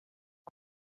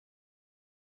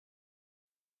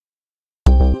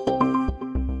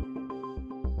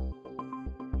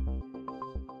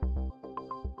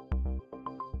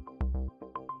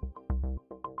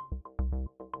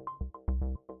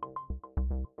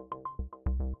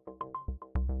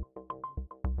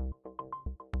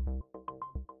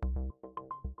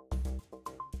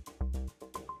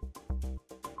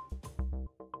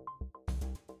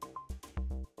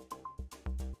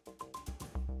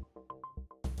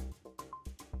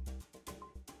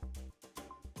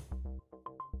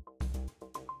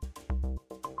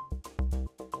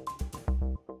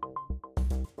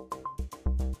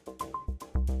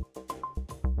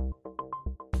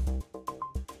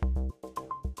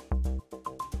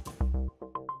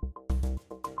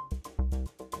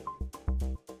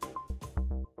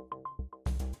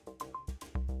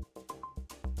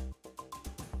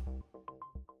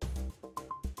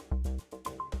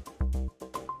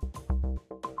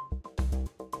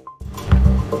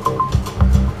Okay.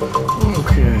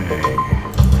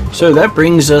 So that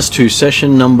brings us to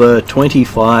session number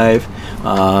 25.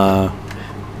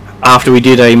 After we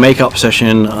did a make-up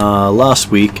session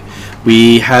last week,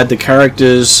 we had the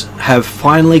characters have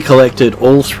finally collected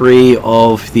all 3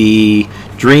 of the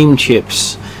dream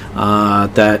chips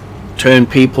that turn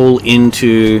people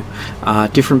into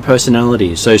different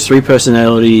personalities. Those 3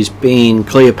 personalities being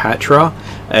Cleopatra,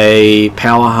 a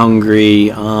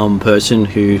power-hungry person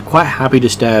who's quite happy to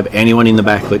stab anyone in the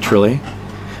back, literally.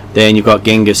 Then you've got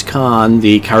Genghis Khan,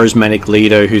 the charismatic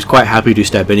leader who's quite happy to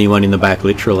stab anyone in the back,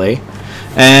 literally.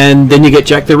 And then you get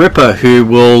Jack the Ripper, who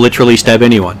will literally stab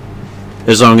anyone,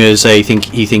 as long as he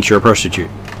thinks you're a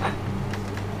prostitute.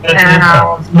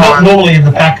 Not normally in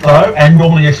the back though, and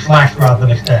normally a slash rather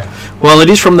than a stab. Well, it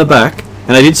is from the back,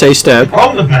 and I did say stab.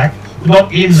 From the back,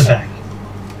 not in the back.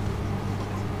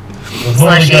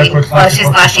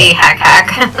 Slushy, hack.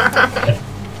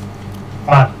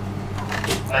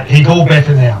 But he's all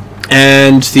better now.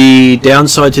 And the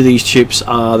downside to these chips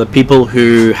are the people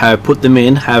who have put them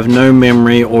in have no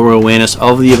memory or awareness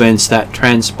of the events that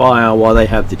transpire while they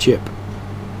have the chip.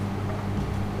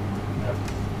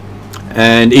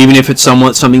 And even if it's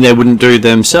something they wouldn't do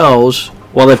themselves,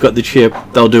 while they've got the chip,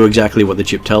 they'll do exactly what the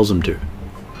chip tells them to.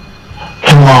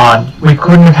 Come on, we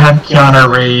couldn't have had Keanu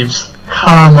Reeves.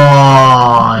 Come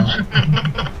on.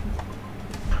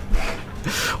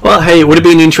 Well, hey, it would have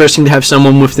been interesting to have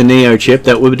someone with the Neo chip.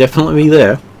 That would definitely be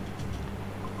there.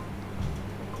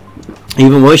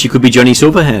 Even worse, you could be Johnny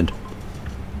Silverhand.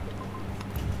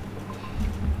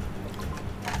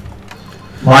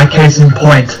 My case in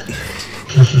point.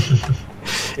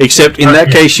 Except in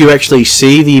that case, you actually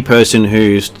see the person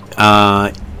who's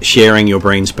sharing your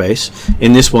brain space.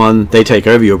 In this one, they take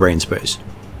over your brain space.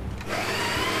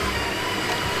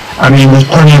 I mean, there's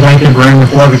plenty of vacant room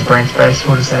with Logan's brain space,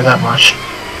 we'll just say that much.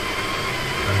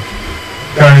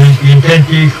 So the intent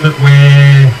is that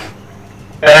we're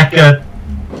back at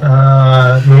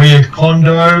Maria's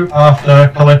condo after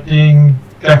collecting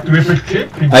Jack the Ripper's chip?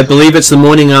 I believe it's the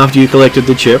morning after you collected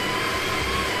the chip.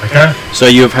 Okay. So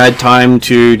you've had time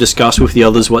to discuss with the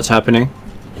others what's happening?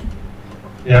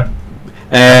 Yeah.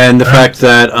 And the fact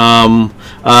that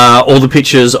all the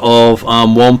pictures of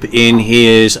Womp in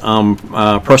his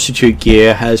prostitute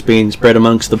gear has been spread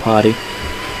amongst the party.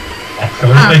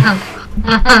 Absolutely.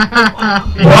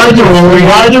 Why do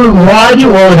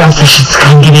all of our sessions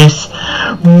come to this?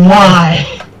 Why?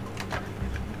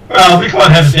 Well, this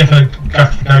one has a definite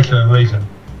justification and reason.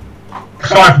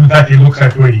 Aside from the fact he looks so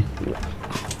pretty.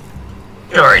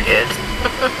 Sure he did.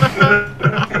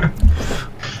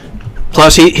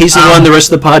 Plus, he's the one the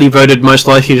rest of the party voted most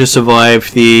likely to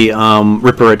survive the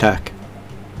Ripper attack.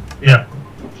 Yeah.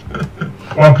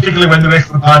 Well, particularly when the rest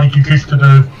of the party consisted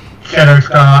of Shadow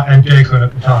Star and Jason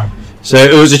at the time. So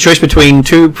it was a choice between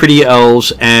 2 pretty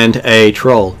elves and a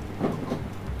troll.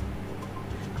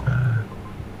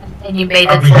 And you made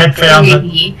we had found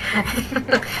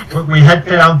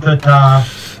that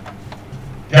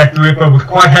Jack the Ripper was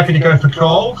quite happy to go for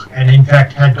trolls, and in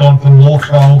fact had gone for more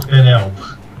trolls than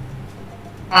elves.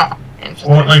 Oh,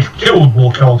 interesting. Or at least killed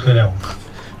more trolls than elves.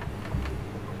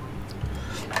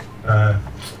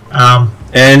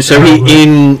 And so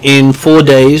in 4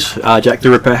 days, Jack the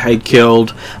Ripper had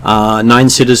killed 9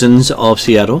 citizens of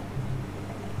Seattle.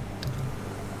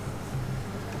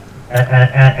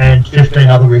 And 15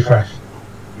 other refresh.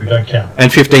 We don't count. And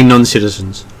 15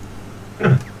 non-citizens.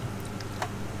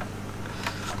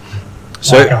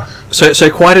 So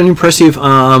quite an impressive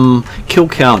kill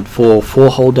count for 4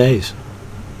 whole days.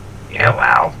 Yeah,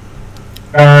 wow.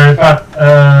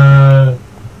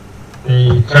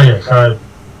 So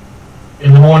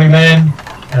in the morning then,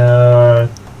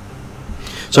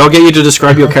 so I'll get you to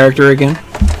describe your character again.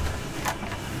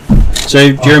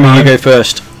 So Jeremy, you go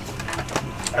first.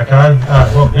 Okay,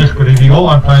 well, yes, good evening all.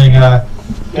 I'm playing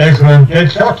Desmond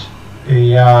Deadshot,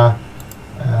 the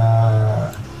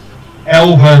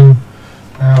elven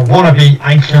wannabe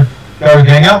ancient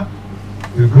doppelganger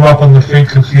who grew up on the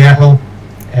streets of Seattle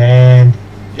and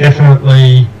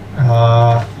definitely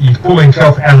he's pulling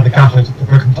himself out of the cufflinks at the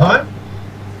present time.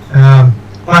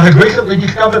 I have recently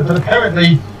discovered that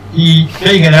apparently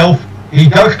being an elf, he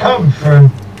does come from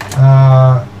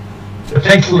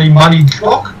potentially moneyed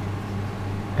stock,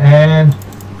 and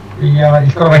he's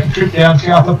got to make a trip down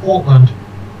south of Portland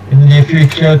in the near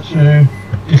future to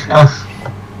discuss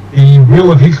the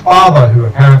will of his father, who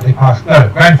apparently passed,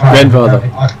 grandfather. Who apparently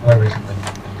passed away recently.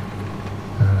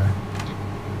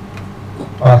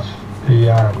 But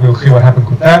we'll see what happens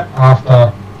with that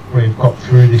after we've got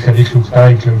through this initial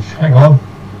stage of, hang on,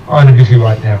 I'm busy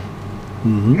right now.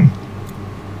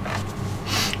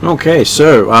 Okay,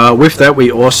 so with that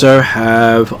we also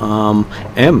have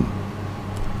M.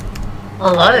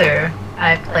 Hello,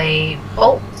 I play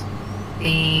Bolt,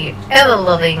 the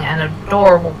ever-loving and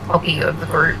adorable puppy of the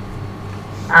group.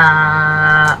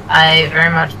 I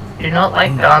very much do not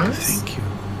like guns. Thank you.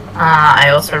 I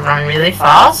also run really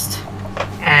fast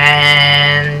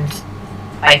and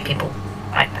bite people.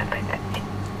 Bite.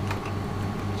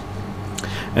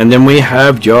 And then we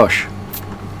have Josh.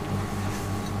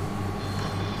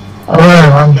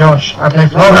 Hello, I'm Josh. I play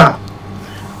Flogger.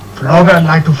 Flogger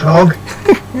like to flog.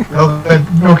 Flogger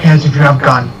no cares if you have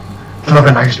gun.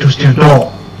 Flogger likes to steal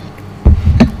door.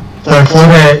 So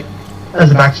Flogger,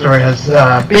 as a backstory, has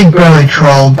big burly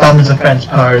troll, dumb as a fence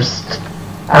post,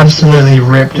 absolutely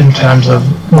ripped in terms of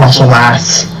muscle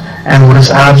mass, and will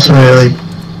just absolutely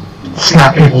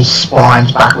snap people's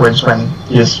spines backwards when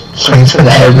he just swings for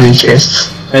the head with his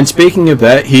fists. And speaking of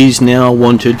that, he's now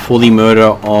wanted for the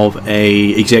murder of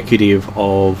a executive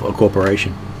of a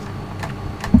corporation.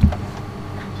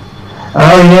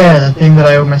 Oh yeah, the thing that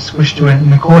I almost squished to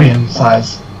an accordion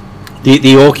size.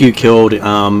 The orc you killed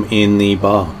in the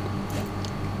bar.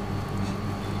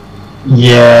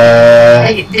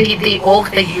 Yeah. The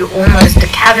orc that you almost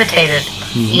decapitated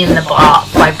in the bar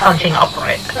by punching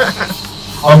upright.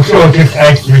 I'm sure it just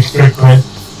adds to respect, man.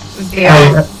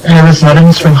 Yeah. Hey, listen, I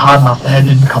didn't swing hard enough, the head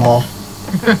didn't come off.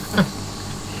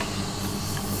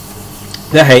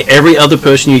 Now, hey, every other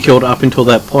person you killed up until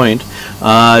that point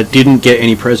didn't get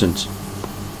any presents.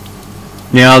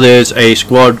 Now there's a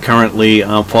squad currently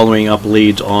following up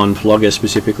leads on Flogger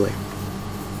specifically.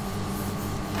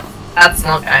 That's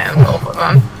not going to go for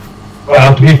them.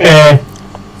 Well, to be fair,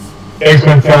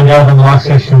 Esmond found out in the last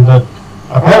session that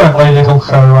apparently there's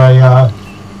also a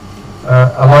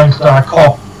Lone Star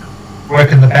cop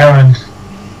working the Barrens,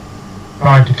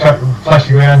 trying to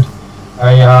flash around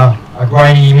a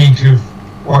grainy image of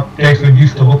what Desmond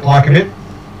used to look like a bit.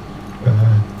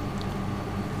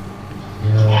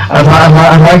 Yeah.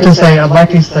 I'd like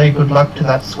to say good luck to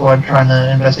that squad trying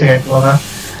to investigate Flogger.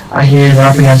 I hear they're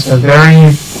up against a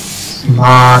very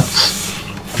smart,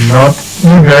 not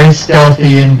very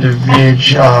stealthy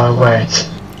individual. Wait.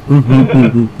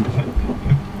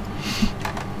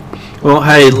 Well,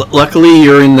 hey, luckily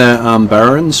you're in the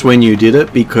Barrens when you did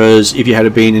it, because if you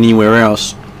had been anywhere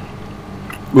else,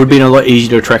 it would have been a lot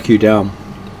easier to track you down.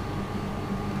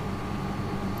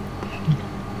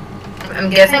 I'm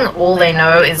guessing all they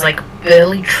know is like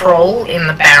burly troll in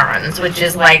the Barrens, which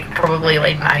is like probably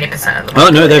like 90% of the population. Oh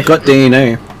no, they've got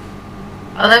DNA.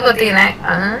 Oh, they've got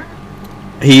DNA?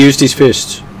 He used his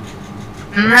fists.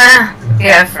 Nah.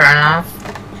 Yeah, fair enough.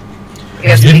 He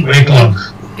didn't make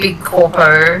lungs. Big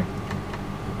corpo.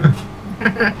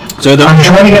 So I'm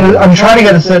trying to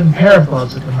get a certain pair of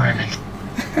gloves at the moment.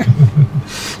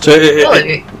 So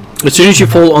as soon as you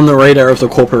fall on the radar of the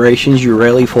corporations, you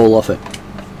rarely fall off it.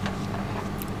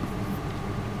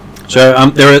 So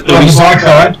there are. On the bright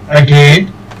side,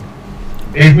 again,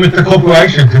 is with the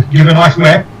corporations. If you give a nice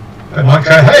map, they might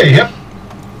say, hey, yep,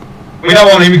 we don't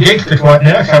want him against us right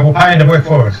now, so we'll pay him to work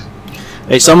for us.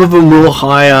 Hey, some of them will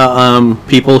hire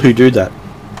people who do that.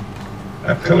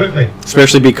 Absolutely.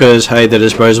 Especially because, hey, they're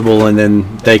disposable and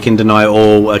then they can deny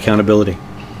all accountability.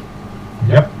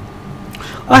 Yep.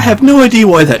 I have no idea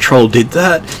why that troll did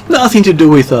that. Nothing to do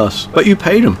with us. But you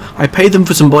paid them. I paid them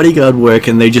for some bodyguard work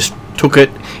and they just took it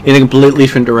in a completely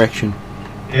different direction.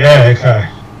 Yeah, okay.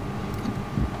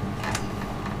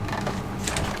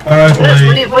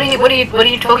 What are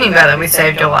you talking about that we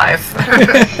saved your life?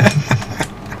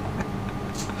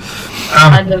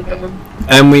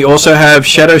 And we also have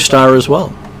Shadow Star as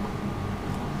well.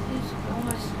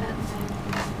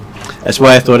 That's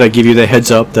why I thought I'd give you the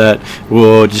heads up that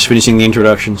we're just finishing the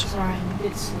introductions. Sorry, I'm a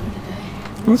bit slow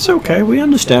today. It's okay, we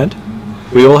understand.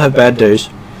 We all have bad days.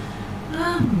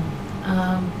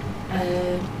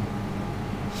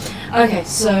 Okay,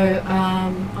 so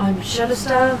I'm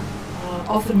Shadowstar,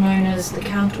 often known as the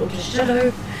Count or the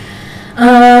Shadow.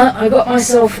 I got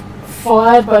myself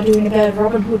fired by doing a bad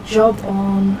Robin Hood job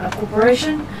on a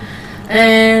corporation,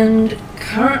 and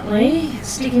currently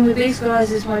sticking with these guys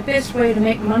is my best way to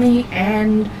make money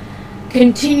and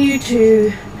continue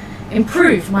to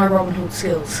improve my Robin Hood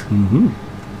skills.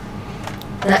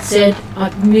 That said,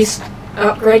 I've missed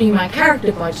upgrading my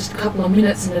character by just a couple of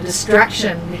minutes in a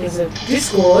distraction because of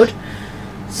Discord,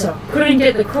 so couldn't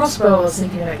get the crossbow I was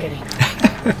thinking about getting.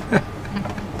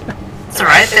 It's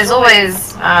alright, there's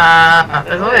always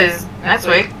next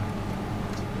week.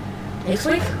 Next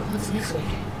week? What's next week?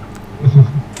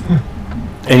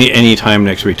 Any time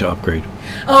next week to upgrade.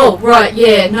 Oh, right,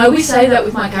 yeah. No, we say that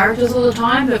with my characters all the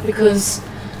time, but because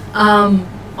I'm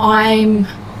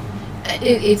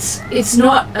it's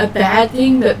not a bad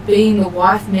thing, but being the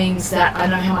wife means that I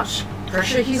know how much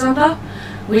pressure he's under,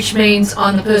 which means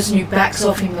I'm the person who backs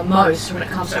off him the most when it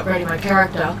comes to upgrading my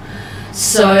character.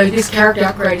 So this character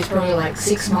upgrade is probably like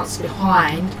 6 months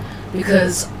behind,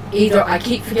 because either I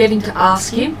keep forgetting to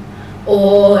ask him,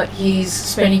 or he's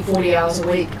spending 40 hours a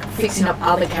week fixing up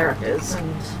other characters.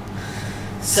 And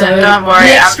so don't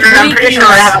worry, I'm pretty sure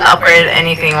I haven't upgraded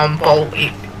anything on Bolt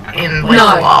in like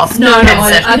the last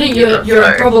I think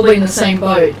you're probably in the same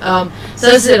boat. So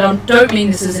as I said, I don't mean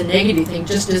this as a negative thing,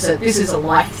 just as this is a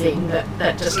life thing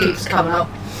that just keeps coming up.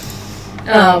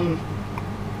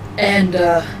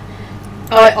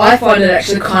 I find it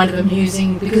actually kind of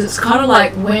amusing, because it's kind of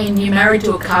like when you're married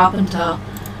to a carpenter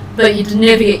but you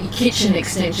never get your kitchen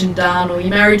extension done, or you're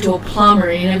married to a plumber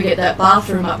and you never get that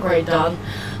bathroom upgrade done.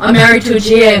 I'm married to a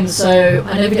GM, so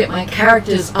I never get my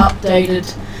characters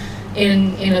updated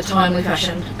in a timely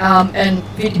fashion, and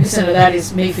 50% of that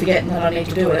is me forgetting that I need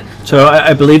to do it. So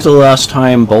I believe the last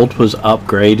time Bolt was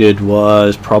upgraded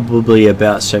was probably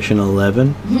about session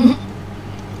 11.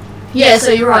 Yeah,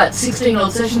 so you're right, 16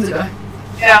 odd sessions ago.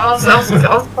 Yeah, I was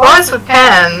close with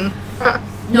 10.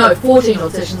 No, 14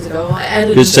 odd sessions ago. I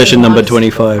added. It's session number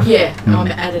 25. Yeah, I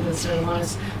added instead of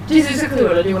minus. Which is exactly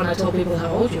what I do when I tell people how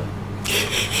old you are.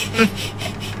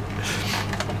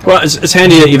 Well, it's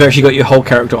handy that you've actually got your whole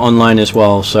character online as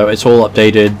well, so it's all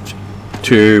updated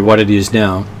to what it is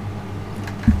now.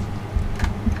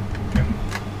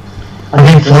 I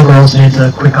think Flogger also needs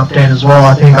a quick update as well.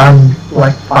 I think I'm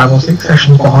like 5 or 6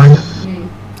 sessions behind.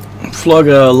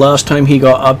 Flogger, last time he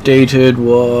got updated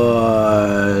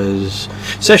was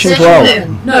session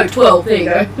 12. No, 12, there you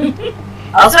go.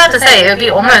 I was about to say, it would be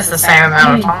almost the same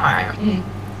amount of time.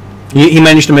 He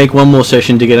managed to make one more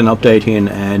session to get an update in,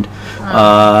 and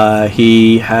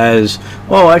he has...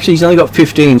 Well, actually, he's only got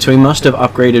 15, so he must have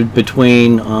upgraded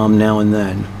between now and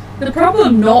then. The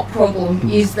problem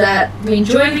is that we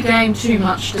enjoy the game too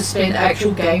much to spend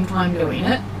actual game time doing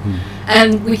it,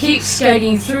 and we keep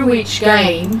skating through each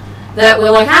game that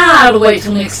we're like, I'll wait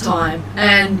till next time,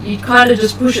 and you kind of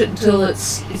just push it until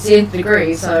it's the nth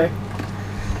degree, so...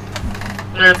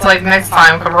 It's like next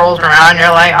time it rolls around,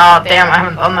 you're like, oh damn, I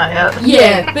haven't done that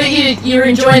yet. Yeah, but you're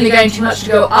enjoying the game too much to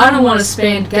go, I don't want to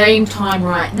spend game time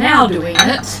right now doing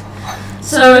it,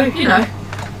 so, you know.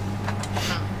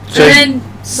 So, and then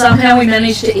somehow we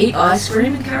managed to eat ice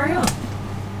cream and carry on.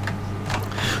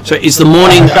 So is the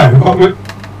morning... Got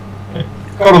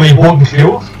all the important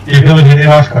skills, the ability to eat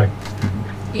ice cream.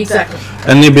 Exactly.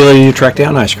 And the ability to track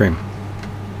down ice cream.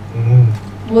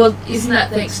 Well, isn't that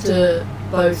thanks to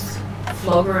both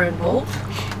Flogger and Bolt?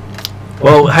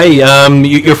 Well, hey,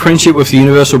 your friendship with the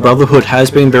Universal Brotherhood has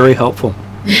been very helpful.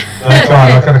 That's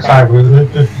right, I was going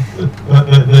to say,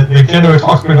 the generous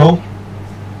hospital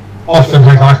often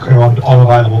has ice cream on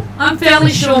available. I'm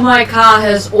fairly sure my car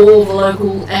has all the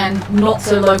local and not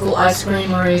so local ice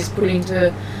cream Marie's put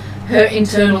into her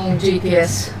internal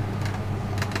GPS.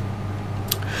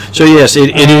 So yes,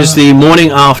 it is the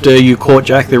morning after you caught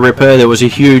Jack the Ripper. There was a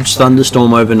huge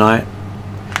thunderstorm overnight.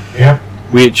 Yep.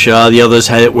 Which the others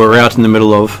were out in the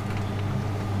middle of.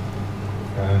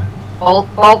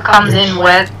 Bolt comes in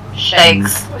wet,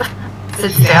 shakes,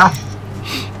 sits down.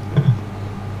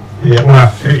 Yeah,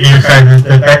 well, you say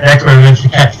that's where we eventually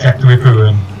catch Jack the Ripper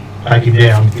and take him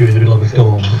down through the middle of the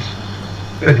storm.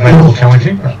 It's a little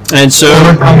challenging. And so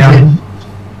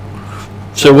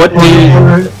what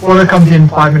Water comes in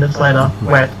 5 minutes later,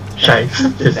 wet, shakes,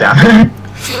 sits down.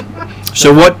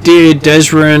 So what did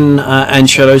Desrin and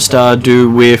Shadowstar do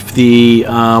with the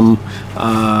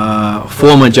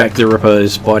former Jack the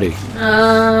Ripper's body?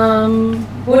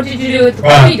 What did you do with the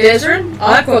body, Desrin?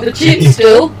 I've got the chip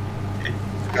still.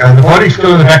 The body's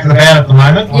still in the back of the van at the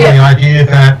moment, on the idea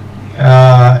that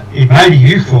it may be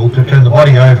useful to turn the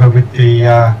body over with the...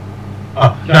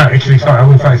 no, actually, sorry, I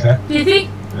wouldn't phrase that. Do you think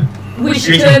we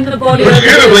should turn the body over?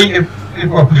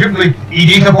 Presumably, it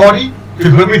is a body,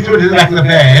 because when we threw it in the back of the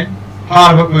van,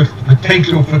 part of it was the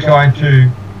potential for trying to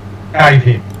save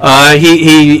him.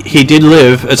 He did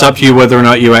live. It's up to you whether or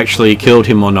not you actually killed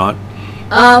him or not.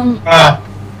 I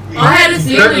had a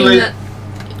feeling that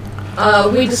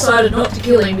we decided not to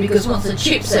kill him because once the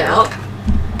chip's out,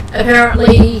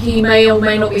 apparently he may or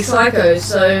may not be psycho.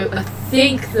 So I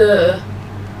think the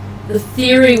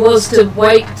theory was to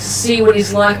wait to see what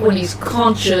he's like when he's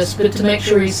conscious, but to make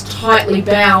sure he's tightly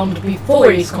bound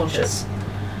before he's conscious,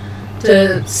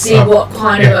 to see what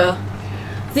kind of a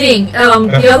thing.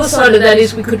 The other side of that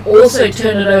is we could also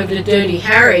turn it over to Dirty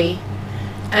Harry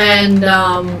and,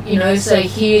 you know, say,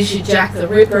 here's your Jack the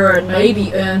Ripper, and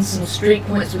maybe earn some street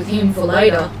points with him for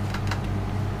later.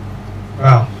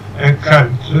 Well, and so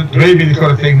to me, be the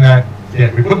sort of thing that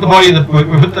we put the body in we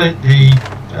put the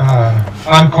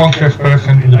unconscious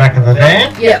person in the back of the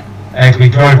van. Yep. As we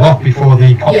drove off before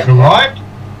the cops arrived.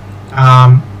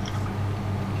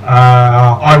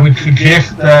 I would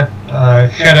suggest that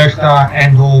Shadowstar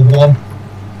and or Womp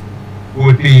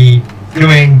would be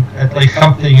doing at least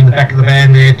something in the back of the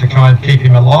van there to try and keep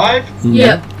him alive.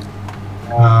 Yep.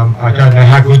 I don't know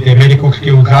how good their medical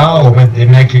skills are or whether their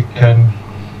magic can...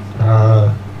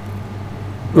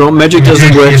 well, magic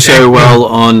doesn't work so well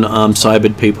on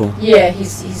cybered people. Yeah,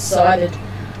 he's sided.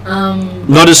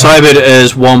 Not as cybered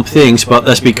as Womp thinks, but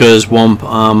that's because Womp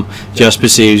just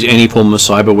perceives any form of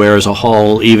cyberware as a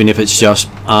whole, even if it's just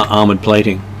armoured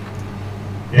plating.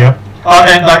 Yep.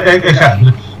 And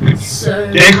exactly.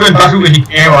 So... Declan doesn't really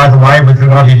care either way whether or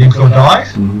not he lives or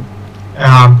dies. Mm-hmm.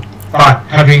 But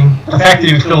having the fact that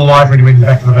he was still alive when he went in the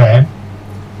back of the van,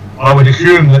 I would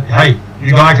assume that, hey,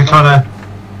 you guys are trying to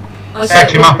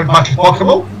patch him up as much as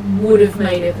possible. Would have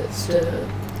made efforts to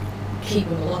keep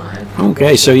him alive.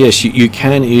 Okay, so yes, you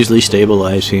can easily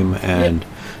stabilize him, and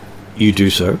you do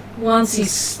so. Once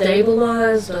he's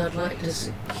stabilized, I'd like to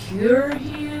secure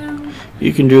him.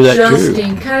 You can do that just too.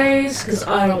 in case, because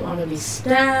I don't want to be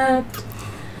stabbed.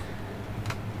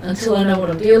 Until I know what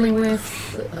I'm dealing with,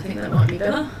 I think that might be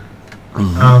better.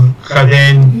 So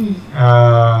then,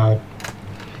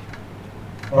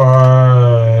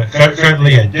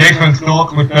 certainly Declan's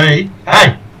thought would be,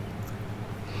 hey,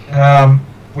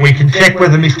 we can check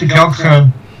whether Mr.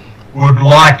 Johnson would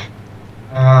like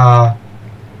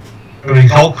the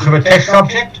results of a test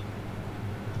subject.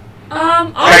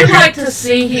 I would like to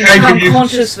see him become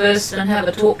conscious first and have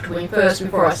a talk to him first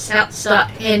before I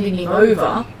start handing him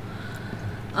over.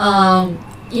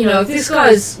 You know, if this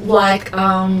guy's like,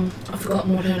 I've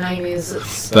forgotten what her name is.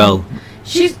 It's, Val.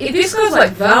 If this guy's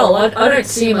like Val, I don't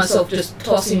see myself just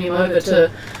tossing him over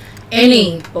to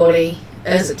anybody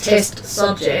as a test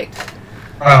subject.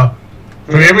 From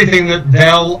everything that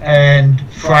Val and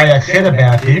Freya said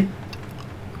about him,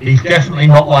 he's definitely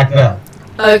not like Val.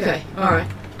 Okay, alright.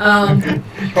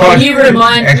 Can you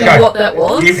remind me what that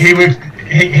was? He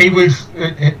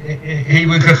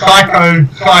was a psycho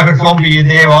cyber zombie in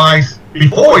their eyes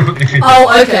before he put the chip.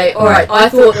 Oh, okay, alright. I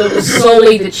thought that it was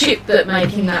solely the chip that made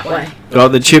him that way. Well,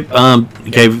 the chip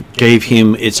gave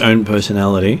him its own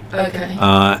personality. Okay.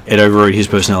 It overrode his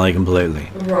personality completely.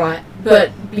 Right,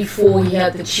 but before he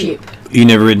had the chip. You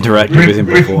never interacted with him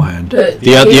beforehand. But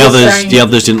the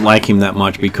others didn't like him that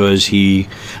much because he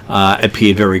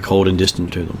appeared very cold and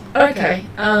distant to them. Okay.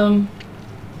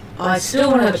 I still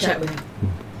want to have a chat with him.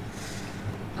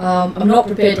 I'm not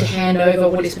prepared to hand over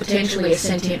what is potentially a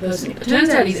sentient person. If it turns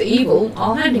out he's evil,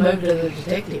 I'll hand him over to the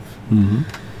detective. Mm-hmm.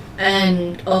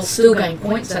 And I'll still gain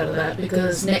points out of that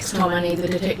because next time I need the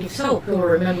detective's help, he'll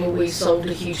remember we solved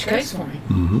a huge case for him.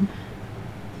 Mm-hmm.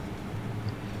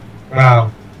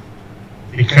 Well,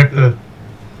 except the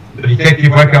detective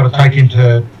won't be able to take him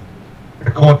to the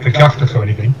court for justice or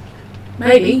anything.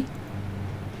 Maybe.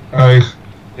 He won't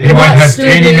have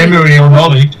any memory or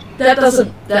knowledge. That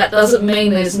doesn't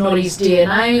mean there's not his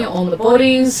DNA on the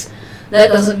bodies. That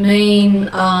doesn't mean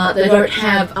they don't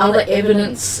have other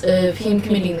evidence of him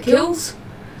committing the kills.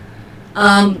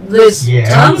 There's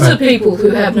tons of people who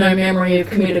have no memory of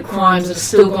committed crimes that have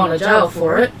still gone to jail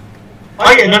for it.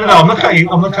 Oh yeah, no. I'm not saying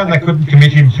they couldn't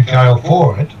commit him to jail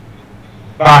for it,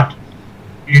 but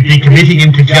you'd be committing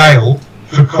him to jail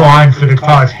for crimes that, as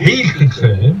far as he's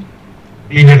concerned,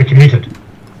 he never committed.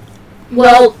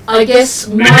 Well, I guess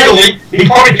he's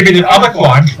probably committed other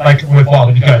crimes like worthwhile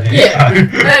to go there. Yeah.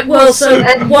 So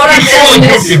what I'm saying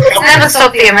is, it's never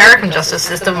stopped the American justice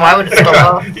system. Why would it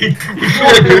stop? He's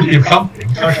surely guilty of something.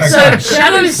 So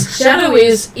Shadow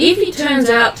is, if he turns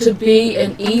out to be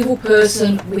an evil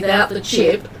person without the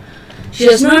chip, she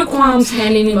has no qualms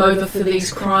handing him over for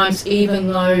these crimes, even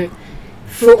though,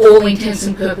 for all intents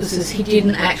and purposes, he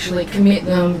didn't actually commit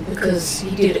them because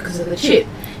he did it because of the chip.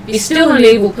 He's still an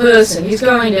evil person, he's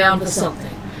going down for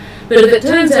something. But if it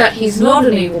turns out he's not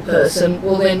an evil person,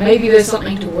 well then maybe there's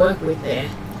something to work with there.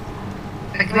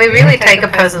 Can we really take a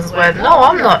person's word? No,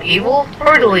 I'm not evil.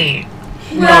 Totally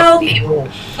not evil.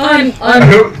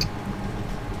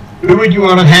 Who would you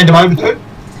want to hand him over to?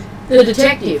 The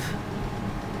detective.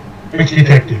 Which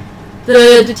detective?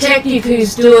 The detective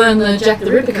who's doing the Jack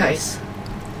the Ripper case.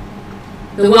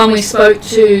 The one we spoke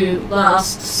to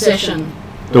last session.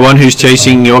 The one who's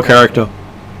chasing your character.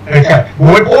 Okay.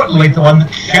 More importantly, the one that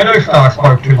Shadowstar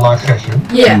spoke to last session.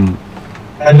 Yeah.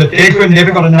 And that Declan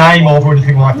never got a name of or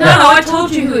anything like that. No, I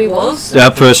told you who he was.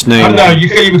 That first name. No, you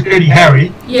said he was Dirty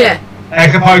Harry. Yeah.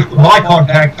 As opposed to my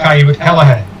contact say he was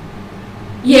Callahan.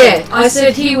 Yeah, I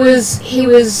said he was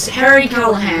Harry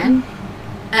Callahan,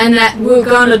 and that we were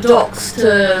going to docks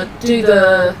to do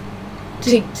to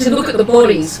look at the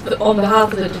bodies on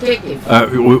behalf of the detective.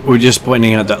 We're just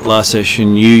pointing out that last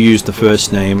session you used the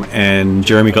first name and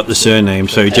Jeremy got the surname,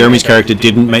 so Jeremy's character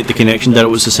didn't make the connection that it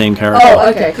was the same character. Oh,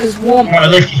 okay, because Womp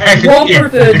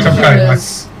referred to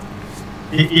as...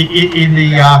 In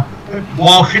the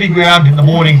while sitting around in the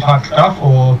morning type stuff,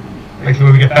 or actually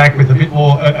when we get back with a bit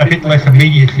less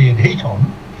immediacy and heat on,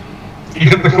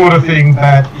 is it the sort of thing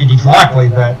that it is likely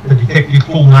that the detective's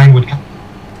full name would come?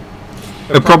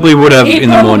 It probably would have in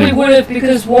the morning. It probably would have,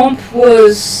 because Womp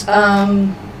was...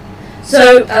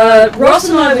 Ross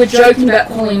and I were joking about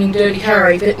calling him Dirty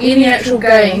Harry, but in the actual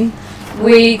game,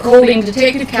 we called him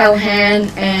Detective Callahan,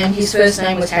 and his first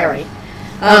name was Harry.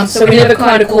 So we never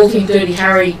kind of called him Dirty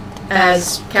Harry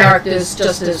as characters,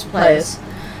 just as players.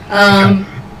 And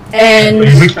in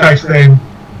which case then,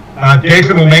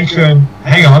 Jason will mention,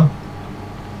 hang on,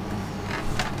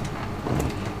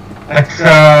 that's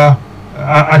a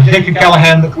Detective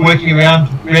Callahan that's working around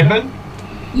Redmond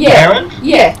Barrens?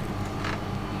 Yeah.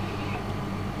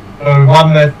 The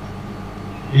one that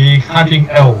is hunting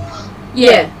elves.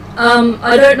 Yeah.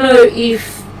 I don't know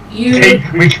if you...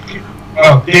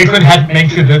 Declan hadn't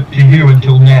mentioned it to you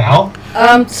until now.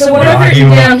 So what I've written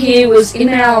down here was in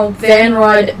our van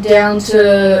ride down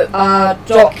to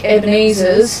Doc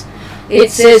Ebenezer's, it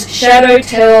says Shadow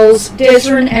tells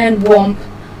Desrin and Womp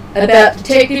about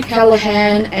Detective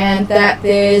Callahan and that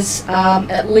there's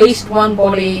at least one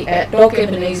body at Doc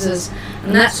Ebenezer's,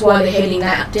 and that's why they're heading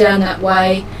down that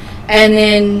way. And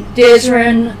then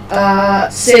Desrin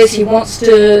says he wants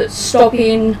to stop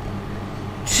in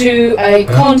to a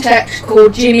contact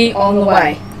called Jimmy on the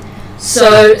way.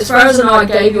 So, as far as I know, I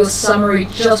gave you a summary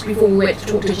just before we went to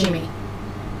talk to Jimmy.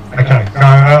 Okay, so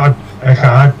I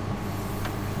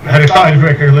had a slightly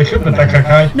recollection, but that's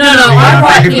okay. No, I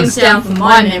write things down from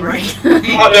my memory. No,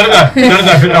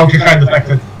 but I'll just say the fact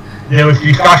that there was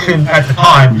discussion at the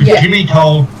time. Yeah. Jimmy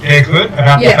told Declan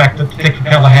about the fact that Detective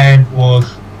Callahan was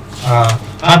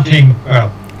hunting,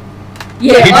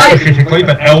 him specifically,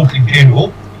 but elves in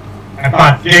general.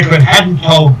 But Declan hadn't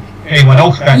told anyone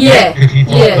else that because he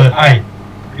thought that, hey,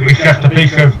 it was just a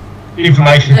piece of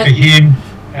information for him,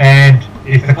 and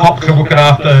if the cops are looking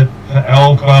after the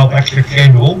elves, well, that's just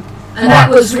general. And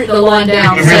that was written a line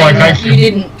down saying that you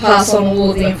didn't pass on all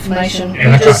of the information.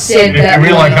 You just said that. The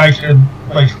realisation,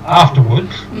 at least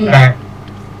afterwards, that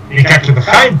it's actually the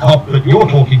same cop that you're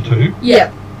talking to. Yeah.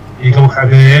 He's also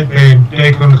there, then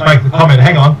Declan was making the comment,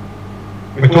 hang on,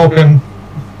 we're talking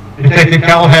Detective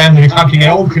Callahan who's hunting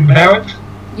elves in the Barrens?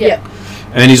 Yeah.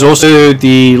 And he's also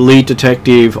the lead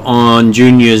detective on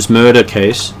Junior's murder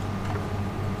case.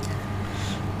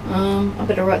 I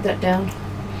better write that down.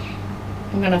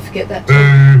 I'm going to forget that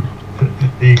too.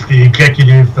 The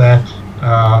executive that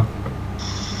I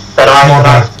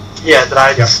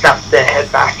snapped their head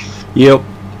back. Yep.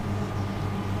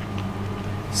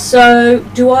 So,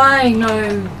 do I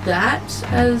know that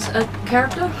as a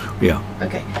character? Yeah.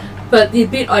 Okay. But the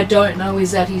bit I don't know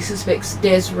is that he suspects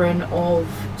Desrin of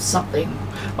something.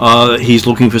 He's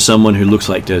looking for someone who looks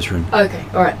like Desrin. Okay,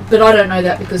 alright. But I don't know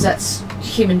that because that's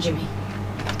him and Jimmy.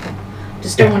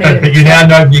 Just don't want to get But you now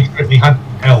know he's currently hunting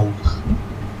elves.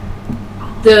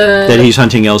 That he's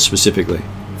hunting elves specifically.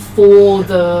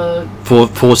 For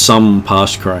some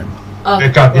past crime.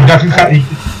 It doesn't say,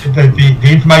 the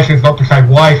information is not to say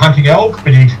why he's hunting elves,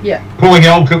 but he's pulling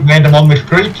elves at random on the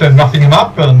streets and roughing them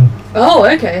up and... Oh,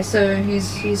 okay, so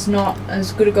he's not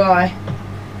as good a guy.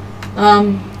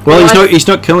 Well, he's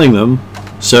not killing them,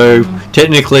 so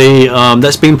technically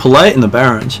that's been polite in the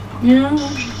Barrens. Yeah.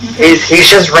 He's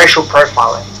just racial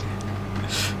profiling.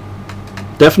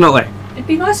 Definitely. It'd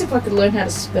be nice if I could learn how to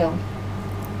spell.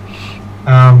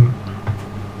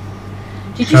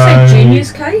 Did you say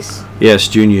Junior's case? Yes,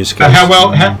 Junior's case.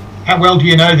 How well do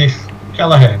you know this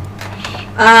Callahan?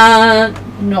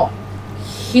 Not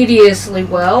hideously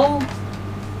well,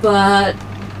 but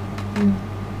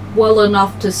well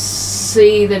enough to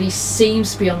see that he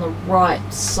seems to be on the right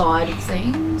side of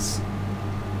things.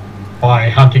 By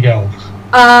hunting elves?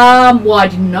 Well, I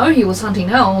didn't know he was hunting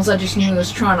elves. I just knew he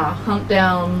was trying to hunt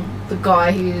down the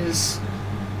guy who's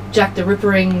Jack the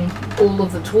Rippering all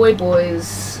of the toy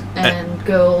boys and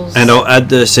girls. And I'll add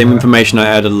the same information I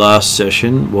added last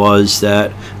session, was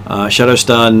that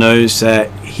Shadowstar knows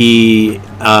that he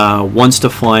wants to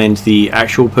find the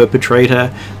actual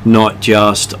perpetrator, not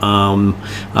just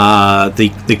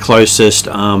the closest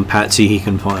patsy he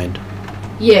can find.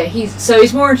 Yeah,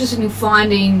 he's more interested in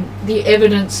finding the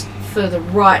evidence for the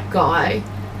right guy,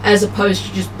 as opposed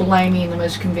to just blaming the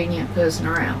most convenient person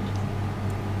around.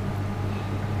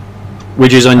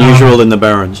 which is unusual in the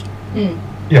Barrens.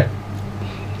 Yeah.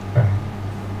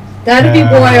 That'd be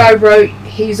why I wrote,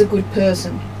 he's a good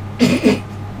person.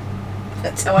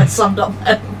 That's how I summed up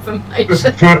that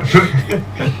information.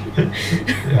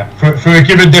 For a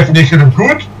given definition of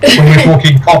good, when we're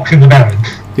talking cops in the Barrens.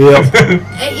 Yeah.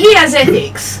 He has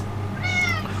ethics.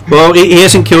 Well, he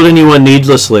hasn't killed anyone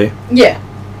needlessly. Yeah.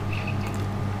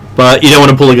 But you don't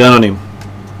want to pull a gun on him.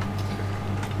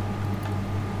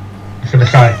 I was going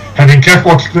to say, having just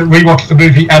rewatched the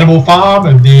movie Animal Farm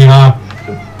and the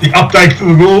updates to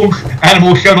the rules,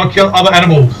 animals shall not kill other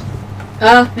animals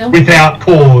without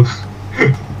cause.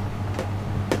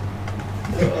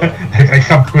 A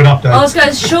subsequent update. I was going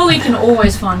to surely you can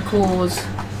always find cause.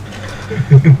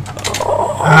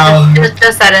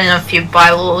 Just add in a few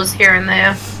bylaws here and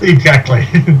there. Exactly.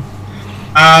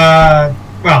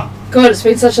 Well. God, it's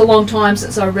been such a long time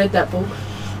since I read that book.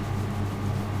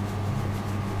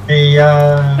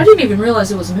 I didn't even realise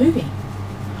there was a movie.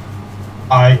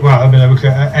 It was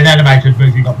an animated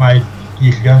movie got made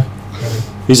years ago. So.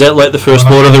 Is that like the first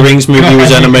Lord of the Rings movie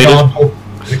was animated?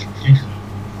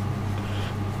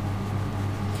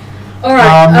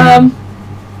 Alright,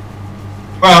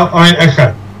 Well,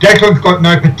 okay. Declan's got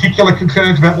no particular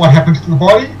concerns about what happens to the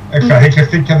body. Okay, he's just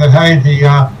thinking that, hey,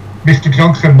 Mr.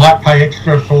 Johnson might pay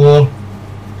extra for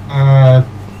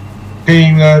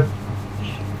being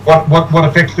what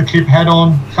effects the chip had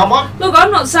on someone. Look, I'm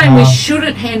not saying we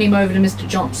shouldn't hand him over to Mr.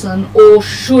 Johnson or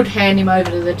should hand him over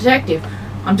to the detective.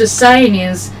 I'm just saying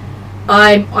is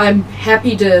I'm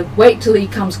happy to wait till he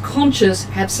comes conscious,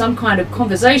 have some kind of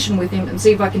conversation with him and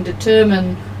see if I can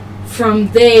determine from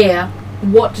there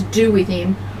what to do with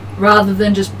him rather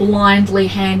than just blindly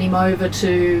hand him over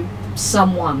to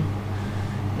someone.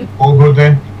 All good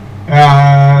then.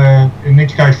 In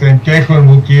this case then, Declan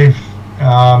will give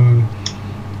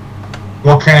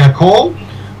Roxanne a call.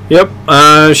 Yep,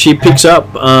 she picks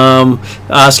up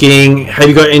asking, have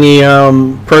you got any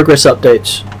progress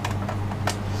updates?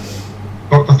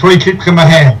 Got the 3 chips in my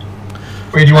hand.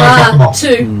 Where do you want to drop them off?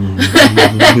 2.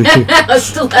 I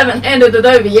still haven't handed it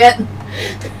over yet.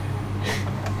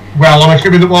 Well, I'm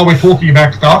assuming that while we're talking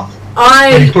about stuff,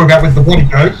 and he's talking about where the body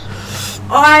goes.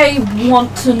 I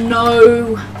want to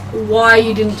know why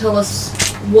you didn't tell us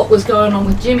what was going on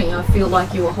with Jimmy. I feel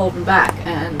like you were holding back,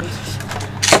 and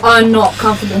I'm not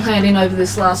comfortable handing over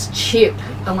this last chip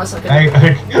unless I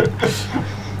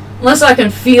can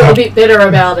feel a bit better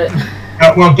about it.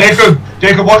 Well, Jacob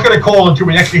was going to call until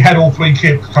we actually had all 3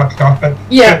 chips type stuff, but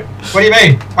yeah. What do you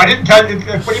mean? I didn't tell you.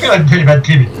 What do you mean I didn't tell you about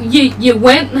Jimmy? You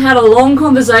went and had a long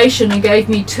conversation and gave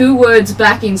me 2 words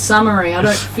back in summary. I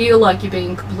don't feel like you're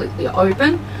being completely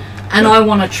open, and I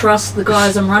want to trust the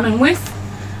guys I'm running with.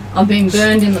 I've been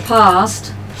burned in the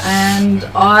past, and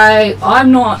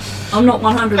I'm not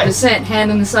 100%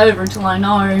 handing this over until I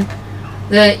know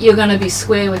that you're going to be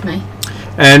square with me.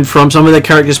 And from some of the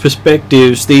characters'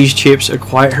 perspectives, these chips are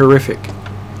quite horrific.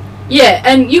 Yeah,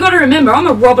 and you got to remember, I'm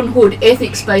a Robin Hood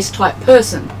ethics-based type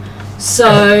person,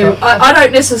 so I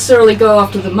don't necessarily go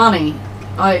after the money.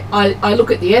 I look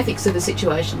at the ethics of the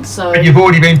situation. So. But you've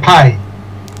already been paid.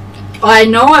 I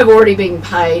know I've already been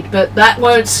paid, but that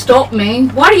won't stop me.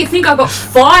 Why do you think I got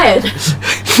fired?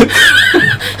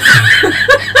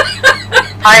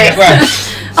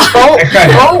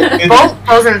 Bolt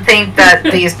doesn't think that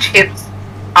these chips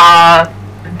are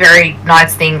very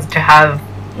nice things to have.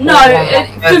 No,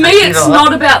 for me it's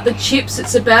not about the chips,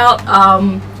 it's about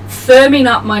firming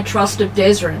up my trust of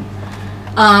Desrin.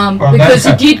 Because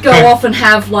he did go off and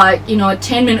have like, a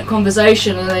 10-minute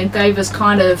conversation and then gave us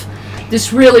kind of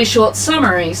this really short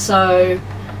summary, so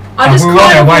I just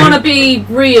kind of want to be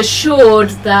reassured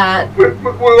that... We're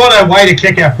on our way to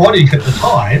check our bodies at the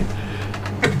time,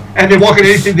 and there wasn't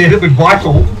anything there that was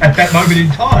vital at that moment in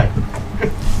time.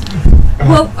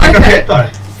 Well, okay,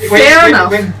 fair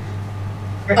enough.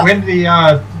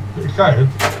 So,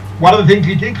 one of the things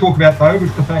he did talk about, though,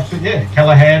 was the fact that,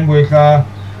 Callahan was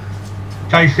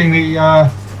chasing the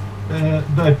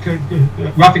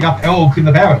roughing up elves in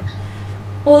the Barrens.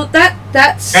 Well,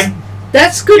 that's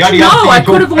good to know. I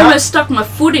could have almost stuck my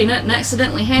foot in it and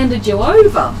accidentally handed you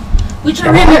over, which I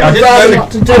really would rather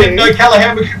not to do. I didn't know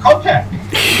Callahan was your contact.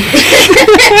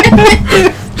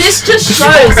 This just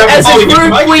shows, as a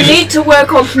group, we need to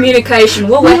work on communication.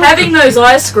 While we're having those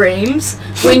ice creams,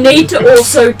 we need to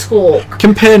also talk.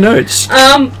 Compare notes.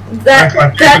 That's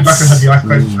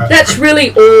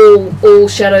really all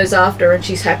Shadow's after, and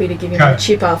she's happy to give him a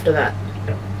chip after that.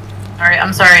 Alright,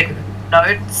 I'm sorry.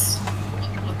 Notes?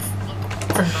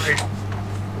 What's a note?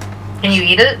 Can you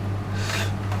eat it?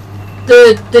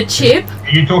 The chip? Are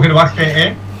you talking to us there,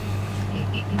 Anne?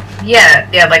 Yeah,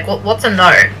 like, what's a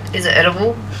note? Is it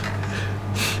edible?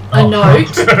 A note.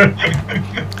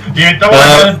 Yeah, don't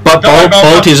worry, but don't worry about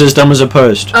Bolt is as dumb as a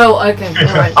post. Oh, okay.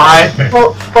 Alright.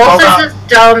 Bolt is as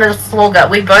dumb as Flogger.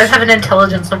 We both have an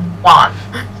intelligence of 1.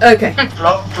 Okay.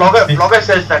 Vlogger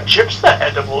says that chips are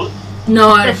edible.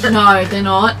 No, they're not.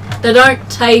 They don't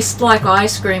taste like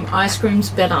ice cream. Ice cream's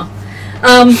better.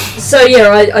 So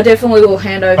yeah, I definitely will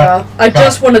hand over. I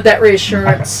just wanted that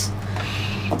reassurance.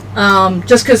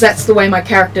 Just because that's the way my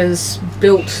character's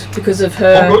built because of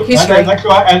her history. That's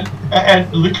right,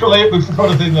 and literally it was the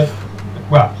sort of thing that,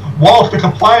 well, whilst the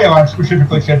player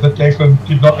specifically said that Jason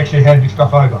did not actually hand his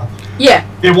stuff over, yeah,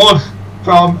 there was,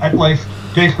 from at least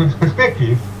Jason's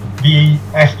perspective, the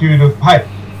attitude of, hey,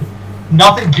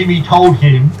 nothing Jimmy told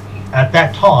him at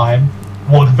that time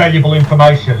was valuable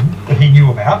information that he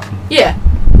knew about. Yeah.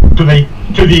 To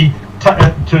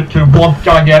want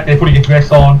going out there, putting a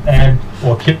dress on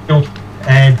or kilt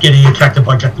and getting attracted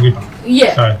by Jack the Ripper.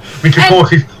 Yeah. So, which of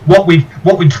course is what we'd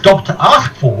stopped to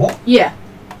ask for. Yeah.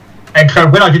 And so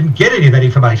when I didn't get any of that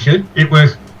information, it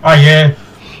was, oh yeah,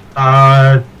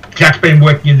 Jack's been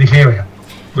working in this area,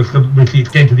 with the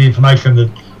extent of the information that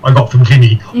I got from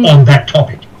Jimmy on that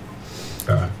topic.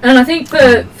 And I think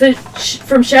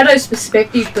from Shadow's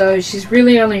perspective, though, she's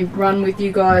really only run with you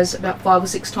guys about 5 or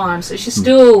 6 times, so she's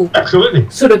still absolutely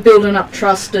sort of building up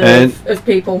trust of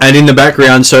people. And in the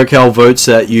background, SoCal votes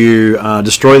that you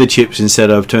destroy the chips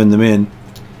instead of turn them in.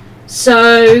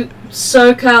 So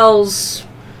SoCal's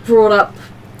brought up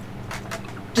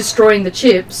destroying the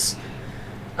chips.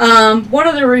 What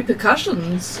are the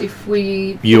repercussions if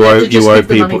we you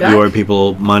owe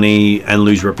people money and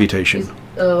lose reputation?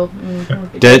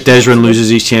 Desrin loses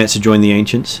his chance to join the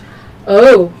Ancients.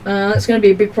 Oh, that's going to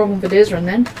be a big problem for Desrin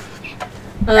then.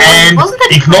 And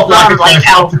it's not like it's going to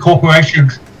stop the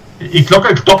corporations. It's not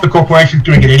going to stop the corporations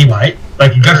doing it anyway. They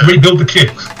can just rebuild the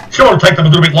chips. Sure, it'll take them a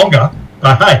little bit longer,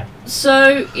 but hey.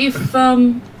 So if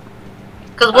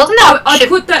because wasn't that I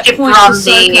put that chip point run to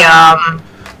the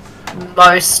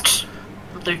most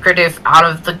lucrative out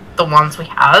of the ones we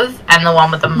have, and the one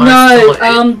with the most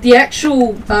the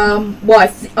actual I'm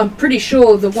pretty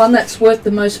sure the one that's worth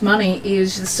the most money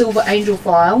is the Silver Angel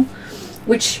file,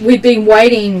 which we've been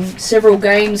waiting several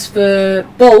games for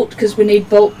Bolt because we need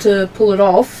Bolt to pull it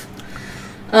off.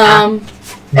 And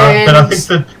but I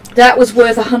think that was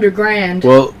worth 100 grand.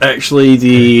 Well, actually,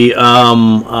 the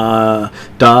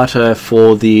data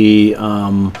for the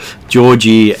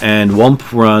Georgie and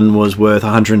Womp run was worth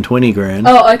 120 grand.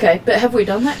 Oh, okay. But have we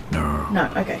done that? No. No,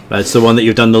 okay. That's the one that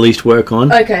you've done the least work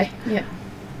on. Okay, yeah.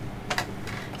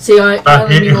 See, I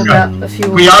only knew about a few.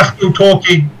 We are still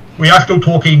talking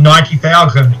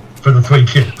 90,000 for the 3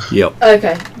 chips. Yep.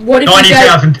 Okay. What if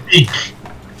 90,000 each.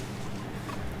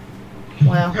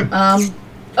 Wow.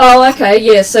 Oh, okay,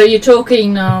 yeah, so you're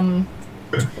talking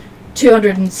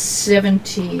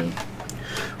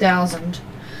 270,000.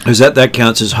 Is that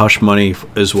counts as hush money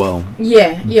as well?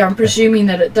 Yeah, I'm presuming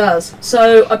that it does.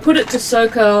 So I put it to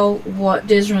SoCal what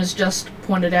Desrin has just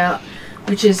pointed out,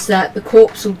 which is that the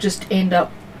corps will just end up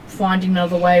finding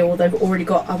another way, or they've already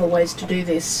got other ways to do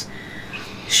this.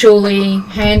 Surely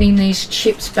handing these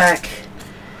chips back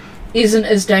isn't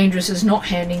as dangerous as not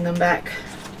handing them back.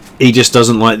 He just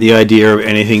doesn't like the idea of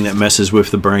anything that messes with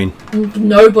the brain.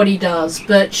 Nobody does,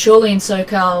 but surely in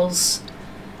SoCal's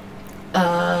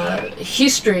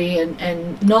history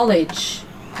and knowledge,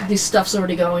 this stuff's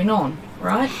already going on,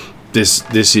 right?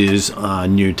 This is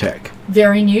new tech.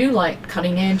 Very new, like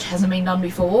cutting edge, hasn't been done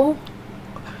before.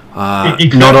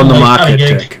 Not on the market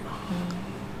tech.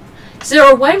 Is there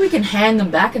a way we can hand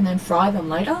them back and then fry them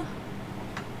later?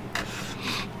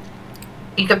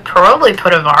 You could probably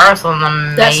put a virus on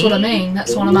them. That's what I mean.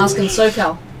 That's what I'm asking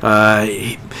SoCal.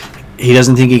 He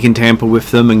doesn't think he can tamper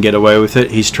with them and get away with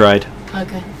it. He's tried.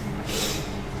 Okay.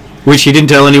 Which he didn't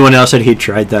tell anyone else that he'd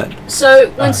tried that. So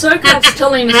when SoCal's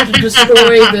telling us to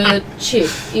destroy the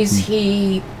chip, is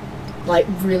he like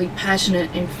really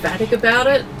passionate, emphatic about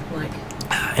it? Like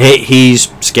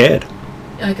he's scared.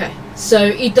 Okay. So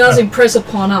it does impress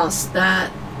upon us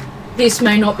that this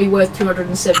may not be worth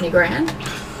 270 grand.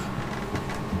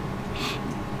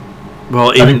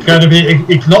 Well,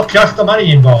 it's not just the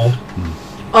money involved.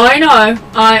 I know.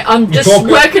 I'm just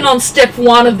working on step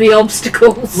 1 of the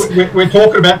obstacles. We're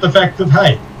talking about the fact that,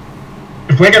 hey,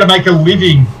 if we're going to make a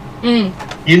living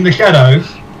in the shadows...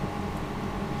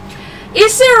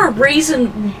 Is there a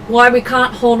reason why we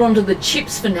can't hold on to the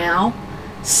chips for now?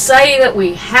 Say that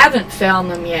we haven't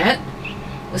found them yet.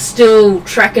 We're still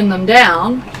tracking them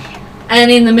down.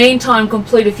 And in the meantime,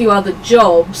 complete a few other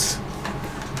jobs.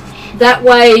 That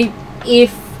way,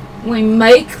 if we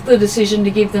make the decision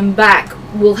to give them back,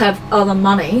 we'll have other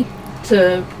money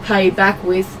to pay back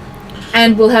with,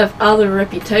 and we'll have other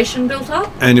reputation built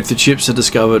up. And if the chips are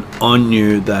discovered on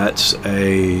you, that's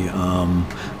a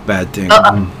bad thing.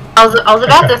 I was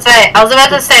about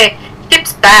to say,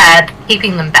 chips bad,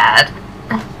 keeping them bad.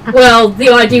 Well, the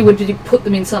idea would be to put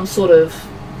them in some sort of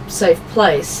safe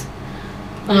place.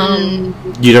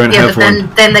 You don't have but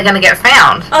one. then they're going to get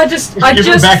found. I just Give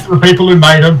them back to the people who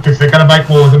made them, because they're going to make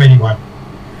more of them anyway.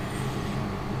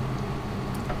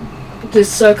 Does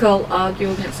SoCal argue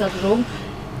against that at all?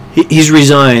 He's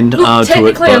resigned Look, to it.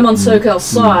 technically I'm on SoCal's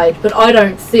side, but I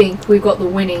don't think we've got the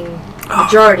winning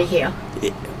majority here.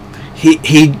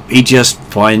 He just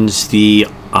finds the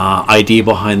idea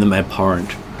behind them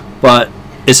abhorrent. But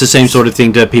it's the same sort of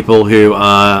thing to people who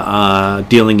are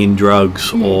dealing in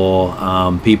drugs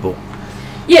or people.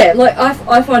 Yeah, like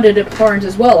I find it abhorrent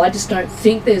as well. I just don't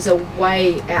think there's a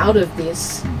way out of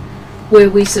this where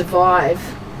we survive.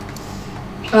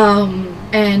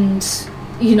 And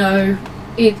you know,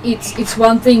 it's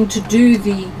one thing to do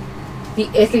the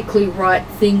ethically right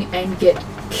thing and get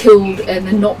killed and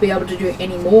then not be able to do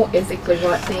any more ethically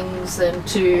right things than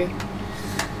to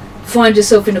find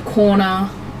yourself in a corner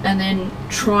and then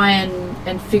try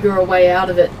and figure a way out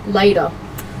of it later.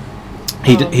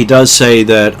 He does say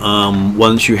that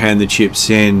once you hand the chips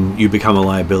in, you become a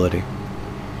liability.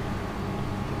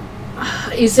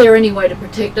 Is there any way to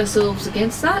protect ourselves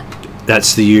against that?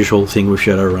 That's the usual thing with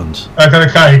Shadowruns. I've got to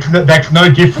say, that's no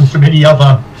different from any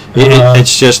other.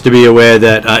 It's just to be aware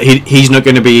that he's not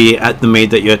going to be at the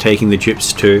meet that you're taking the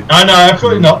chips to. No,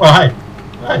 absolutely not. Well, hey.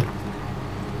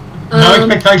 No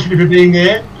expectation of you being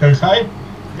there, so say.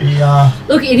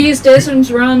 Look, it is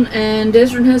Desmond's run, and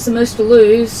Desmond has the most to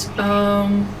lose.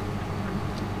 And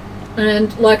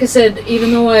like I said,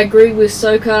 even though I agree with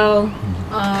SoCal,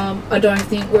 I don't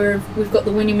think we've got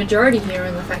the winning majority here,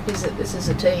 and the fact is that this is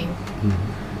a team.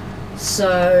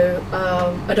 So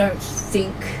I don't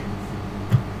think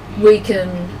we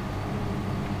can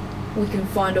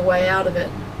find a way out of it.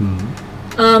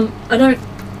 I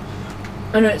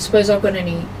don't suppose I've got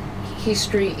any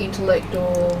history, intellect,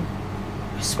 or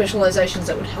specializations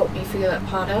that would help me figure that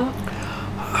part out.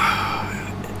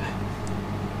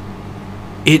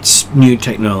 It's new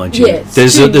technology. Yeah,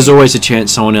 there's always a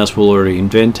chance someone else will already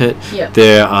invent it. Yeah.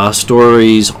 There are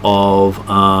stories of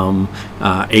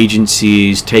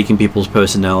agencies taking people's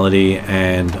personality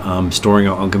and storing it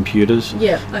on computers,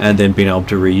 and then being able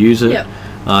to reuse it.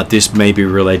 This may be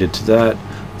related to that.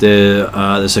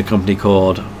 There's a company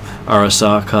called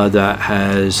Arasaka that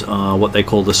has what they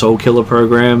call the Soul Killer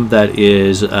program that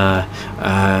is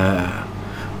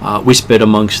whispered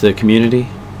amongst the community.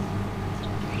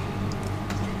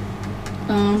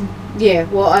 Yeah,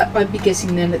 well, I'd be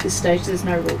guessing then at this stage there's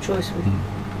no real choice with it.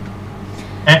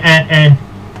 And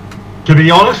to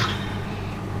be honest,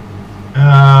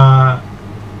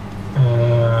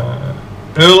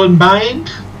 Erlen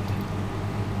Baines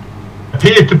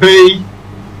appears to be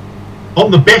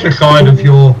on the better side of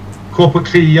your corporate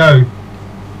CEO.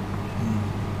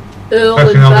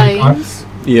 Erlen Baines?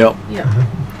 Yep.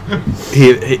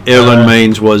 Erlen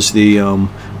Baines was the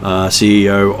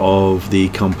CEO of the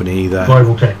company that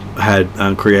Global Tech had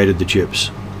created the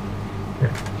chips.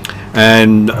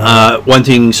 And one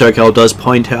thing SoCal does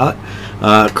point out,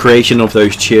 creation of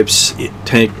those chips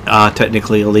are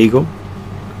technically illegal.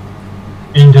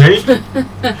 Indeed.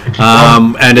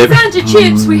 And we found your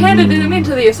chips, we handed them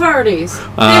into the authorities.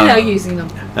 They're now using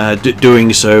them.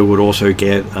 Doing so would also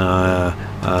get a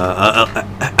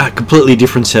completely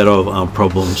different set of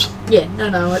problems. Yeah,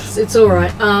 no, it's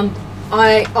alright.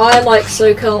 I, like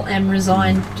SoCal, am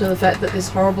resigned to the fact that this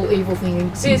horrible evil thing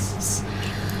exists.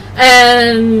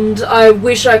 And I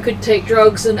wish I could take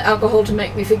drugs and alcohol to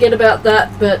make me forget about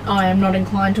that, but I am not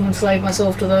inclined to enslave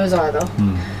myself to those either.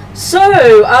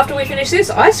 So, after we finish this,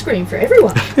 ice cream for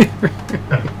everyone.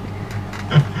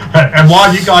 And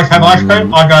while you guys have ice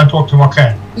cream, I go and talk to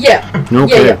Roxanne. Yeah.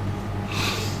 Okay. Yeah.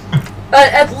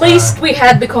 At least we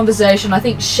had the conversation. I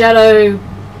think Shadow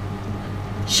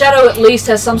at least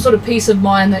has some sort of peace of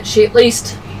mind that she at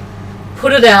least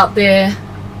put it out there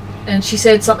and she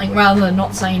said something rather than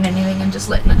not saying anything and just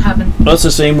letting it happen. That's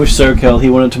the same with SoCal. He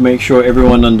wanted to make sure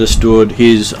everyone understood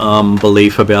his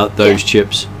belief about those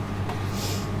chips.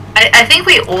 I think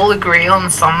we all agree on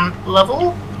some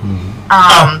level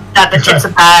that the chips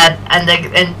are bad, and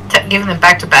giving them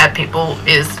back to bad people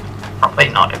is probably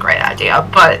not a great idea.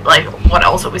 But like, what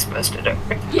else are we supposed to do?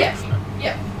 Yeah.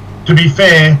 To be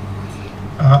fair,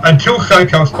 until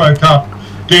SoCal spoke up,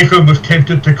 Declan was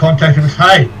tempted to contact him and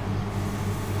say, hey,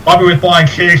 I've been buying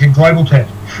shares in Global Tech.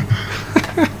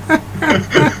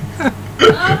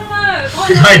 I don't know.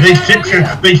 Hey, these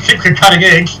chips are cutting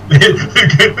edge.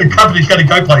 The company's going to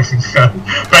go places,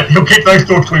 but he'll keep those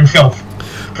thoughts to himself.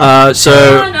 I'd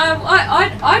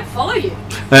follow you.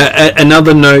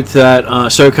 Another note that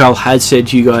SoCal had said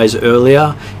to you guys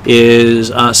earlier is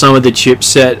some of the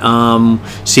chipset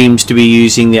seems to be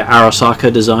using the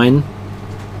Arasaka design.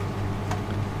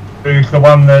 Who's the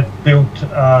one that built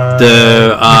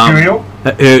Mercural?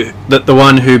 The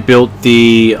one who built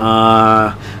the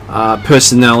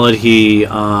personality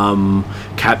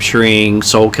capturing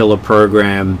soul killer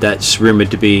program that's rumored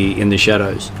to be in the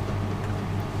shadows.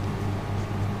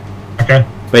 Okay.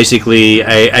 Basically,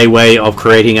 a way of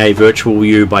creating a virtual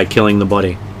you by killing the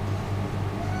body.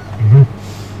 Mm-hmm.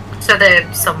 So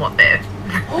they're somewhat there.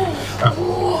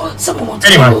 Someone wants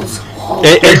anyway,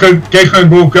 Declan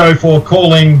will go for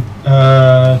calling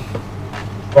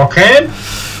Roxanne.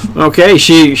 Okay,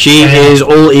 she is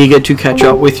all eager to catch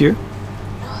up with you.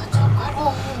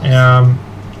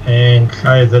 And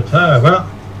say that,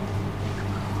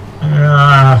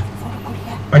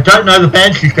 I don't know the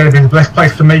Banshee's going to be the best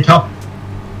place to meet up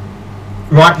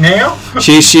right now.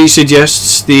 She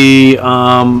suggests the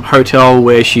hotel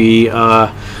where she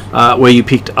where you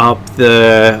picked up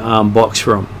the box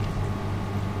from.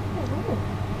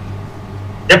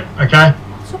 Yep. Okay.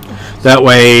 That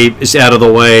way, it's out of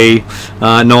the way.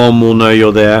 No one will know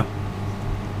you're there.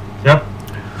 Yep.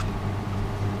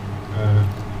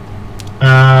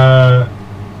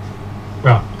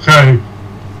 Well, so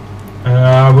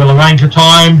we'll arrange a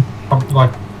time, probably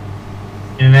like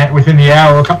within the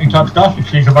hour or something type stuff, if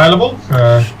she's available.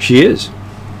 She is.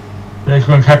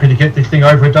 Everyone's happy to get this thing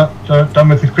over and done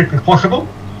with as quickly as possible.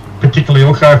 Particularly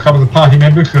also some of the party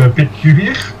members who are a bit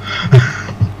dubious.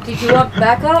 Did you want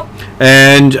backup?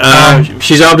 And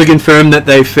she's able to confirm that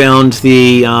they found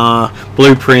the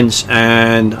blueprints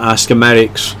and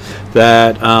schematics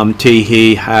that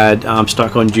Teehee had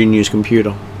stuck on Junior's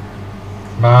computer.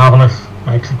 Marvellous.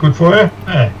 Makes it good for you.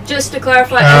 Yeah. Just to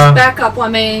clarify, as backup, I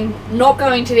mean not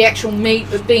going to the actual meet,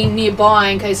 but being nearby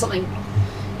in case something,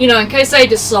 in case they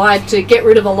decide to get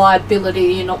rid of a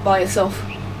liability, you're not by yourself.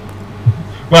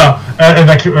 Well,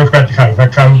 that's what I was about to say.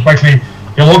 But basically,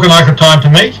 you'll organise a time to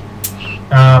meet,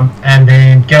 and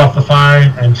then get off the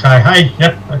phone and say, hey,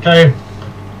 yep, okay.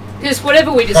 Because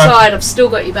whatever we decide, I've still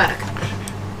got you back.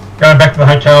 Going back to the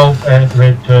hotel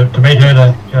to meet her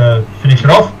to finish it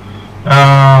off.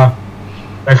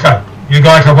 Okay, you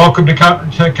guys are welcome to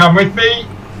come with me,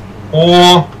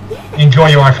 or enjoy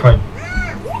your ice cream.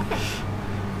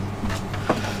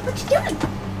 What you doing?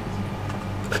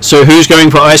 So who's going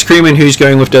for ice cream and who's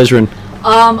going with Desrin?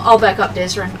 I'll back up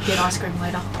Desrin and get ice cream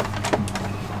later.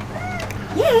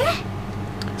 Yeah.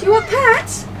 Do you want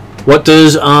pats? What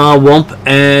does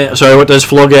what does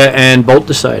Flogger and Bolt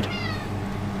decide?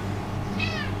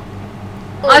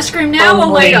 Ice cream now or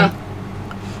later?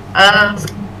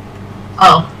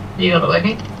 Oh, you got it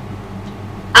working?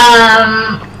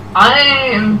 I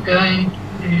am going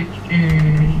to do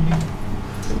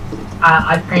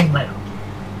ice cream later.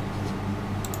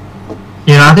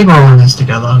 Yeah, I think we're all in this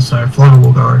together, so Flogger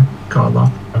will go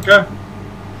along. Okay.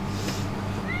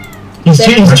 He's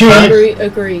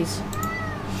Agrees.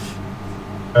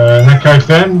 In that case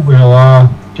then, we'll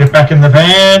get back in the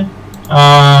van.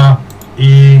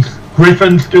 Is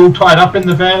Griffin still tied up in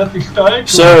the van at this stage?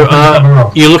 So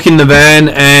you look in the van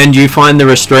and you find the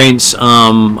restraints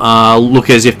look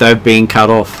as if they've been cut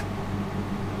off.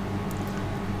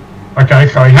 Okay,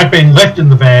 so he had been left in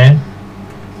the van,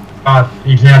 but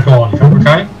he's now gone. Is that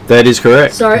okay? That is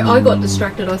correct. Sorry, I got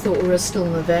distracted. I thought we were still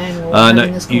in the van while having No,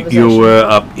 this conversation. you were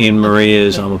up in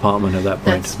Maria's apartment at that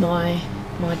point. That's my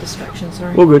distraction,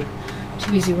 sorry. All good.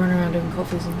 Too busy running around doing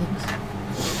coffees and things.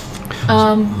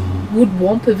 Would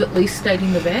Womp have at least stayed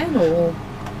in the van, or...?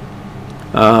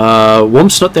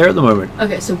 Womp's not there at the moment.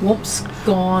 Okay, so Womp's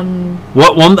gone...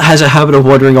 Womp has a habit of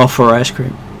wandering off for ice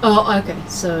cream. Oh, okay,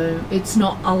 so it's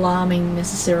not alarming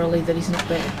necessarily that he's not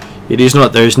there. It is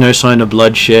not. There is no sign of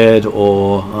bloodshed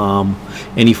or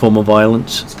any form of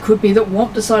violence. It could be that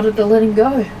Womp decided to let him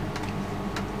go.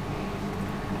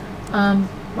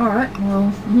 Alright,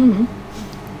 well,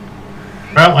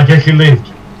 Well, I guess he lived.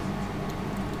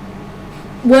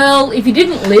 Well, if he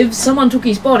didn't live, someone took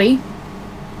his body.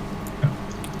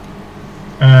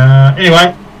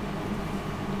 Anyway.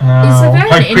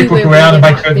 Take quick look around and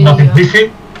make sure nothing's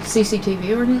missing.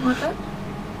 CCTV or anything like that?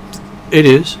 It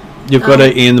is. You've got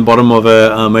it in the bottom of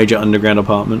a major underground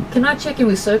apartment. Can I check in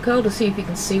with SoCal to see if you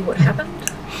can see what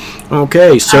happened?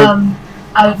 Okay, so...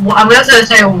 I'm going to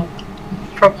say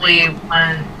probably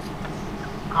when...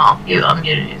 Oh, I'm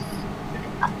muted.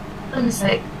 Let me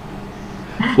see.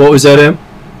 What was that, Em?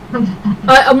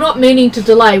 I'm not meaning to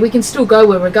delay. We can still go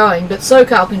where we're going, but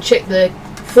SoCal can check the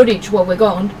footage while we're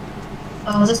gone.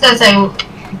 I was just going to say,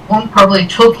 one probably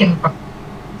took him from...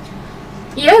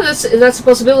 Yeah, that's a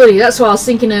possibility. That's why I was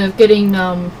thinking of getting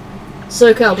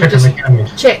SoCal to just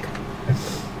check.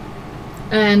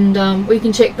 And we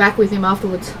can check back with him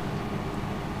afterwards.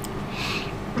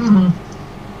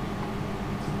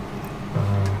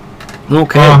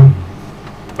 Okay.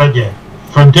 But yeah,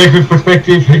 from Deckard's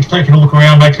perspective, he's taking a look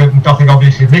around, makes it nothing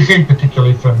obviously missing,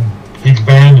 particularly from his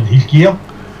band and his gear.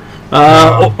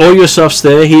 All your stuff's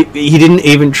there. He didn't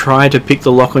even try to pick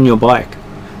the lock on your bike.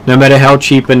 No matter how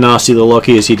cheap and nasty the lock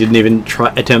is, he didn't even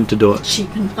attempt to do it. Cheap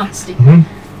and nasty.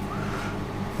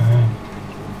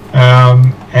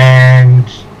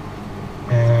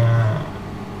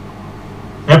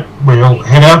 Yep, we'll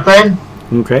head out then.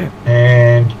 Okay.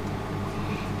 And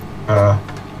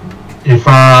if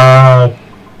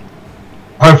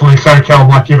hopefully SoCal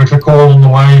might give us a call on the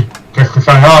way just to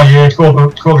say, oh yeah, call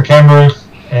the cameras,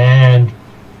 and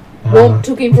Walt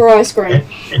took him for ice cream.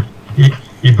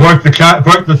 He broke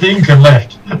the things and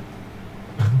left.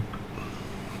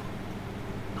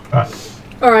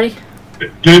 Alrighty.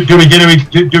 Do we get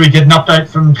an update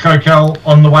from SoCal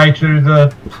on the way to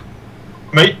the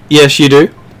meet? Yes, you do.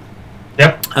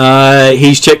 Yep.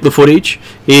 He's checked the footage.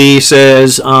 He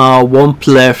says Womp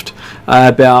left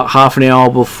about half an hour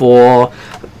before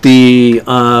the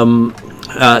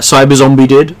cyber zombie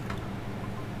did.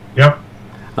 Yep.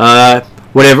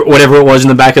 Whatever it was in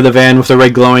the back of the van with the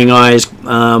red glowing eyes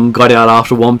got out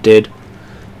after Womp did.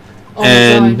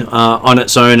 On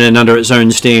its own and under its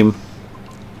own steam.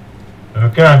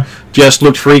 Okay. Just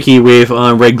looked freaky with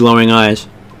red glowing eyes.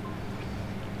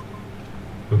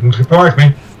 Doesn't surprise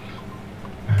me.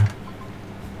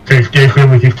 Too scared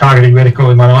with his targeting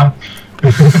reticle in my eye.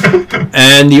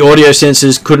 And the audio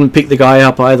sensors couldn't pick the guy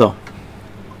up either.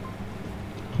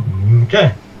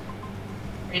 Okay.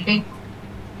 Creepy.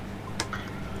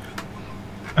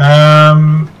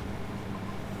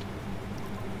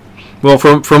 Well,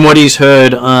 from what he's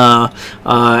heard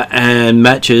and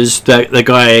matches, that the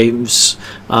guy's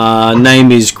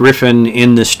name is Griffin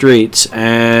in the streets,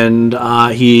 and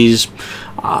he's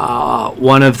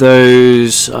one of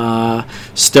those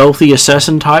stealthy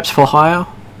assassin types for hire.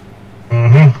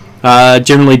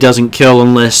 Generally doesn't kill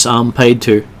unless paid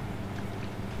to.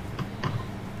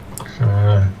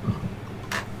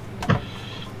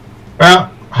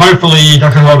 Well, hopefully he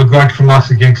doesn't hold a grudge from us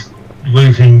against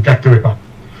losing Jack the Ripper.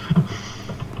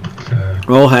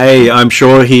 Well, hey, I'm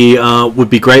sure he would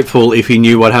be grateful if he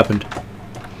knew what happened.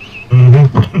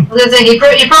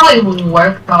 He probably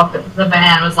woke up at the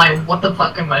van and was like, what the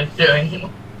fuck am I doing here?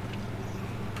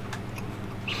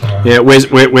 Yeah,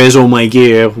 where's all my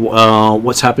gear?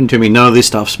 What's happened to me? None of this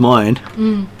stuff's mine.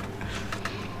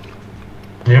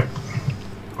 Yep.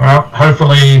 Well,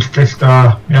 hopefully he's just,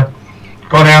 gone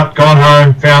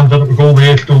home, found that it was all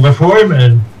there still left for him,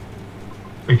 and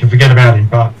we can forget about him,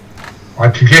 but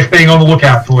I'd suggest being on the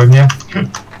lookout for him, yeah?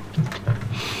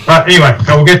 But anyway,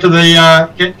 so we'll get to the,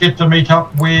 get to meet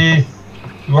up with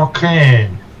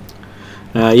Roxanne.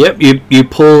 Yep, you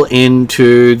pull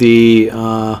into the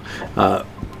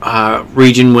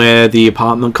region where the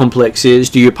apartment complex is.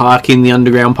 Do you park in the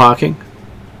underground parking?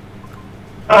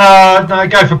 No,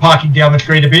 go for parking down the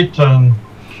street a bit and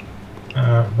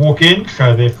walk in,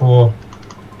 so therefore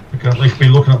we can at least be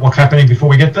looking at what's happening before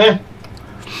we get there.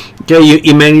 Okay,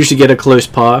 you managed to get a close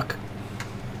park.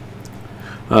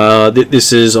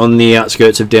 This is on the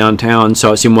outskirts of downtown,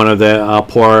 so it's in one of the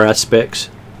poorer aspects.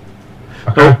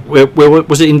 Okay. Where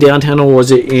was it, in downtown or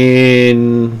was it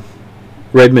in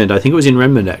Redmond? I think it was in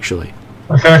Redmond, actually.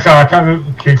 Okay, so I can't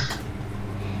remember the kids.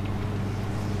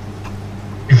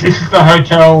 Is this the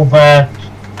hotel that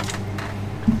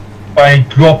they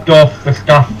dropped off the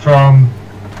stuff from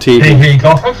TV's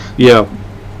office? Yeah.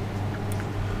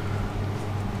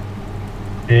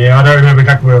 Yeah, I don't remember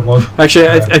exactly where it was. Actually,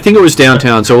 I think it was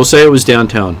downtown, so we'll say it was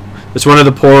downtown. It's one of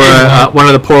the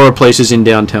poorer places in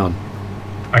downtown.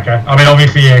 Okay. I mean,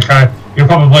 obviously, yeah. So you'll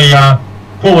probably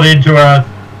pull it into a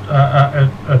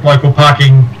local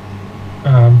parking,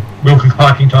 Wilkins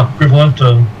parking type equivalent,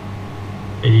 and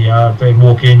then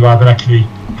walk in rather than actually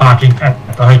parking at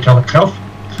the hotel itself.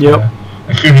 Yep.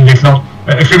 Assuming he's not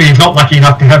lucky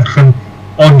enough to have some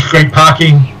on-street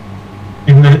parking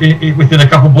within a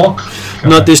couple blocks. So.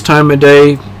 Not this time of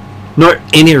day. Not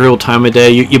any real time of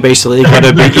day. You basically got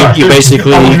to be.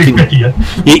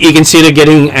 You consider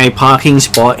getting a parking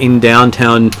spot in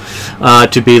downtown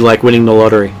to be like winning the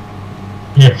lottery.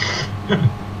 Yes.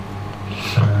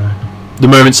 The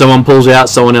moment someone pulls out,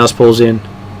 someone else pulls in.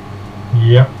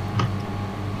 Yep.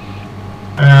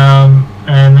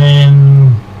 and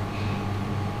then...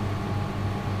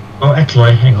 Well,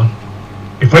 actually, hang on.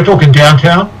 If we're talking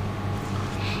downtown,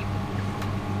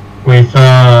 with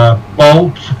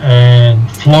Bolt and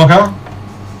Flogger,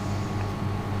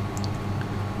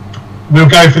 we'll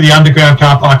go for the underground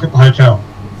car park at the hotel.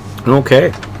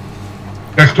 Okay.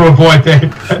 Just to avoid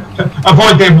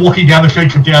them walking down the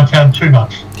streets of downtown too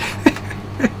much.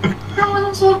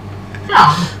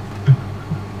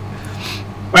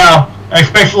 Well,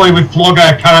 especially with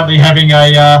Flogger currently having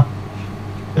a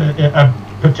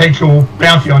potential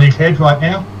bounty on his head right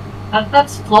now.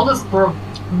 That's Flogger's group,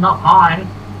 not mine.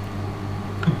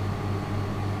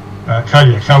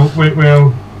 So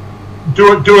we'll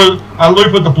do a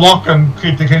loop of the block and see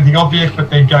if there's anything obvious, but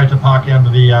then go to park under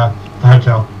the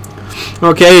hotel.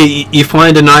 Okay, you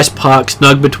find a nice park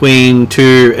snug between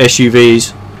two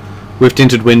SUVs with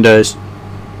tinted windows,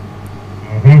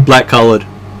 black coloured.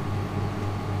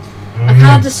 I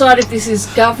can't decide if this is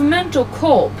government or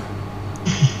corp.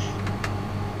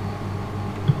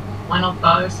 Why not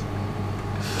both?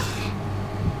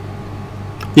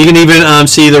 You can even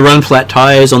see the run flat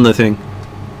tyres on the thing.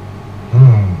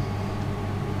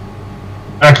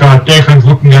 Okay, Declan's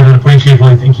looking at it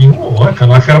appreciatively thinking, oh, that's a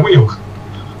nice set of wheels.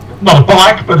 Not a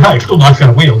bike, but hey, it's still a nice set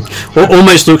of wheels. Well,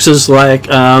 almost looks as like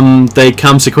they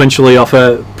come sequentially off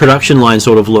a production line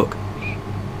sort of look.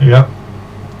 Yep.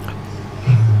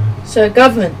 So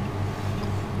government.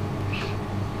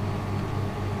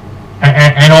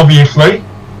 And obviously,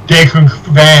 Declan's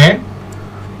van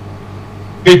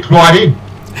fits right in.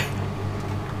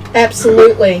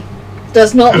 Absolutely.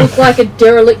 Does not look like a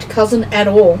derelict cousin at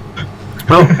all.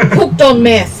 Oh, Hooked on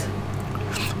meth.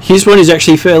 his one is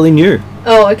actually fairly new.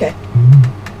 Oh, okay.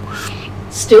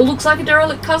 Still looks like a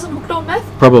derelict cousin hooked on meth?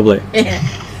 Probably. Yeah,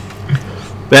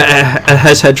 But it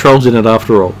has had trolls in it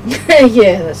after all.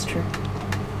 yeah, that's true.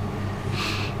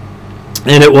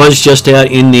 And it was just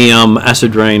out in the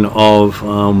acid rain of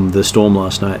the storm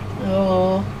last night.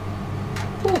 Oh,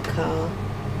 poor car.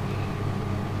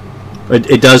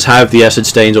 It does have the acid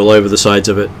stains all over the sides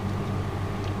of it.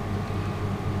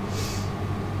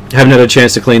 Haven't had a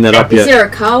chance to clean that up Is yet. there a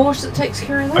car wash that takes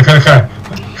care of that? Okay.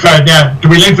 So now, do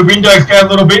we leave the windows down a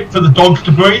little bit for the dogs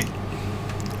to breathe?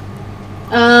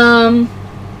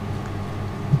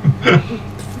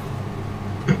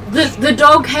 The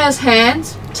dog has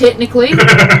hands, technically.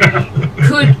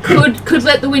 could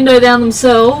let the window down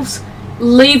themselves.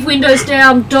 Leave windows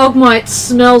down, dog might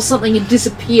smell something and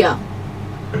disappear.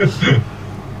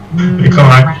 It's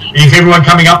alright. Is everyone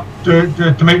coming up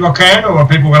to meet Roxanne, or are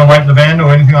people going to wait in the van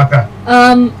or anything like that?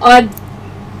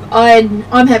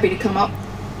 I'm happy to come up.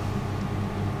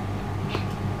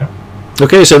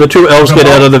 Okay, so the two elves get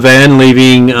out of the van,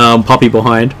 leaving Poppy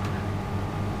behind.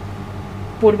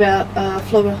 What about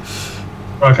Flogger?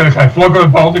 Okay, Flogger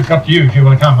and Bolt, it's up to you if you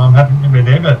want to come. I'm happy to be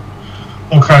there, but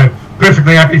also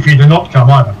perfectly happy for you to not come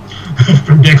either,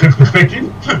 from Declan's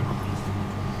perspective.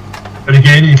 But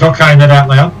again, he's not saying that out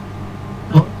loud.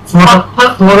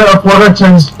 Flogger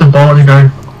turns to the ball and go,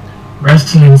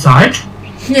 resting inside.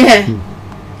 Yeah.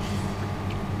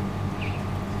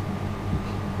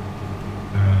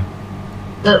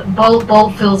 The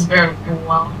Bolt feels very, very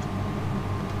well.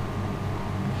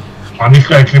 I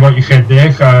missed actually what you said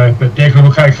there, so, but Declan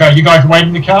will say, so you guys wait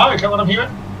in the car, is that what I'm hearing?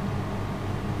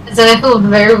 So I feel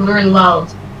very, very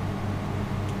loud.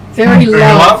 Very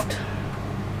loved.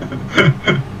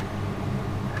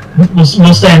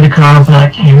 We'll stay in the car for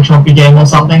like a choppy game or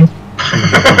something.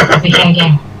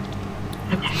 Game.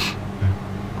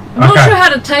 I'm not sure how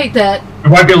to take that. It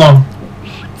won't be long.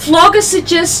 Flogger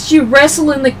suggests you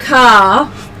wrestle in the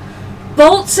car.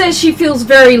 Bolt says she feels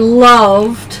very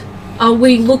loved. Are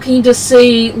we looking to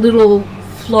see little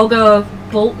Flogger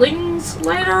Boltlings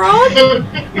later on?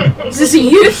 Is this a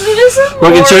euphemism?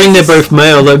 Well, considering they're both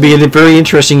male, that'd be a very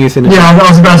interesting euphemism. Yeah, I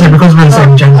was about to say, because we're the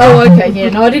same gender. Oh, okay, yeah,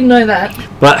 no, I didn't know that.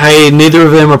 But hey, neither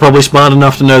of them are probably smart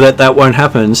enough to know that that won't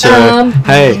happen, so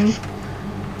hey.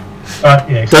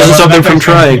 Yeah, so Doesn't stop them from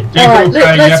trying. Declan will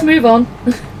say, Let's move on.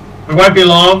 it won't be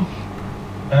long,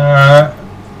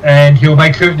 and he'll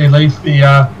make certain he leaves the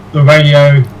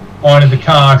radio on in the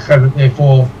car so that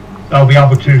therefore they'll be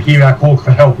able to hear our calls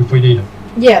for help if we need it.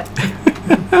 Yeah.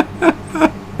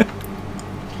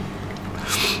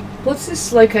 What's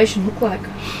this location look like?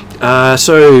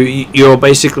 So you're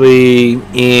basically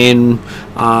in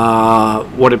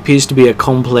what appears to be a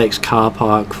complex car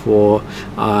park for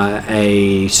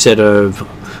a set of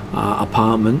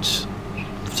apartments.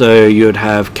 So you'd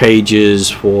have cages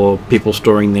for people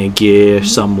storing their gear,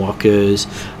 some lockers,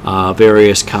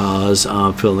 various cars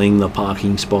filling the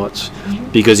parking spots,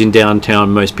 because in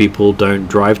downtown most people don't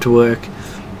drive to work.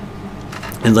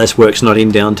 Unless work's not in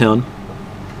downtown.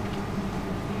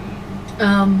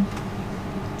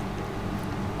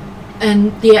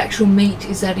 And the actual meet,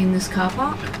 is that in this car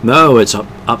park? No, it's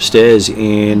upstairs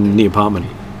in the apartment.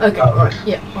 Okay, Oh, right. right.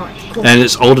 Yeah, alright, cool. And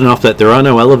it's old enough that there are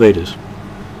no elevators.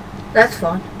 That's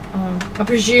fine. I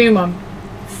presume I'm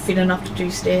fit enough to do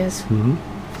stairs. Mm-hmm.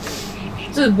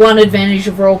 This is one advantage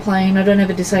of role-playing. I don't have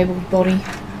a disabled body.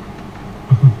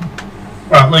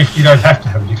 Well, at least you don't have to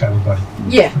have a disabled body.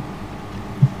 Yeah.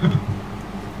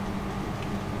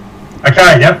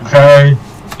 Okay, yep, so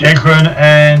Declan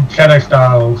and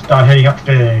Shadowstar will start heading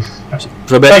upstairs.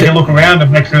 So about Take a look around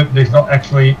and make sure that there's not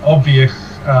actually obvious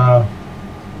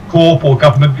corp or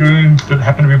government goons that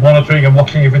happen to be monitoring and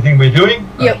watching everything we're doing.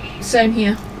 Yep, same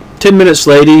here. 10 minutes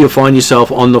later, you'll find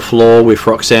yourself on the floor with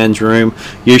Roxanne's room.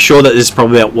 You're sure that there's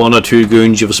probably about 1 or 2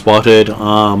 goons you've spotted.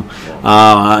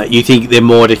 You think they're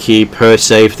more to keep her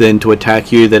safe than to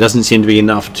attack you. There doesn't seem to be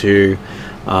enough to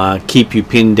keep you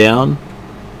pinned down,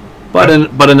 but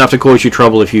enough to cause you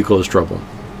trouble if you cause trouble.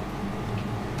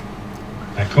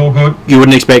 That's all good. You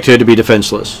wouldn't expect her to be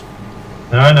defenseless.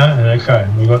 No, okay.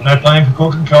 We've got no plan for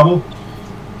causing trouble.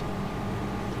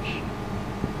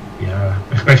 Yeah,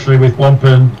 especially with Womp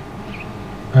and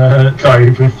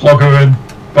with Flogger and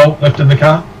Bolt left in the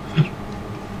car.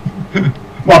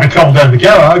 Might be trouble down the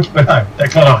garage, but no,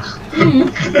 that's not us.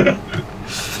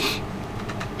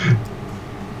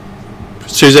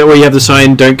 So is that where you have the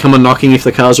sign, "Don't come a knocking if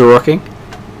the cars are rocking"?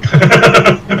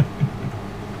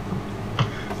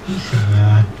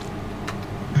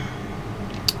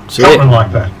 So, Something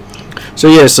like that. So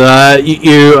yes,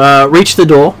 you reach the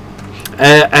door.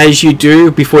 As you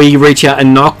do, before you reach out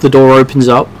and knock, the door opens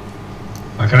up.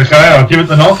 Okay, so I'll give it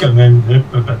the knock and then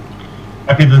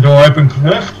happy the door opens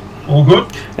first. All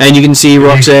good. And you can see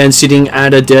Roxanne sitting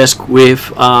at a desk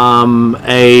with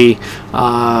a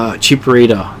chip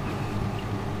reader.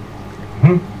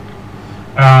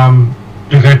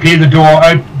 Does it appear the door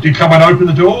did someone open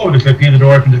the door, or does it appear the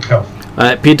door opened itself?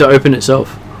 It appeared to open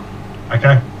itself.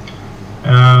 Okay.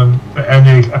 And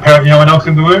there's apparently no one else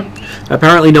in the room?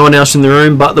 Apparently no one else in the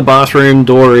room, but the bathroom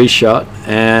door is shut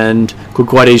and could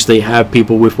quite easily have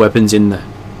people with weapons in there.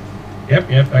 Yep,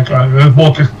 that's right. It was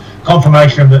more just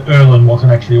confirmation that Erlen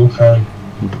wasn't actually also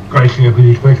gracing her with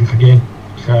his presence again.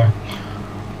 So.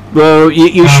 Well,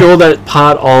 you're sure that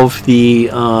part of the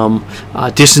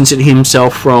distancing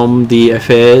himself from the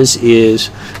affairs is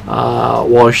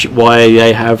why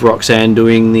they have Roxanne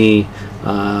doing the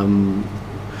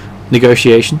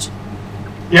negotiations?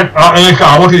 Yep,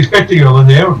 I wasn't expecting Erlen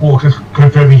there, or just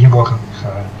confirming he wasn't.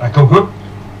 So that's all good.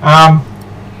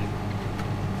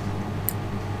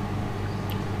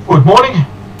 Good morning.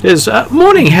 Yes,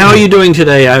 morning. How are you doing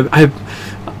today?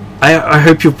 I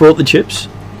hope you've brought the chips.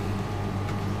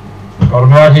 Got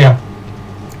them right here.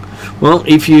 Well,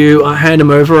 if you hand them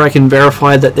over, I can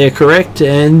verify that they're correct,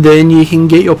 and then you can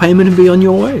get your payment and be on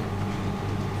your way.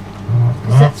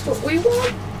 That's what we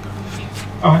want.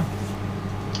 Alright.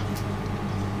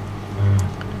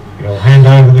 I'll hand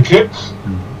over the chips.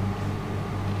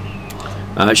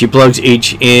 She plugs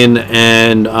each in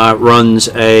and runs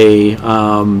a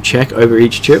check over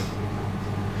each chip.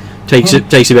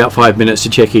 Takes about 5 minutes to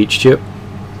check each chip.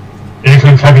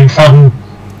 Declan's having sudden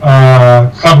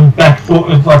back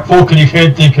like fork in his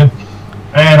head, thinking,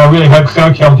 "Man, I really hope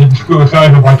SoCal didn't screw us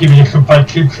over by giving us some fake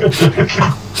chips."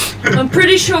 I'm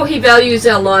pretty sure he values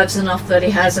our lives enough that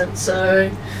he hasn't, so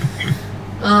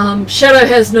Shadow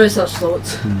has no such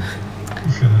thoughts.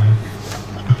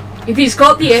 If he's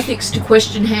got the ethics to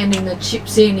question handing the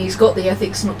chips in, he's got the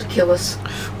ethics not to kill us.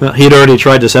 Well, he'd already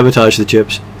tried to sabotage the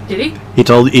chips. Did he? He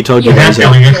told you Yeah, guys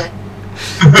that.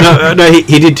 yeah. No,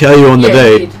 he did tell you on the Yeah,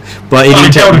 day, he did. but he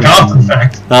didn't tell it you after the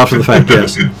fact. after the fact.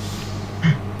 Yes.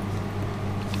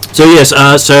 So yes,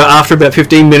 so after about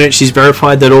 15 minutes, she's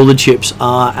verified that all the chips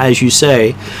are as you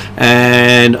say,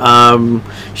 and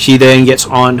she then gets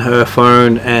on her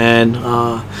phone and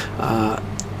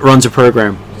runs a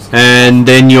program. And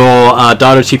then your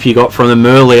data tip you got from them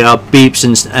earlier beeps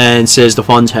and says the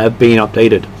funds have been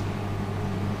updated.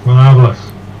 Marvelous.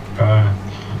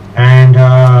 And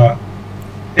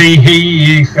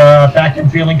he is back and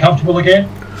feeling comfortable again?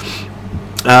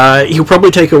 He'll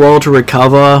probably take a while to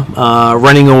recover.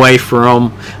 Running away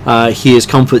from his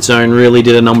comfort zone really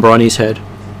did a number on his head.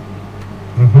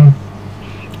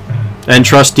 And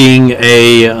trusting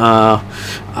a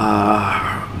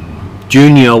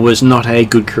junior was not a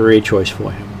good career choice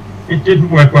for him. It didn't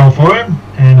work well for him,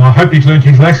 and I hope he's learned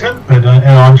his lesson, but and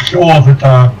I'm sure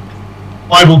that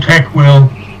Global Tech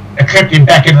will accept him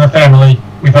back into the family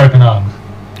with open arms.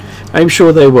 I'm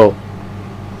sure they will.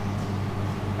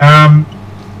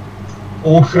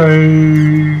 also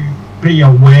be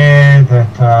aware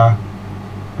that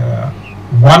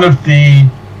one of the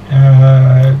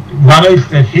runners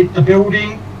that hit the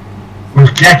building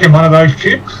was jacking one of those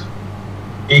chips.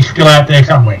 He's still out there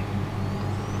somewhere.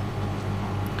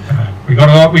 We got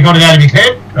it out of his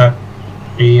head, but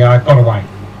he got away.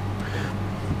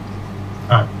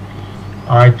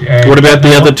 What about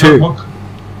the other two?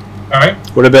 Sorry?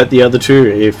 What about the other two?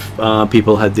 If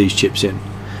people had these chips in,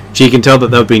 so you can tell that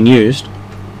they've been used.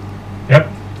 Yep.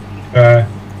 The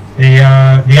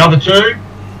other two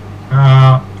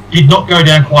did not go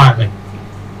down quietly.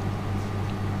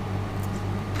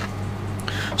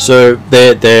 So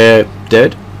they're dead.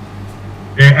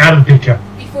 They're out of the picture.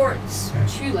 Before it's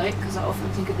too late, because I often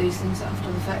think of these things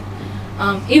after the fact.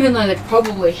 Even though they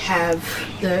probably have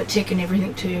the tech and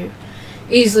everything to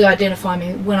easily identify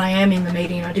me when I am in the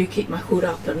meeting, I do keep my hood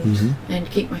up and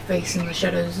keep my face in the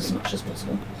shadows as much as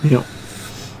possible. Yeah.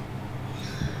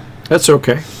 That's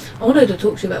okay. I wanted to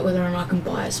talk to you about whether or not I can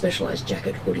buy a specialised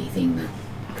jacket hoodie thing that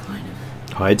kind of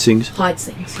Hides things. hides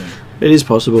things, yeah. It is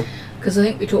possible. Because I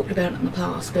think we talked about it in the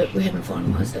past, but we haven't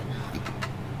finalised it.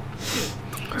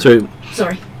 So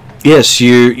Sorry. yes,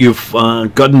 you've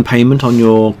gotten payment on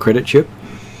your credit chip.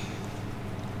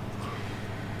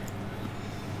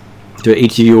 So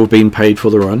each of you have been paid for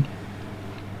the run.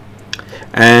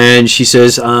 And she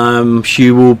says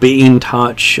she will be in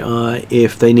touch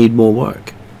if they need more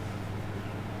work.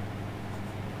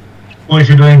 What is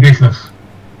you doing business?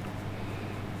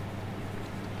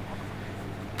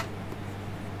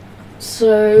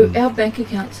 So our bank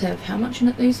accounts have how much in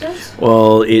it these days?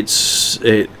 Well, it's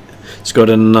got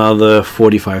another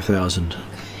 45,000. Okay,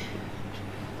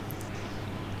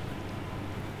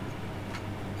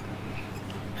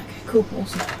 cool,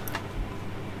 awesome.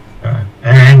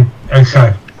 And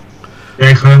so,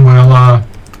 Declan will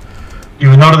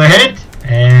give a nod of the head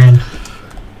and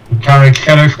encourage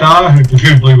Shadowstar, who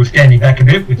presumably was standing back a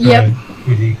bit with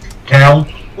his cowl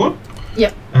foot.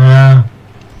 Yep.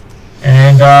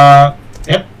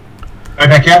 Yep. Go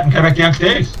back out and go back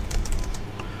downstairs.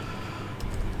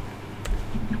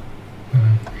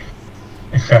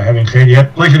 So, having said,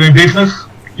 yep, pleasure doing business.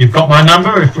 You've got my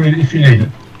number if you need it.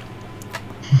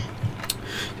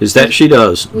 Is that she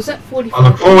does? Was that 45? I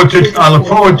look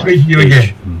forward to meeting you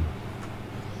again.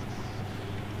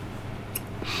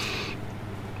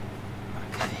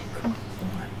 Okay, cool.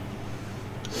 Alright.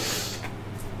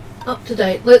 Up to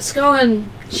date. Let's go and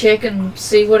check and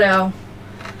see what our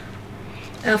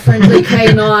friendly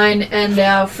K9 and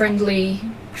our friendly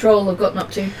troll have gotten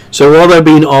up to. So while they've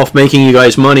been off making you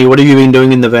guys money, what have you been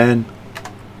doing in the van?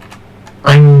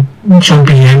 I'm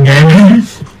jumping in game.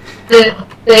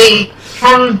 They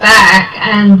come back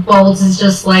and Bolts is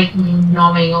just like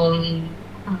nomming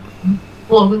on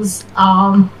Flogger's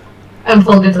arm, and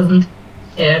Flogger doesn't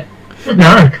care.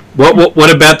 No.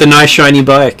 What about the nice shiny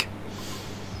bike?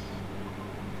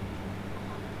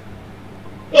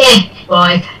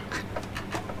 Bike.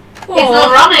 It's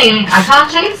not running. I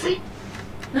can't chase it.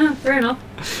 No, fair enough.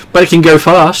 But it can go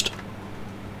fast.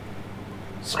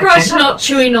 Surprised you're not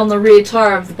chewing on the rear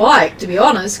tyre of the bike, to be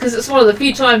honest, because it's one of the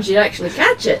few times you'd actually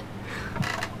catch it.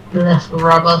 That's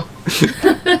rubber.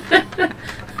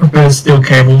 Prefers steel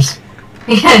cables.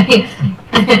 Yeah,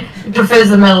 it prefers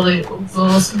the metal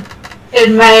exhaust.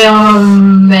 It may or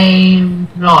may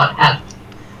not have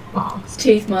marks.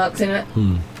 Teeth marks in it.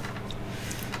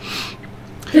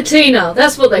 Patina,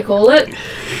 that's what they call it.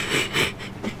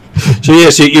 So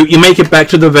yes, you make it back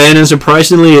to the van, and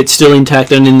surprisingly, it's still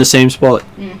intact and in the same spot.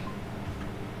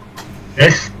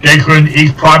 Yes, Declan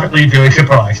is privately very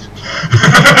surprised.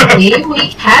 Here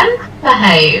we can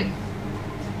behave.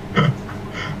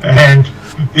 And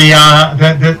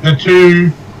the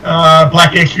two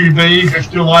black SUVs are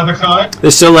still either side.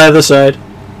 They're still either side.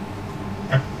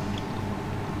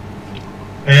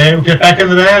 And we'll get back in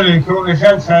the van and sort this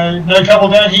out, so no trouble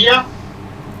down here.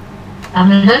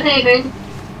 Haven't heard anything.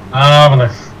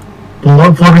 Marvellous.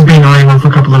 Well, Flogger's been eyeing off a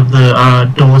couple of the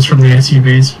doors from the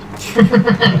SUVs.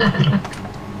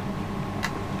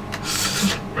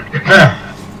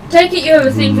 Take it you have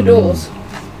a thing for doors.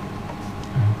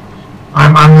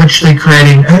 I'm literally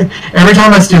creating. Every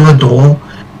time I steal a door,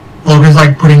 Flogger's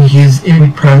like putting his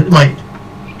impression,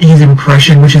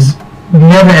 which is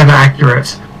never ever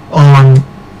accurate, on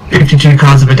 52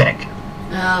 cards of a deck.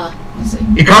 Ah, I see.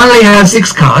 You can only have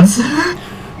 6 cards.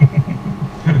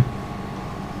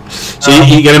 So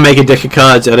you're going to make a deck of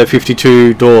cards out of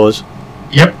 52 doors.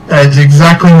 Yep, that's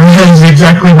exactly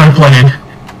my plan.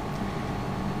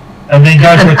 And then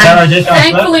go to a tarot deck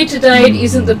after Thankfully today it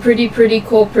isn't the pretty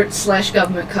corporate /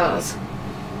 government cars.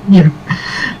 Yeah.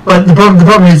 But the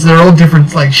problem is they're all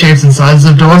different like shapes and sizes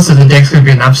of doors, so the deck's going to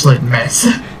be an absolute mess.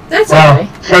 That's okay.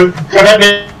 So that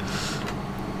means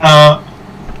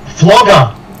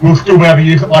Flogger will still be able to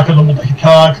use it like a normal deck of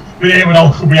cards, but everyone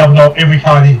else will be able to know what every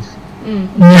card is.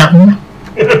 Yeah.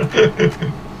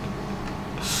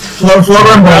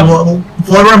 Flogger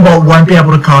and Bolt won't be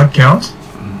able to card count.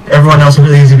 Everyone else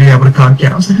will easily be able to card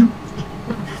count.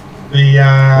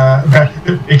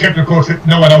 Except of course that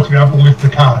no one else will be able to lift the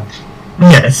cards.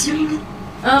 Yes.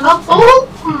 All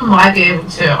might be able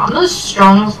to. I'm not as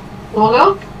strong as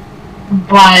Flogger,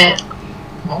 but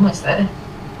I'm almost there.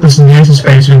 This new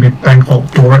space will be thankful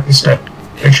door at this stage.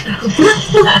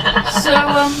 So,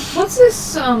 what's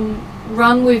this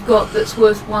run we've got that's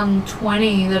worth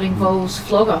 120 that involves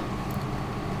Flogger?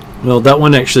 Well, that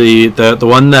one actually, the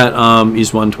one that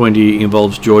is 120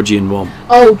 involves Georgian Womp.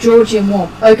 Oh, Georgian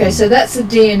Womp. Okay, so that's the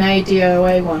DNA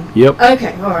DOA one. Yep.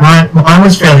 Okay, alright. Mine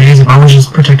was fairly easy. Mine was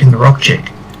just protecting the rock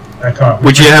chick.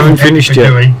 Which you haven't finished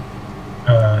yet.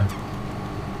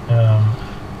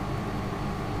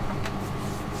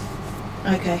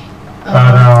 Okay.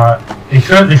 But it's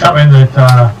certainly something that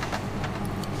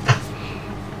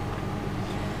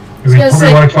we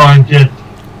probably want to try and get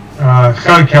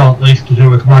SoCal at least to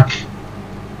do as much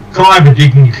cyber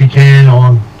digging as he can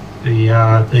on the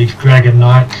these Dragon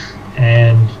Knights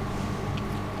and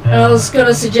I was going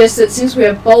to suggest that since we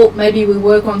have Bolt, maybe we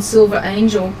work on Silver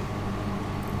Angel.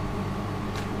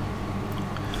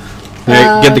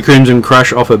 Get the Crimson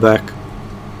Crush off her back.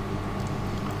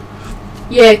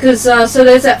 Yeah, because so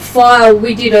there's that file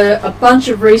we did a bunch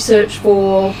of research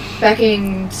for back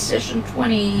in session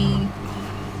 21,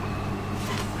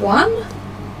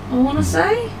 I want to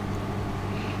say.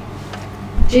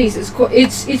 Jeez,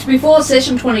 it's before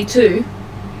session 22.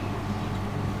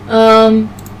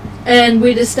 And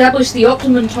we'd established the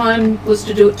optimum time was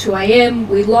to do it 2 AM.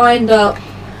 We lined up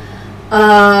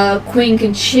Queen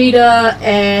Conchita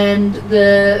and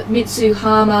the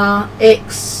Mitsuhama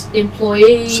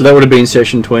ex-employee. So that would have been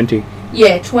session 20.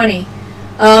 Yeah, 20.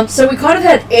 So we kind of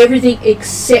had everything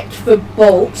except for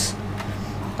Bolt.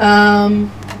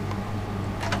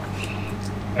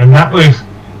 and that was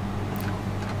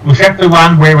that the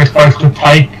one where we're supposed to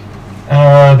take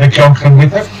the Johnson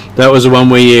with us? That was the one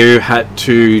where you had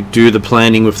to do the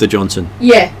planning with the Johnson.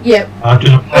 Yeah, yeah. Do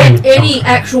the planning with Any Johnson.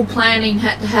 actual planning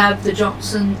had to have the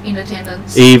Johnson in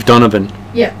attendance. Eve Donovan.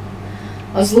 Yeah.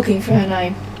 I was looking for her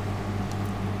name.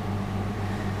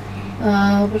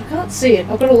 But I can't see it.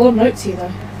 I've got a lot of notes here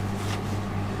though.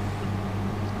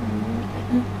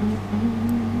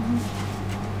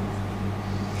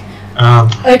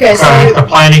 Okay, so has the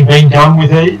planning been done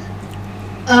with these?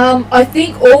 I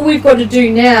think all we've got to do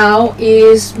now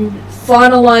is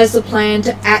finalise the plan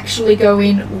to actually go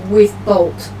in with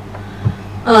Bolt.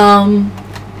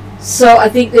 So I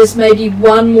think there's maybe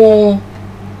one more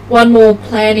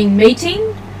planning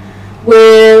meeting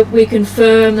where we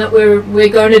confirm that we're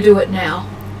going to do it now.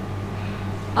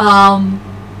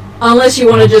 Unless you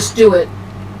want to just do it,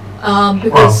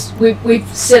 because we've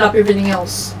set up everything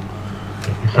else.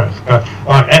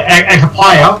 As a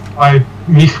player, I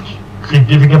missed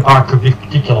significant parts of this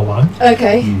particular one.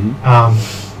 Okay. So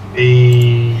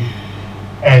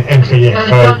yeah.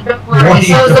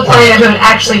 So is the player who it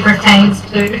actually pertains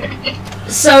to.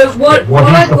 So what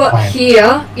I've got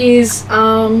here is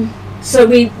so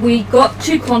we got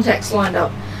 2 contacts lined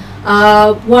up.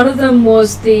 One of them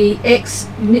was the ex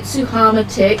Mitsuhama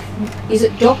tech. Is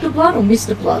it Dr. Blood or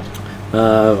Mr. Blood?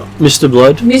 Mr.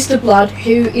 Blood. Mr. Blood,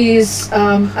 who is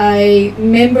a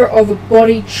member of a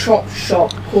body chop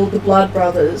shop called the Blood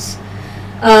Brothers.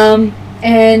 And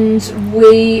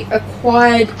we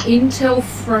acquired intel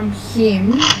from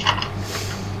him,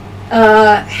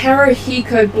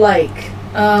 Haruhiko Blake,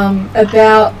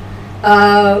 about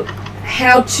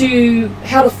how to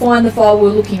find the file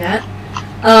we're looking at.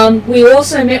 We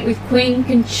also met with Queen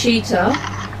Conchita,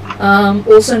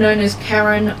 also known as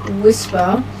Karen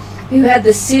Whisper, who had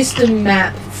the system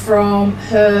map from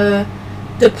her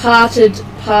departed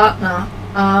partner,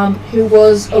 who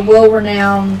was a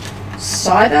well-renowned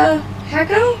cyber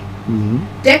hacker?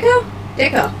 Decker?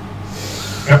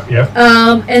 Yep.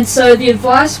 And so the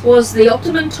advice was the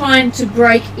optimum time to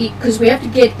break it, because we have to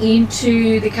get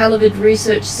into the Calavid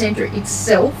Research Centre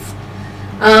itself,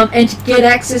 and to get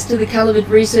access to the Calavid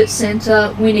Research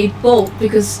Centre we need Bolt,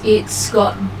 because it's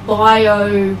got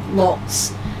bio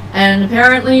locks. And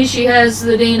apparently she has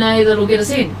the DNA that'll get us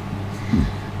in.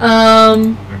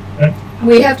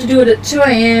 We have to do it at 2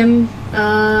 AM.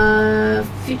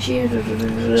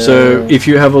 So if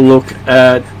you have a look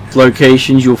at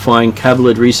locations, you'll find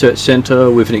Cavalid Research Center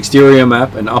with an exterior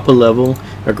map, an upper level,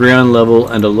 a ground level,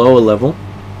 and a lower level.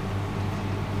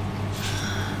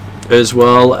 as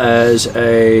well as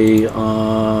a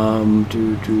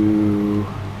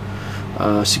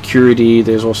security.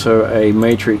 There's also a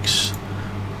matrix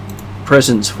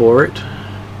presence for it,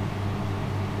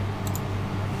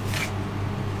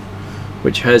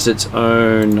 which has its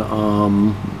own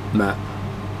map.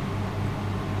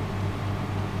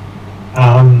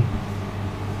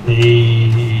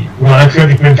 Well,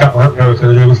 actually, been a couple of goes to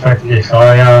the real fact. Yes,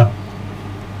 I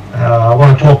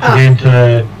want to talk again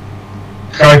to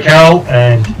SoCal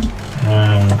and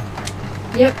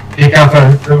pick up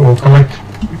or collect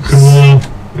some more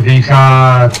of these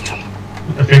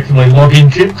effectively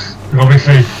login chips. And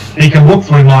obviously, he can look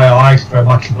through my eyes for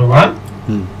much of the run,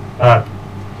 but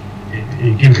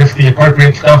it gives us the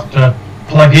appropriate stuff to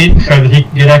plug in so that he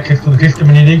can get access to the system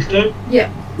when he needs to. Yeah.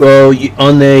 Well,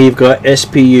 on there you've got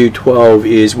SPU 12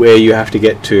 is where you have to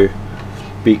get to,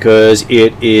 because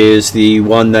it is the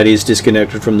one that is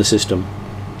disconnected from the system.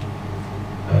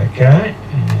 Okay.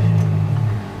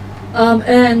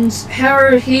 And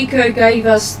Haruhiko gave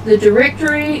us the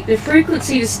directory, the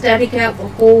frequency to static out the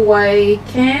hallway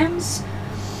cams,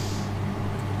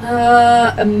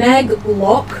 a mag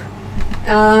lock,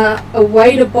 a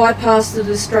way to bypass the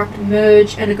destruct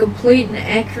merge, and a complete and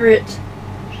accurate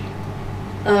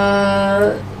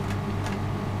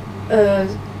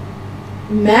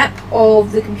map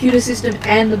of the computer system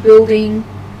and the building,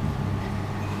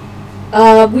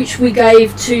 which we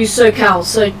gave to SoCal.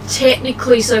 So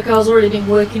technically SoCal's already been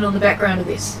working on the background of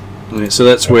this. Yeah, so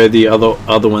that's where the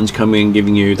other ones come in,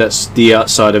 giving you, that's the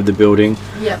outside of the building,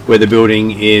 where the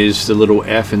building is the little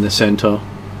F in the center,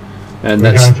 and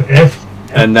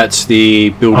that's the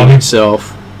building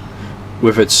itself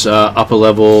with its upper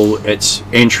level, its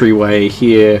entryway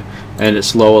here, and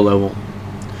its lower level.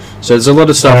 So there's a lot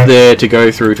of stuff there to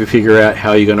go through to figure out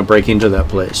how you're going to break into that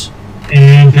place.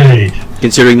 Indeed.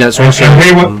 Considering that's also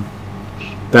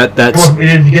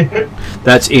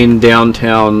that's in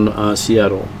downtown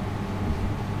Seattle,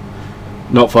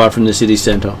 not far from the city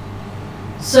center.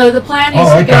 So the plan is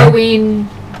to go in,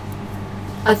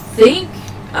 I think,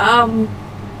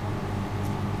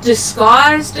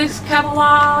 disguised as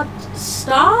Camelot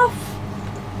staff?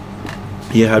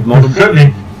 You had multiple.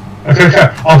 Certainly.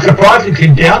 I'm surprised it's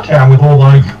in downtown with all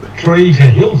those trees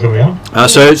and hills around.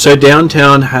 So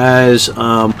downtown has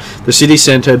the city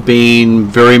centre being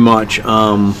very much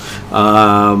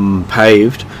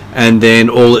paved, and then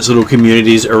all its little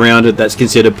communities around it that's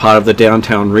considered part of the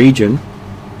downtown region,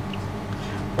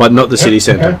 but not the city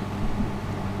centre.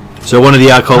 So one of the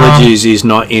arcologies is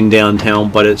not in downtown,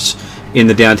 but it's in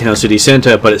the downtown city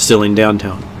centre, but it's still in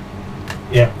downtown.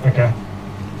 Yeah, okay.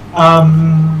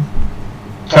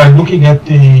 So looking at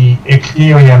the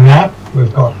exterior map,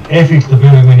 we've got F is the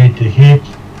building we need to hit.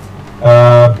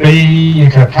 B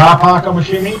is a car park, I'm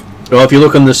assuming. Well, if you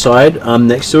look on the side,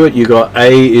 next to it, you got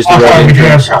A is the road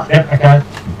entrance. Yep, okay.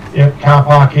 Yep, car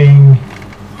parking,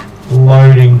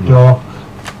 loading dock.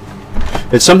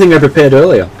 It's something I prepared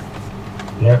earlier.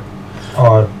 Yep.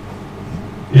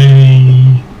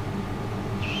 E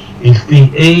is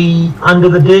the E under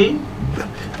the D?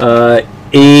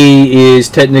 E is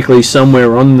technically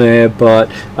somewhere on there, but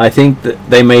I think that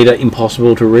they made it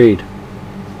impossible to read.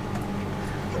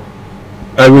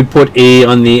 I would put E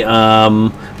on the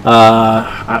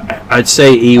I'd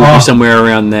say E would be somewhere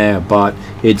around there, but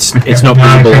it's not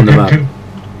visible on the map.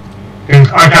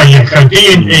 Okay, yeah, so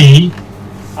D and E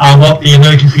are what the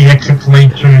emergency exits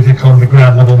lead to that's on the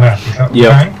ground level map, is that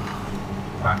okay?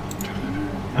 Right.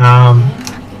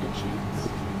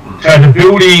 So the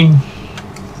building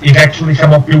is actually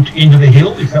somewhat built into the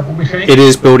hill, is that what we're saying? It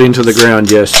is built into the ground,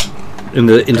 yes.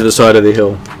 Into the side of the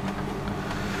hill.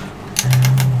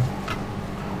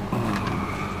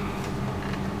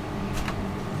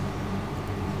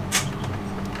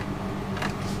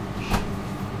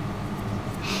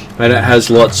 And it has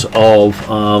lots of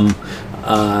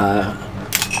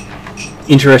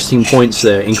interesting points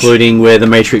there, including where the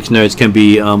matrix nodes can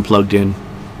be plugged in.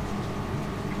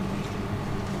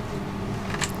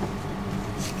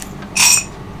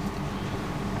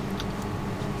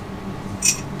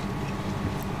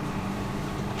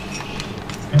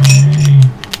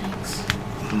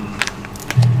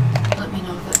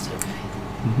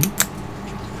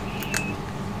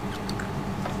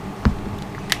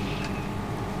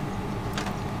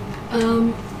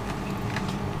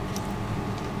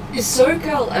 Is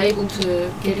SoCal able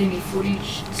to get any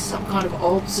footage, some kind of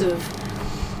odds of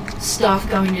staff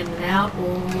going in and out,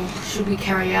 or should we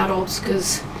carry out odds?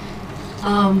 Because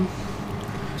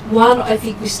one, I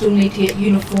think we still need to get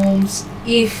uniforms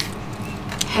if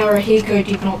Haruhiko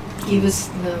did not give us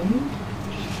them.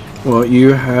 Well,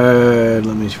 you had.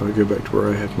 Let me see if I go back to where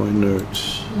I have my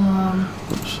notes.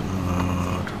 Oops,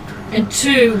 And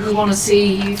 2, we want to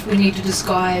see if we need to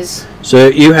disguise. So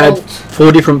you had Bolt.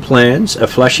 4 different plans: a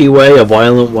flashy way, a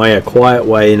violent way, a quiet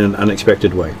way, and an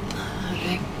unexpected way.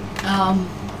 Okay.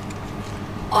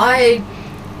 I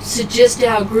suggest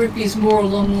our group is more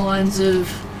along the lines of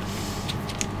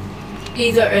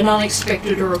either an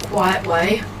unexpected or a quiet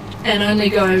way, and only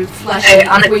go flashy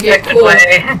if we get Unexpected caught.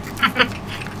 way.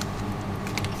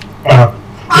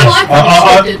 I like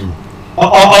unexpected.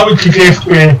 I would suggest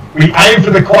we aim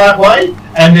for the quiet way,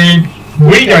 and then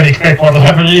we don't expect what will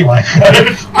happen anyway.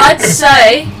 I'd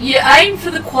say you aim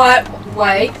for the quiet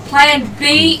way, plan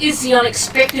B is the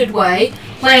unexpected way,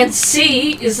 plan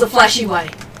C is the flashy way.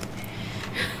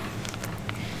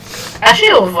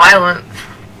 Actually, or violent.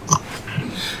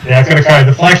 Yeah, I was going to say,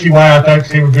 the flashy way I don't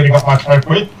see we've really got much hope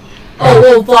with. Oh,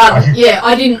 well, violent. Yeah,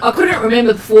 I couldn't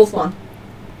remember the 4th one.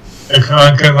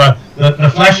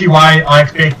 The flashy way I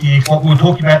expect is what we were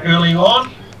talking about earlier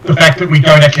on, the fact that we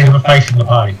don't actually have a face in the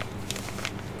party.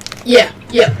 Yeah.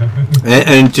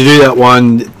 And to do that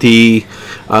one, the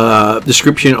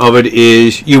description of it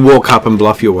is you walk up and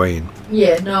bluff your way in.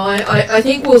 Yeah, no, I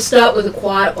think we'll start with a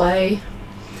quiet way.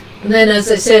 And then, as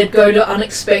I said, go to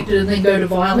unexpected and then go to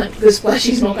violent, because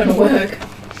flashy's not going to work.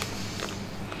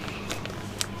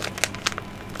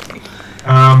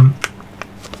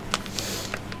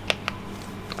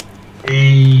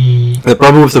 The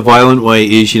problem with the violent way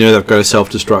is, they've got a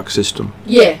self-destruct system.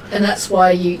 Yeah, and that's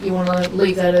why you want to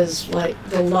leave that as, like,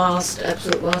 the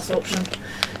absolute last option.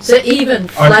 So even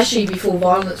flashy before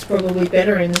violent's probably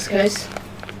better in this case.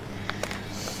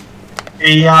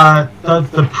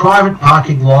 The private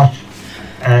parking lot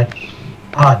at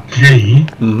Part G.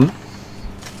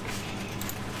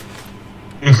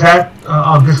 Is that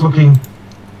I'm just looking?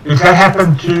 Does that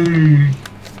happen to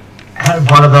have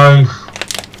one of those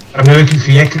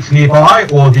emergency exits nearby,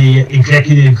 or the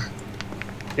executives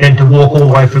then to walk all the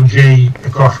way from G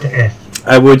across to F?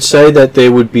 I would say that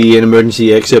there would be an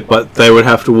emergency exit, but they would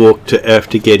have to walk to F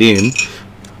to get in.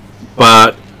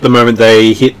 But the moment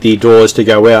they hit the doors to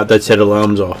go out, they'd set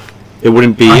alarms off. It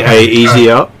wouldn't be a easy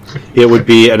out. It would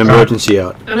be an emergency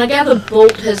out. And I gather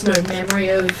Bolt has no memory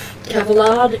of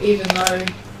Cavallard, even though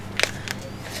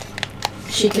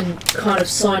she can kind of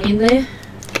sign in there.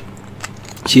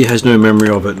 She has no memory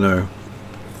of it, no.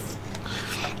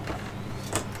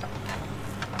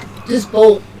 Does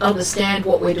Bolt understand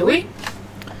what we're doing?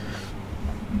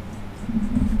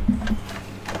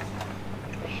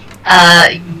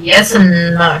 Yes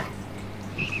and no.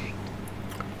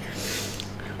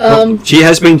 She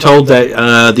has been told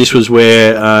that this was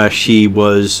where she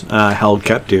was held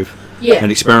captive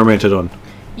and experimented on.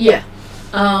 Yeah.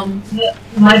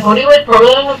 My body would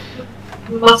probably have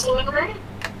muscle memory.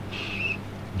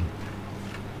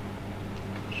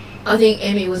 I think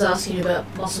Emmy was asking about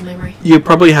muscle memory. You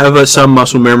probably have some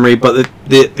muscle memory, but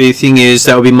the thing is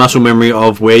that would be muscle memory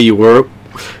of where you were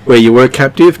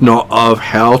captive, not of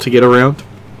how to get around.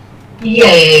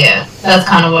 Yeah. That's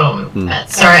kind of what I meant.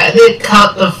 Sorry, I did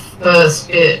cut the first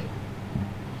bit.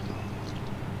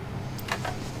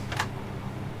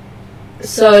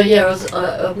 So yeah,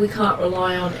 we can't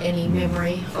rely on any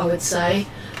memory, I would say,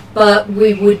 but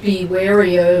we would be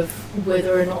wary of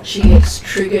whether or not she gets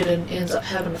triggered and ends up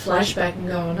having a flashback and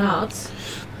going nuts.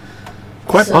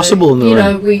 Quite possible in the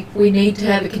way. We need to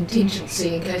have a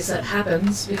contingency in case that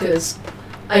happens, because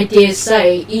I dare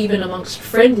say, even amongst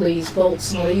friendlies,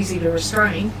 Bolt's not easy to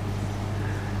restrain.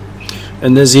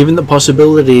 And there's even the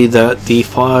possibility that the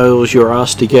files you're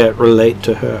asked to get relate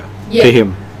to her, to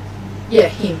him. Yeah,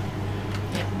 him.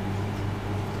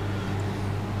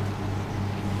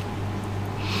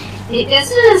 Isn't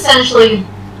it essentially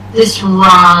this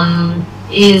run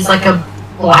is like a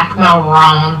blackmail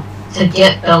run to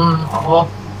get them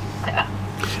off?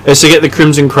 It's to get the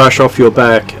Crimson Crush off your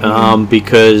back,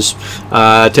 because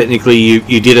technically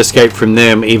you did escape from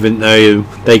them, even though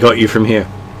they got you from here.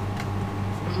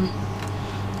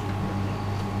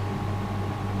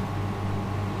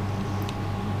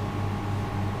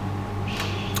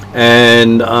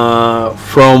 And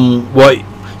from what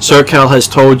SoCal has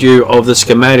told you of the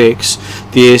schematics,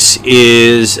 this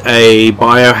is a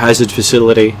biohazard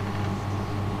facility.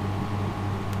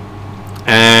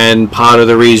 And part of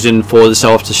the reason for the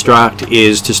self-destruct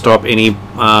is to stop any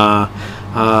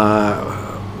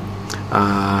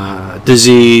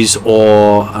disease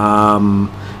or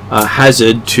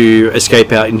hazard to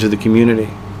escape out into the community.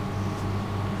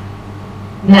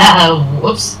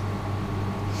 Whoops.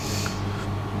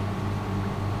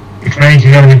 Which means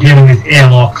you're going to be dealing with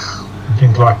airlocks and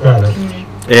things like that.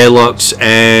 airlocks,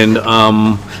 and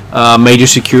major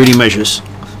security measures.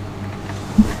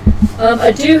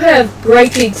 I do have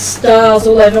great big stars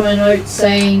all over my notes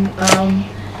saying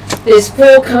there's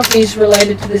 4 companies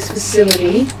related to this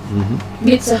facility.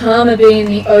 Mitsuhama being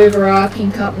the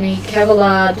overarching company,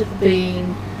 Cavallard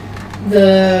being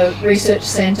the research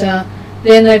centre.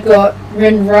 Then they've got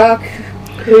Renrak,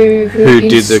 who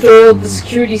installed the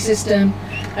security system,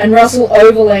 and Russell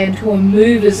Overland, who are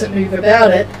movers that move about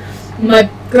it. My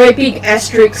great big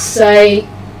asterisks say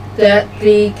that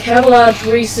the Cavallard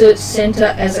Research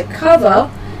Centre as a cover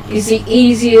is the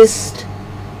easiest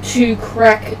to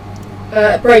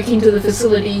break into the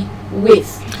facility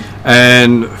with.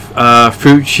 And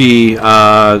Fuchi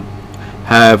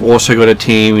have also got a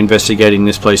team investigating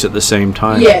this place at the same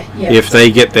time. Yeah. If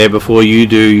they get there before you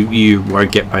do, you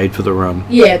won't get paid for the run.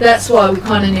 Yeah, that's why we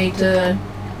kind of need to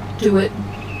do it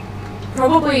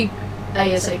probably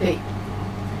ASAP.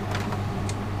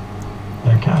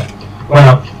 Okay.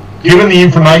 Well, given the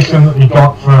information that you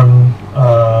got from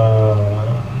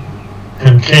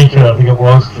Conchita, I think it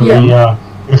was, for the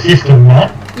system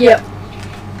map. Yep.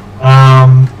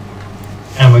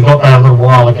 And we got that a little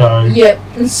while ago. Yep.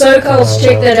 And SoCal's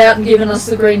checked that out and given us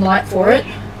the green light for it.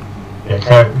 Yeah.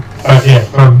 So,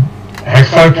 has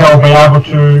SoCal been able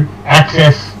to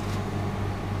access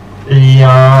the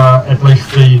at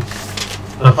least the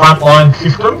frontline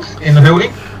systems in the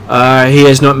building? He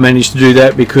has not managed to do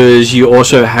that because you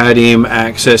also had him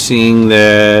accessing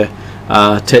the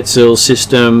Tetsil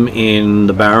system in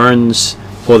the Barrens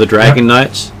for the Dragon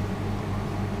Knights.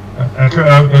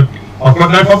 I've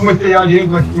got no problem with the idea,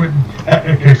 not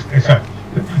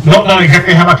knowing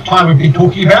exactly how much time we've been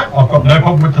talking about. I've got no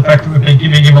problem with the fact that we've been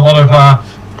giving him a lot of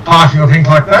passing or things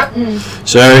like that.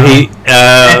 So he,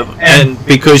 and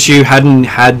because you hadn't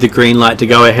had the green light to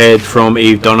go ahead from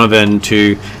Eve Donovan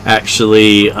to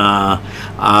actually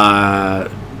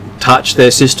touch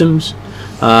their systems,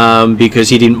 because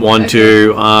he didn't want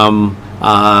to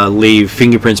leave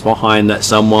fingerprints behind that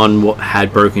someone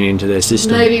had broken into their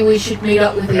system. Maybe we should meet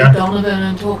up with Eve Donovan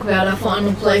and talk about our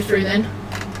final playthrough then.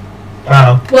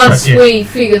 Once we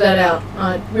figure that out.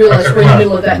 I realise we're in the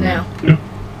middle of that now.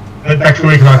 That's the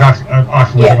reason I was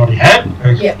asking whether or not he had.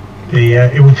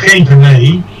 It would seem to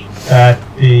me that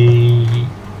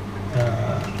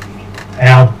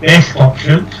our best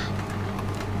options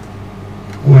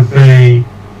would be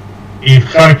if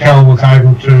SoCal was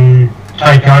able to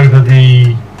take over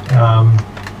the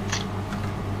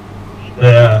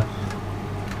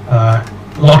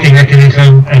locking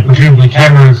mechanism and presumably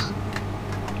cameras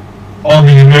on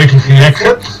the emergency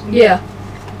exits. Yeah.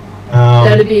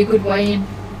 That'd be a good way in.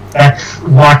 That's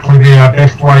likely to be our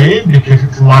best way in because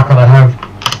it's likely to have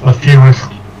the fewest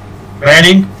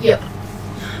banning. Yep.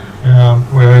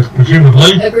 Whereas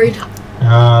presumably agreed.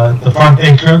 The front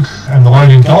entrance and the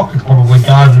loading dock is probably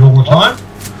guarded all the time.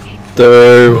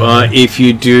 Though if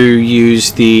you do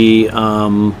use the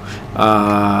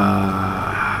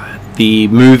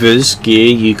movers gear,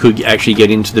 you could actually get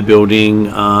into the building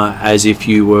as if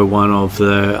you were one of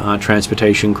the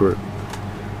transportation crew.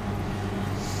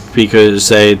 Because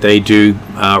they do,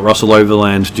 Russell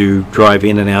Overland do drive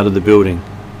in and out of the building.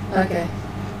 Okay.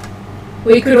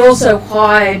 We could also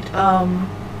hide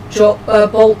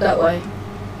Bolt that way.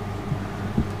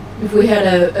 If we had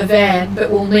a van, but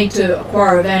we'll need to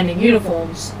acquire a van in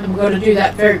uniforms, and we've got to do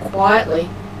that very quietly.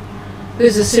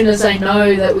 Because as soon as they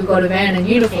know that we've got a van and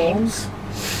uniforms,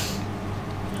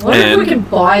 I wonder if we can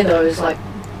buy those, like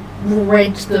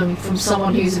rent them from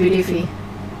someone who's a bit iffy.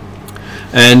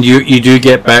 And you do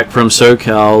get back from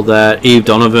SoCal that Eve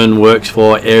Donovan works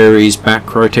for Ares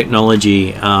Macro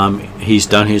Technology. He's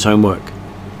done his homework.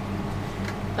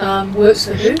 Works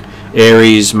for who?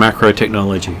 Ares Macro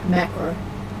Technology. Macro.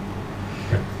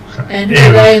 And who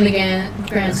are they in the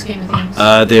grand scheme of things?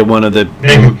 They're one of the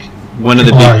big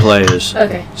players.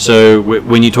 Okay. So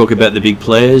when you talk about the big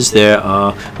players, there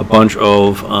are a bunch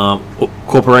of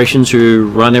corporations who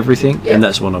run everything, and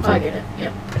that's one of them. I get it.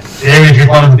 Yep. Ares is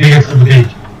one of the biggest of the big.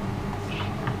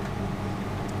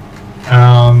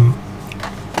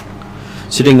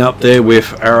 Sitting up there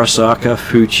with Arasaka,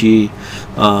 Fuchi,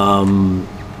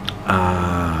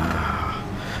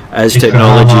 as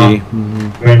technology,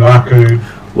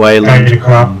 Wayland.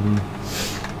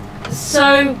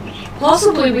 So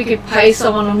possibly we could pay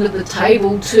someone under the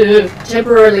table to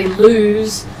temporarily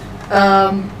lose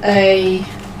a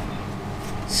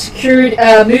security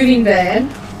moving van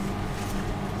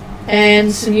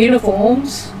and some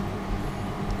uniforms,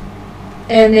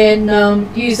 and then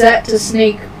use that to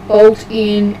sneak Bolt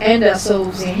in and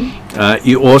ourselves in.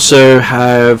 You also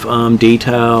have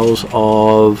details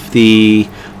of the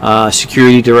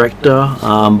security director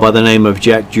by the name of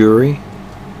Jack Drury.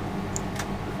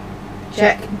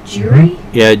 Jack Drury?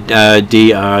 Yeah,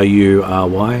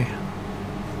 D-R-U-R-Y.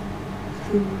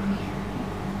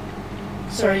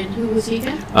 Sorry, who was he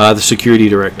again? The security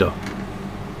director.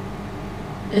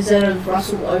 Is that of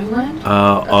Russell Overland?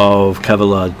 Of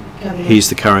Cavallard. Cavallard. He's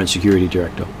the current security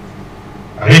director.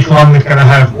 He's the one that's going to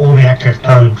have all the access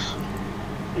codes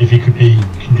if he could be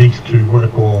convinced to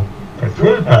work or go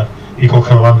through it, but he's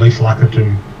also the one least likely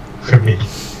to submit.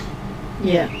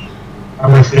 Yeah.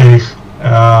 Unless there's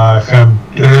some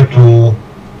dirt or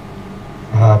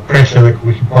pressure that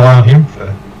we can buy on him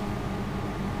for.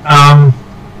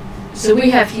 So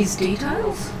we have his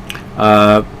details?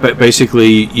 But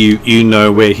basically, you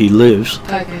know where he lives,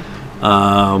 Okay.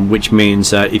 which means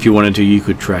that if you wanted to, you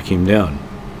could track him down.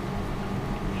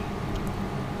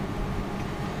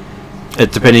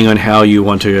 Depending on how you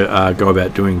want to go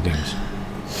about doing things.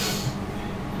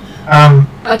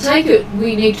 I take it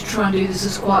we need to try and do this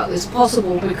as quietly as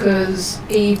possible because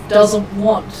Eve doesn't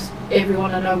want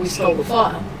everyone to know we stole the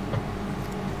file.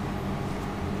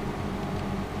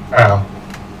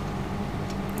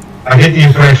 I get the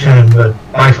impression that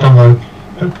based on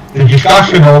the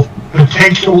discussion of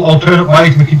potential alternate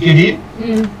ways we could get in,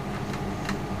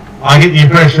 I get the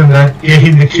impression that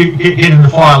getting the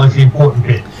file is the important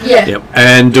bit. Yeah. Yep.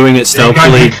 And doing it stealthily.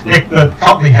 You don't expect that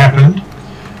something happened.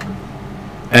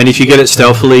 And if you get it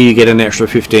stealthily, you get an extra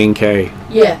 15k.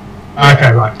 Yeah.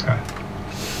 Okay, right.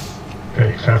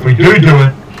 Okay, so if we do it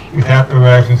without the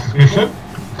raising suspicion,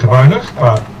 it's a bonus,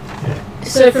 but yeah.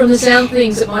 So from the sound of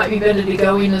things, it might be better to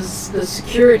go in as the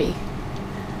security.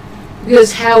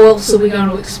 Because how else are we going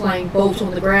to explain Bolt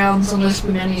on the grounds unless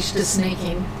we manage to sneak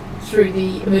in through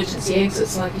the emergency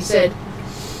exits, like you said?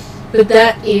 But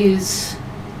that is...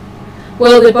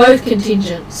 Well, they're both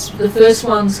contingents. The first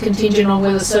one's contingent on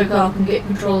whether SoCal can get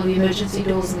control of the emergency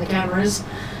doors and the cameras,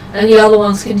 and the other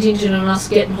one's contingent on us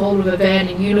getting hold of a van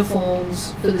in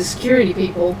uniforms for the security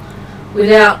people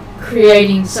without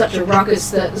creating such a ruckus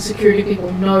that the security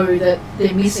people know that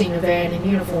they're missing a van in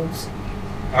uniforms.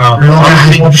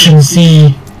 Option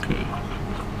C.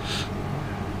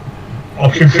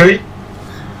 Option C?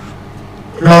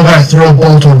 Log has throw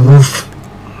Bolt on roof.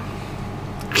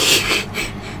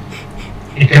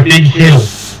 It's a big hill.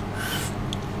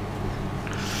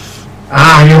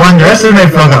 You underestimate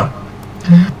Frogger.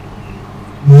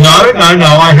 No,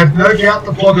 I have no doubt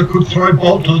the Flogger could throw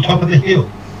Bolt to the top of the hill.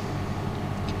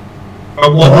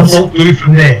 But what will Bolt do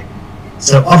from there?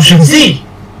 So option C.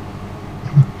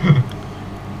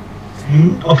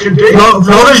 Option D?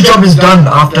 Flogger's job is done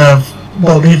after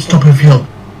Bolt hits top of hill.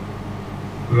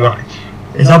 Right.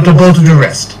 It's up to Bolt to do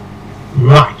rest.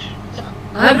 Right.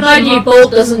 I have an idea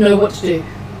Bolt doesn't know what to do.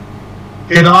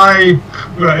 Then I'd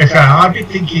be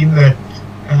thinking that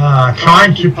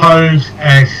trying to pose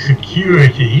as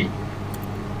security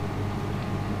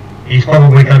is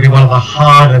probably going to be one of the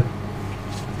harder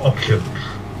options.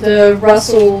 The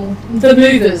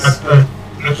movers. At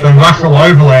the Russell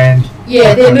Overland.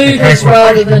 Yeah, they're movers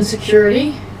rather than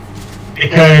security.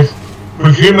 Because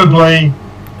presumably,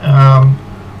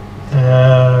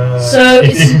 So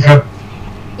if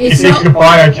this is a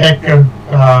biotech and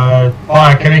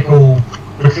biochemical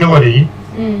facility,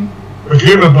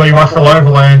 presumably Russell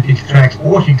Overland is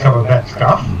transporting some of that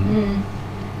stuff.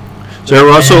 So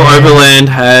Russell Overland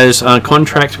has a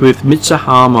contract with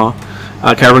Mitsuhama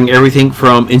covering everything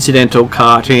from incidental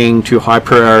carting to high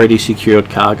priority secured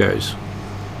cargoes.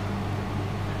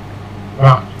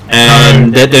 Right.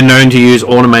 And that they're known to use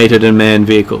automated and manned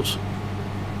vehicles.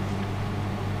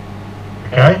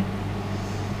 Okay.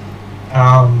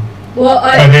 Well,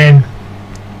 So then,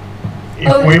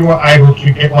 if we were able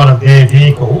to get one of their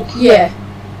vehicles, yeah.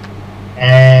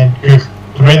 and because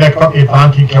to me they've got the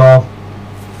advantage of,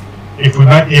 if we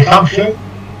make the assumption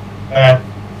that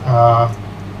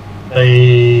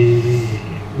the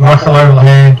Russell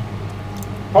Overland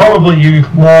probably use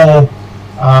more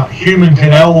humans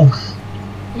and elves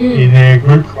in their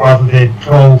group rather than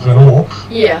trolls and orcs,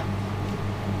 Yeah.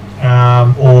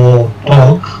 or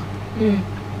dogs.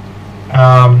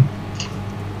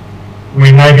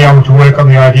 We may be able to work on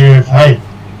the idea of, hey,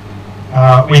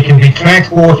 we can be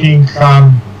transporting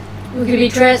some We could be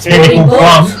transporting chemical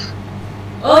bolts. drums,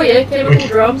 Oh yeah, chemical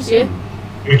drums, yeah.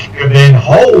 which could then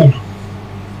hold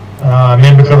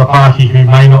members of the party who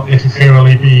may not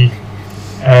necessarily be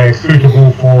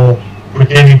suitable for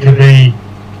pretending to be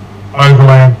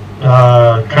overland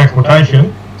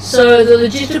transportation. So the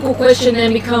logistical question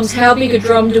then becomes, how big a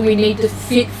drum do we need to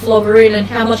fit Flogger in, and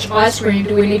how much ice cream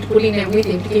do we need to put in there with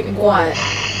him to keep him quiet?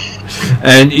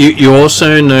 And you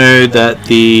also know that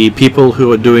the people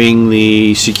who are doing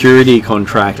the security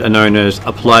contract are known as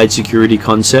Applied Security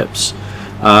Concepts.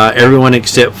 Everyone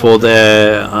except for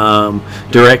their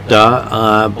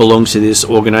director belongs to this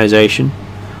organization.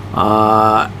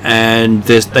 And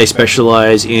they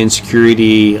specialize in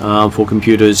security for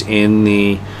computers in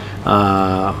the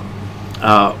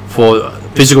for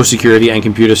physical security and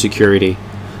computer security,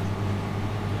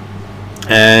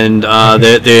 and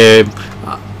they're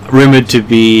rumored to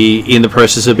be in the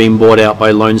process of being bought out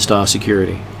by Lone Star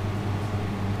Security.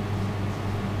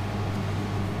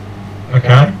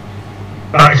 Okay.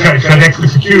 So that's the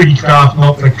security staff,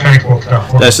 not the transport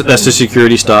staff. That's the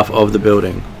security staff of the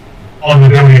building. On the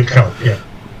building itself, yeah.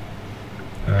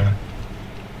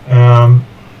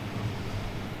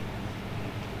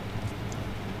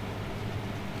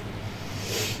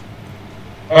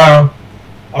 Well,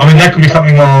 I mean, that could be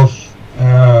something of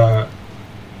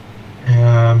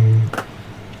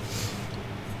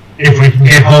if we can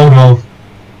get hold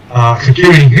of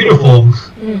security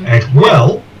uniforms as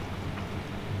well,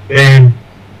 then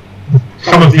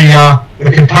some of the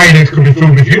containers could be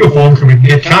filled with uniforms and we can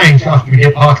get changed after we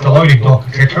get past the loading dock,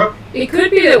 etc. It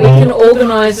could be that we can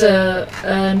organise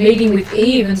a meeting with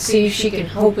Eve and see if she can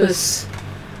help us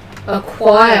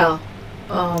acquire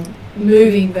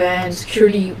moving vans,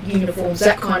 security uniforms,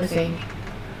 that kind of thing.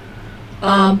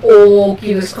 Or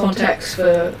give us contacts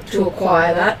to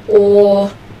acquire that,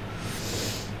 or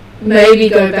maybe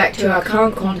go back to our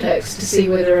current contacts to see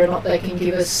whether or not they can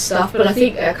give us stuff. But I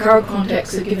think our current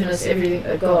contacts have given us everything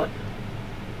they've got.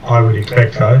 I would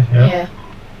expect so, yeah.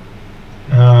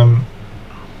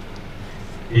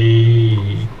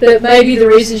 But maybe the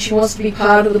reason she wants to be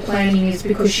part of the planning is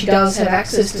because she does have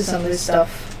access to some of this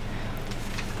stuff.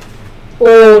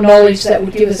 Or knowledge that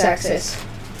would give us access.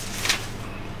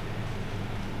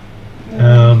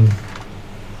 Or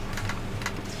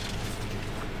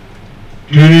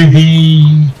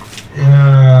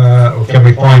can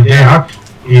we find out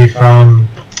if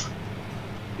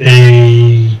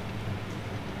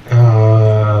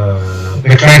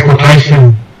the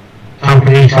transportation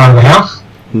company side of the house,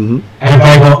 have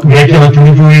they got regular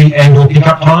delivery and or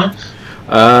pickup times?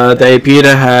 They appear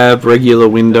to have regular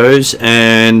windows,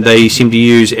 and they seem to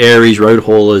use Aries road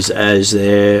haulers as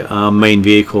their main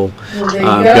vehicle,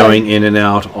 going in and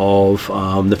out of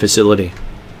the facility.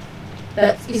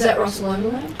 Is that Russell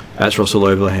Overland? That's Russell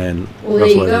Overland. Well, there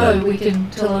you go. We can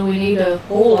tell her we need a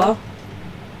hauler.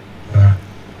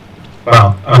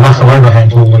 Well, Russell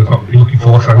Overland's all we've got to be looking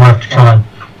for, so we have to try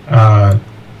and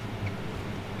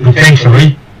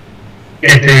potentially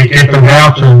get them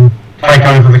out and take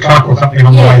over the truck or something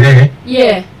on the way there.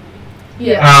 Yeah.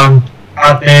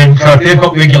 But then, so if they've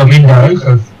got regular windows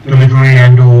of delivery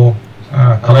and or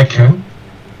collection,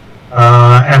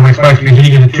 and we're supposed to be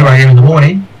hitting it at 2 AM in the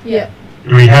morning,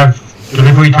 do we have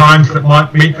delivery times that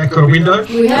might meet that sort of window?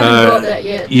 We haven't got that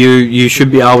yet. You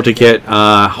should be able to get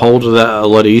hold of that a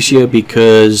lot easier,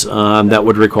 because that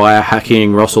would require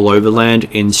hacking Russell Overland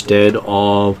instead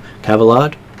of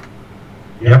Cavallard.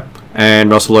 Yep.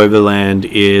 And Russell Overland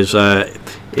is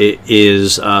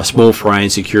small fry in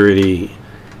security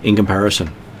in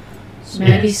comparison.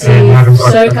 Maybe see if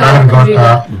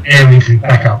Aries is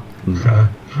backup.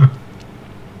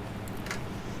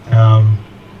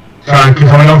 So, because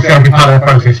I mean, obviously that'll be part of that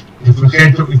process. If we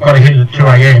said that we've got to hit it at 2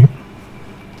 AM.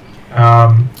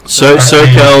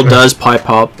 SoCal does pipe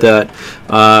up that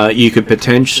you could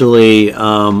potentially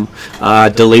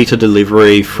delete a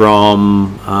delivery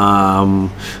from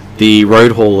the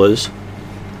road haulers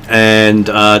and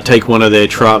take one of their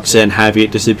trucks and have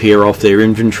it disappear off their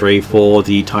inventory for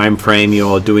the time frame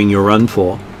you're doing your run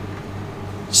for.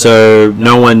 So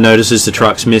no one notices the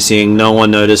truck's missing, no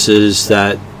one notices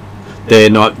that they're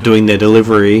not doing their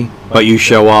delivery, but you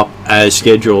show up as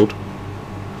scheduled.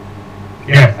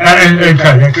 Yeah, and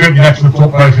okay, that's the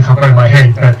thought process I've got in my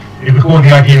head, but it was more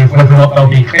the idea of whether or not they'll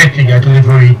be expecting a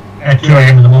delivery at 2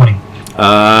 AM in the morning.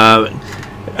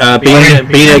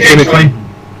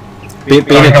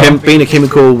 Being a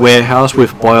chemical warehouse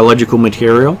with biological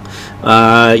material,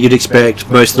 you'd expect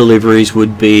most deliveries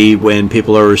would be when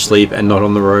people are asleep and not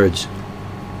on the roads.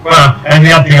 Well, and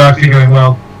the other thing I was figuring,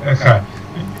 well, okay,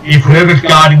 if whoever's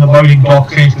guarding the loading dock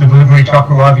sees the delivery truck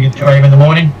arriving at 2 AM in the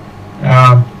morning,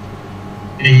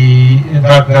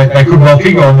 they could well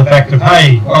figure on the fact of,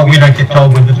 hey, well, we don't get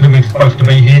told when the delivery's supposed to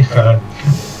be here, so.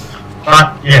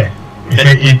 But, yeah,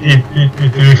 there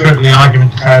is certainly an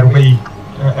argument to say it'll be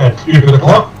at stupid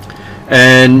o'clock.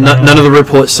 And none of the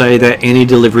reports say that any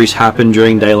deliveries happen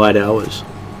during daylight hours.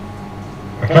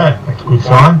 Okay, that's a good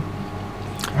sign.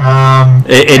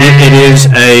 It is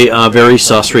a very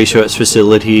sus research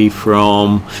facility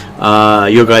from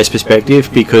your guys' perspective,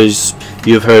 because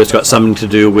you've heard it's got something to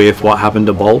do with what happened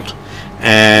to Bolt,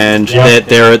 and that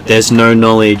there's no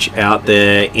knowledge out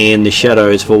there in the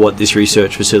shadows for what this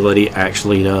research facility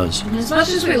actually does. And as much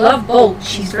as we love Bolt,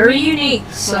 she's very unique,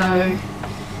 so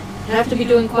you have to be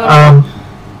doing quite well.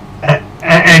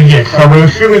 And yes, so we're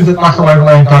assuming that Muscle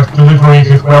Overland does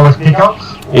deliveries as well as pickups?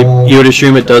 You would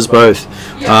assume it does both.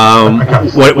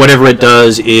 Whatever it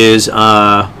does is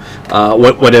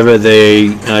whatever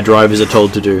the drivers are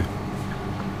told to do.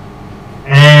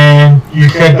 And you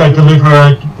said they deliver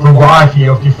a variety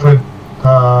of different,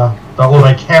 or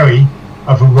they carry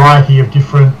a variety of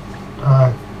different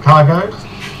cargoes?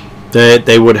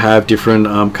 They would have different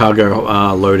cargo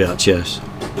loadouts, yes.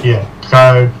 Yeah,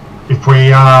 so if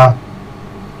we are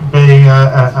being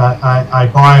a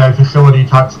bio facility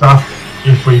type stuff,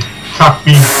 if we chuck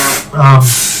big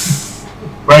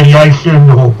radiation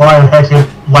or biohazard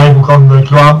labels on the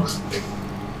drums,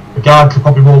 the guards are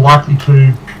probably more likely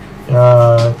to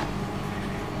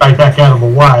stay back out of the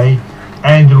way,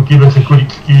 and it'll give us a good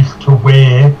excuse to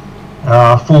wear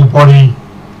full body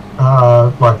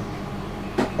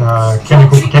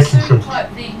chemical protection suits,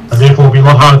 and therefore it'll be a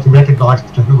lot harder to recognise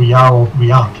to who we are or who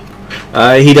we aren't.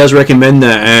 He does recommend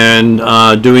that, and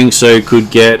doing so could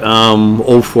get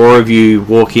all four of you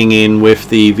walking in with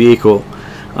the vehicle,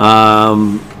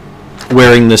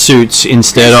 wearing the suits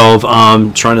instead of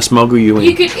trying to smuggle you in.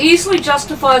 You could easily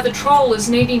justify the troll as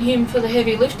needing him for the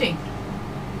heavy lifting.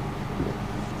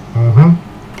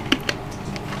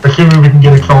 Assuming we can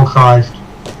get a troll-sized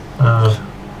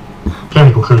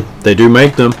chemical suit. They do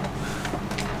make them.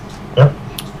 Yep.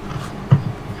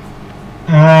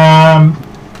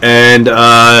 And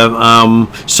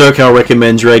SoCal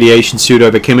recommends radiation suit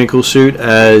over chemical suit,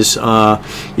 as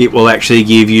it will actually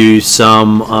give you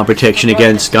some protection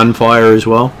against gunfire as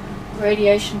well.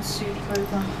 Radiation suit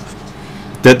over.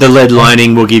 The lead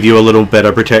lining will give you a little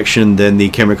better protection than the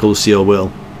chemical seal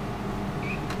will.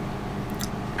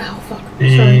 Oh fuck.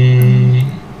 Sorry.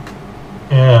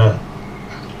 Yeah.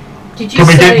 Did you Can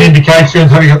we say... get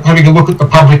indications, having a look at the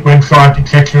public website,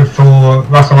 etc., for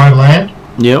Russell Overland?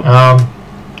 Yep.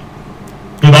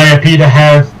 Do they appear to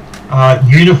have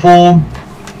uniform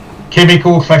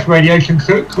chemical/radiation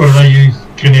suits, or do they use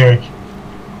generic?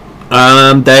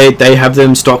 They have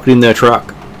them stocked in their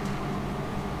truck.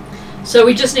 So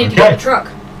we just need to get the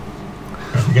truck.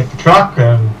 If we get the truck,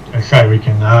 and I say we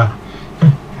can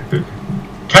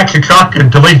catch the truck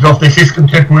and delete it off their system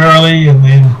temporarily, and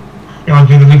then go and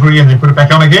do delivery, and then put it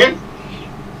back on again.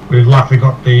 We've likely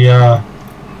got the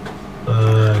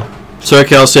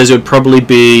SoCal says it would probably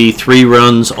be 3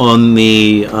 runs on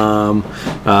the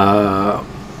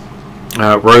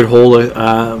road hauler.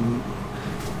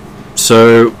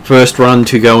 So first run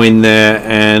to go in there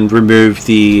and remove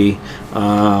the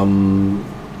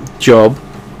job.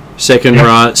 Second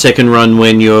run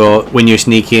when you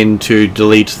sneak in to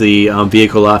delete the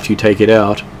vehicle after you take it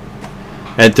out,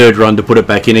 and third run to put it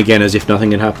back in again as if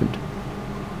nothing had happened.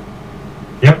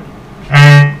 Yep.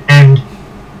 And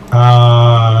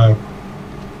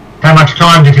how much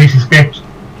time did he suspect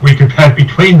we could have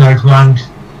between those runs,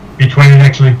 between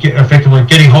actually effectively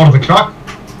getting hold of the truck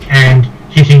and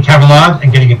hitting Cavallard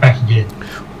and getting it back again?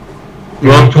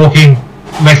 Are we talking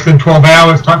less than 12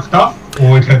 hours type stuff,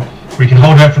 or is it we can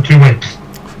hold out for 2 weeks?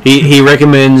 He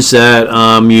recommends that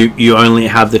you only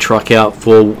have the truck out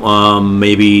for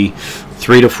maybe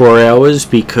 3 to 4 hours,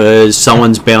 because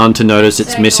someone's bound to notice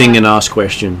it's missing and ask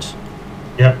questions.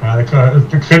 Yep, that's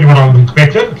certainly what I would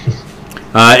expect. It's just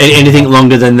anything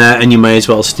longer than that, and you may as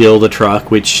well steal the truck,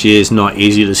 which is not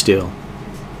easy to steal.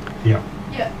 Yeah.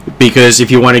 Because if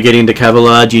you want to get into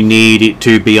Cavallard, you need it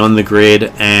to be on the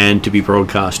grid and to be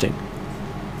broadcasting.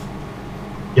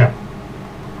 Yeah.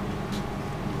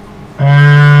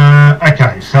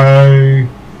 Okay, so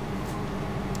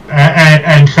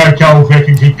and SoCal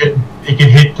reckons he can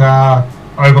hit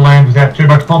Overland without too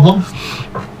much problem.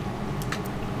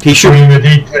 He should.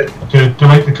 To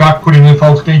delete the truck, put in the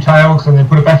false details, and then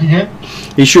put it back again.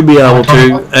 He should be able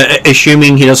to,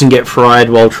 assuming he doesn't get fried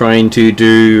while trying to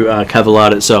do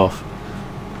Cavallard itself.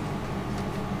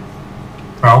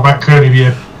 Well, that could be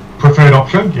a preferred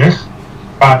option, yes.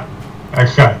 But,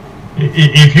 okay,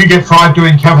 if you get fried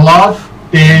doing Cavallard,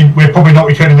 then we're probably not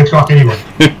returning the truck anyway.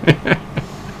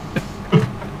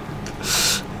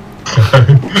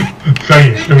 So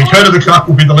yes, the return of the truck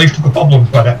will be the least of the problems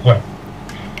by that point.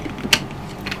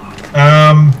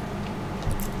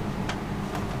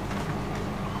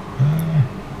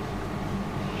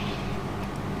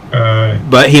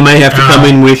 But he may have to come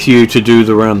in with you to do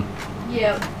the run.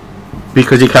 Yeah.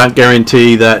 Because he can't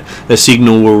guarantee that the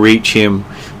signal will reach him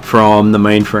from the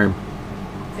mainframe.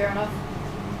 Fair enough.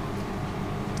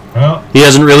 Well, He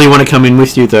doesn't really want to come in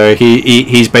with you, though.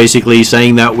 He's basically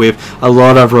saying that with a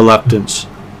lot of reluctance.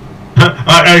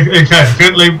 okay,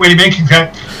 certainly when he mentions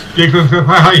that, Jacob says,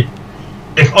 hey,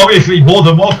 it's obviously more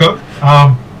than welcome,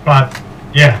 but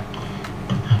yeah.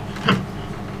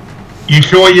 You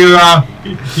sure you love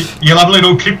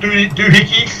little chip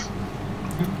doohickeys?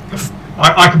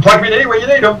 I can plug me in anywhere you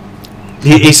need them.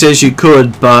 He says you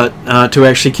could, but to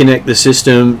actually connect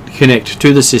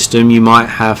to the system, you might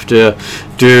have to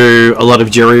do a lot of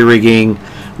jerry-rigging,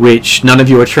 which none of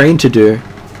you are trained to do.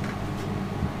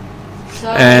 So,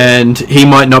 And he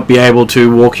might not be able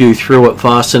to walk you through it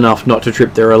fast enough not to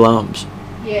trip their alarms.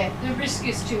 yeah, the risk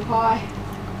is too high.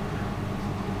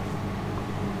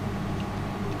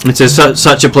 It says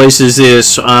such a place as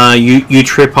this, you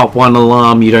trip up one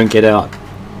alarm, you don't get out.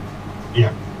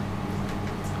 Yeah.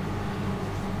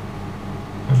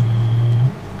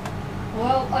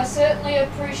 Well, I certainly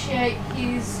appreciate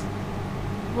his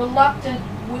reluctant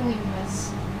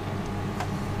willingness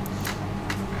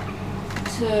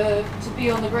to be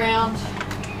on the ground.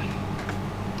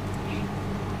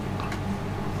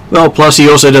 Well, plus he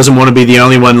also doesn't want to be the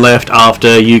only one left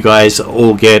after you guys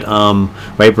all get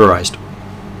vaporized.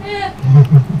 Yeah.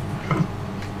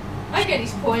 I get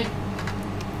his point.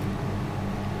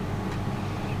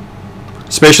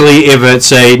 Especially if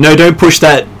it's a, no, don't push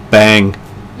that, bang.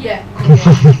 Yeah.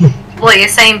 What, you're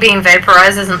saying being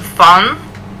vaporized isn't fun?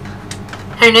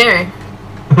 Who knew?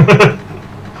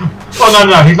 Oh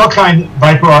no, he's not saying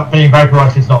being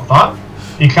vaporized is not fun.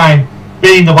 He's saying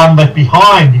being the one left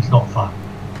behind is not fun.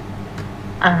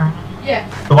 Yeah.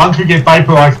 The ones who get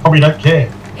vaporized probably don't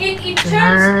care. In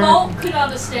terms Bolt could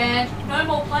understand, no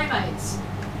more playmates.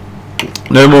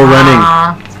 No more running.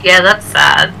 Yeah, that's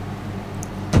sad.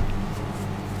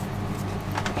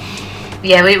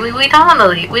 Yeah, we don't want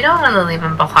to leave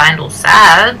him behind all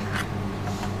sad.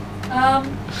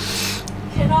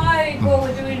 Can I, while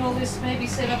we're doing all this, maybe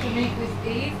set up a meet with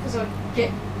Eve? Because I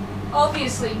get,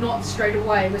 obviously not straight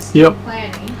away, we're still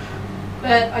planning.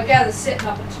 But I gather setting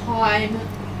up a time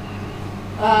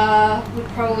would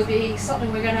probably be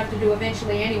something we're going to have to do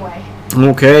eventually anyway.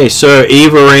 Okay, so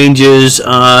Eve arranges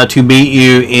to meet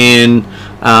you in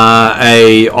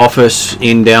a office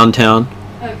in downtown.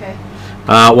 Okay.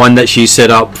 One that she set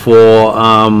up for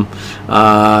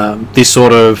this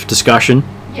sort of discussion.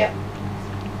 Yep.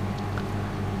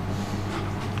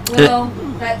 Well,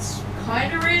 that's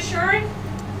kind of reassuring.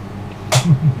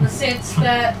 In the sense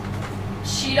that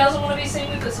she doesn't want to be seen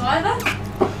with us either.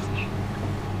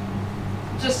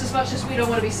 Just as much as we don't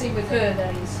want to be seen with her,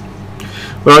 that is.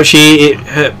 Well,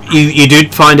 you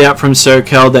did find out from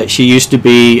SoCal that she used to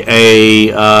be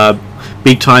a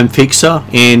big-time fixer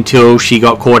until she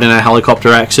got caught in a helicopter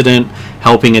accident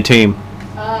helping a team.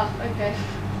 Okay.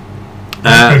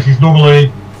 So she's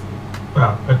normally,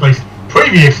 well, at least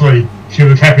previously, she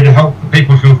was happy to help the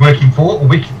people she was working for or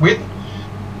with.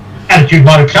 Attitude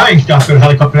might have changed after the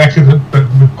helicopter accident, but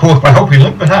caused by helping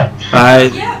them. But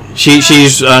hey,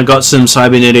 she's got some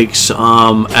cybernetics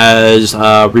as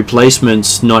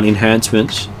replacements, not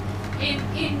enhancements.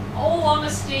 In all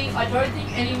honesty, I don't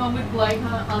think anyone would blame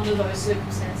her under those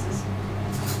circumstances.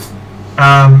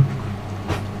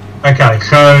 Okay,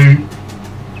 so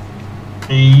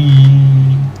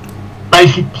the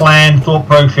basic plan thought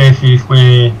process is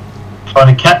we're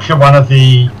trying to capture one of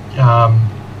the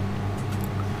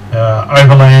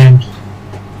overland.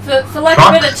 For lack of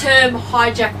a better term,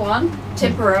 hijack one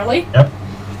temporarily. Yep.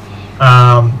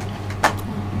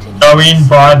 Go in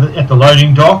at the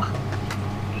loading dock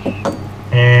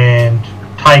and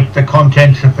take the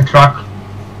contents of the truck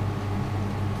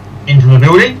into the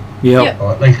building. Yep.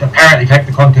 Or at least apparently take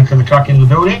the contents of the truck into the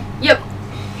building. Yep.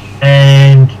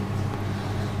 And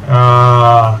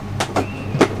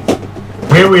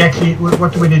where we actually,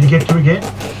 what do we need to get to again?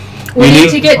 We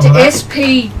need to get to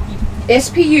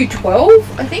SPU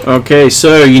 12, I think. Okay,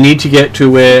 so you need to get to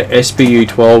where SPU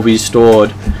 12 is stored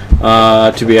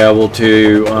to be able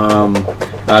to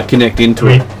connect into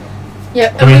it.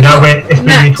 Yep. Do we know where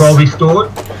SPU 12 is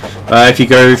stored? If you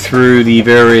go through the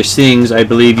various things, I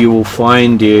believe you will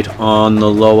find it on the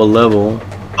lower level.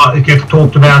 It gets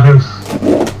talked about as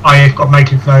IS got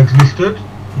matrix nodes listed.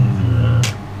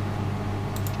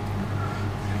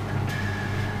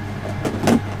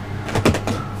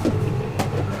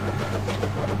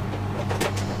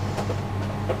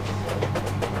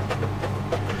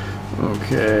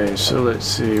 Okay, so let's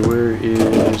see, where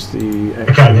is the...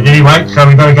 Okay, but anyway, so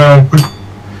we've got to go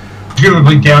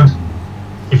presumably down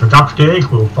if it's upstairs,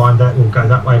 we'll find that. We'll go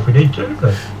that way if we need to.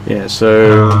 But yeah,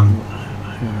 so... 9.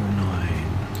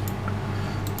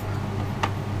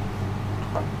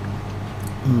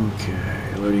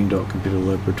 Okay, loading dock computer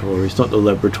laboratory. It's not the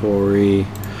laboratory.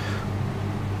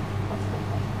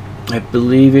 I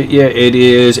believe it. Yeah, it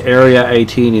is. Area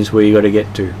 18 is where you got to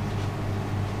get to.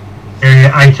 Area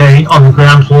 18 on the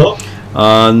ground floor.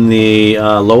 On the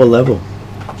lower level.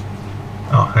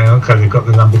 Oh, hang on, because they've got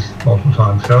the numbers multiple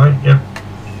times. Sorry. Yep.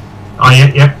 Oh,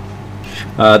 yep.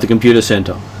 The computer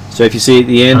center. So if you see at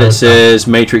the end, it says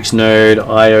Matrix Node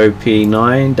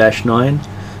IOP9-9.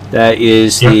 That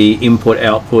is the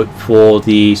input-output for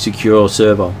the secure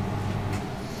server.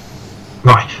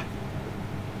 Right.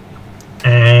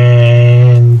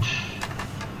 And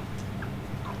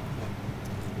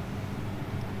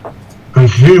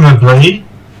presumably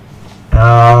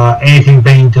anything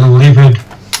being delivered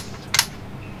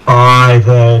by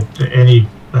any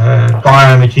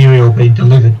biomaterial being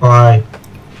delivered by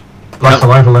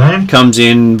Russell Overland comes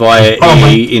in via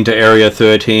E into Area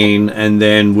 13 and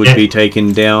then would be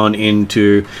taken down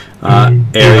into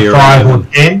Area 5 11. or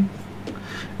 10.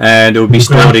 And it would be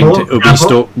stored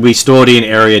stored in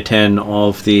Area 10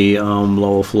 of the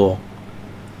lower floor.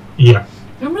 Yeah.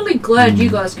 I'm really glad you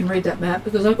guys can read that map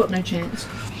because I've got no chance.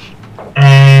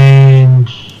 And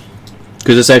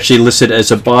because it's actually listed as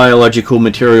a biological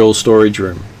material storage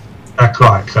room. That's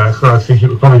right. So I was thinking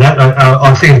it was probably that.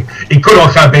 I was thinking it could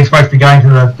also be supposed to be going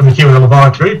to the material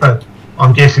laboratory, but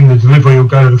I'm guessing the delivery will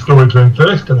go to the storage room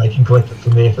first, and they can collect it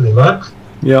from there for their works.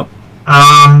 Yep.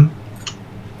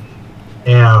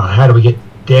 Now, how do we get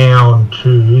down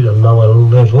to the lower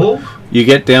level? You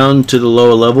get down to the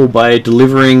lower level by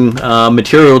delivering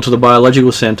material to the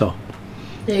biological center.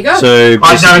 There you go. So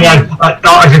I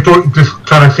just thought, just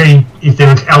trying to see if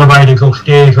there was elevators or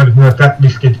stairs or anything like that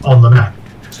listed on the map.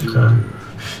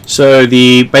 So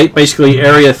the basically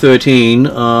Area 13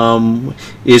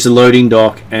 is a loading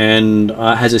dock and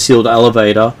has a sealed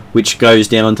elevator which goes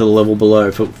down to the level below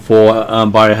for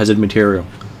biohazard material.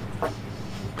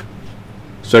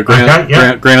 So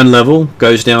ground level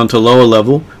goes down to lower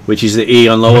level, which is the E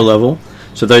on lower level.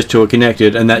 So those two are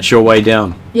connected, and that's your way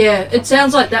down. Yeah, it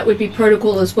sounds like that would be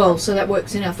protocol as well, so that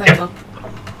works in our favour.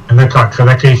 And that's right, so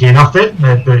that's easy enough then.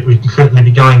 We can certainly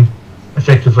be going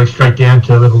effectively straight down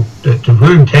to level to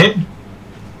room 10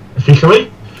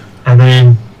 officially, and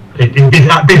then it'll be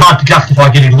a bit hard to justify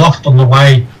getting lost on the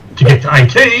way to get to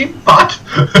 18, but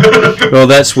well,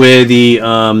 that's where the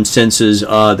sensors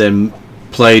are then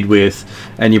played with,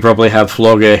 and you probably have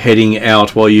Flogger heading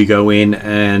out while you go in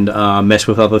and mess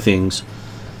with other things.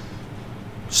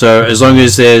 So as long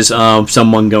as there's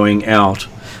someone going out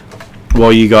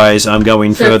while you guys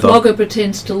going further. So Flogger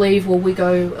pretends to leave while we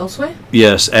go elsewhere?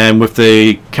 Yes, and with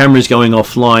the cameras going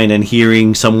offline and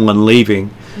hearing someone leaving,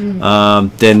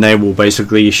 then they will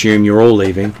basically assume you're all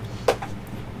leaving.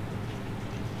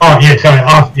 Oh yeah, sorry,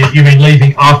 you mean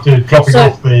leaving after dropping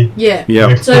off the... Yeah,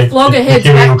 yep. So Flogger heads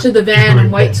back to the van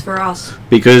and waits for us.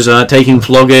 Because taking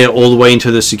Flogger all the way into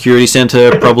the security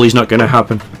centre probably is not going to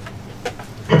happen.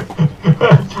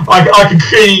 I can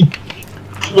see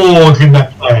flaws in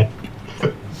that plan.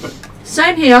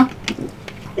 Same here.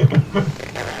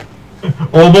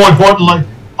 Or more importantly,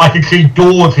 I can see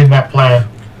doors in that plan.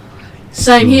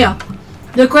 Same here.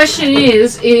 The question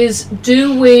is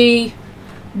do we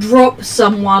drop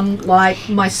someone like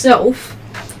myself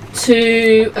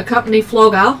to accompany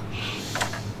Flogger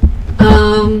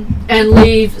and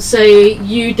leave, say,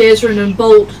 you, Desrin and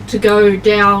Bolt to go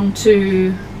down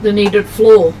to the needed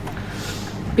floor?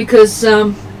 Because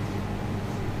that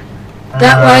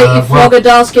way, if Flogger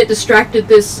does get distracted,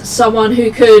 there's someone who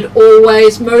could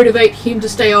always motivate him to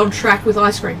stay on track with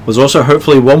ice cream. There's also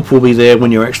hopefully Womp will be there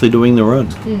when you're actually doing the run.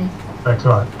 That's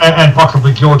right. And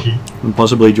possibly Georgie. And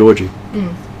possibly Georgie.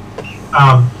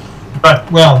 But,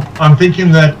 well, I'm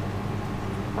thinking that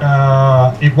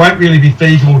it won't really be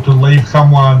feasible to leave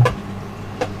someone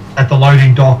at the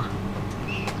loading dock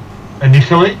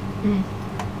initially.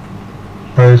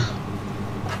 Because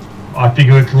I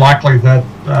figure it's likely that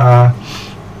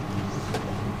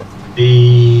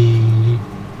the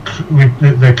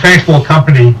transport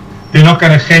company, they're not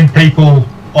going to send people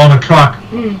on a truck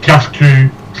just to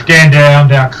stand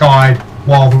around outside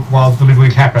while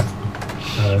deliveries happen.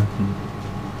 So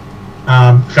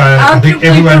I think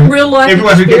everyone, from real life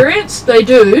experience, they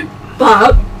do,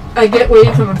 but I get where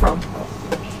you're coming from.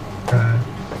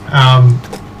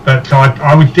 But so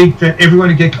I would think that everyone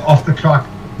who gets off the truck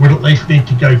would at least need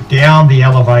to go down the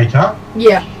elevator.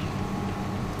 Yeah.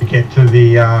 To get to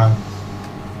the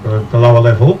lower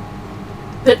level.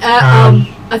 But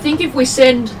I think if we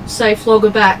send, say, Flogger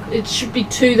back, it should be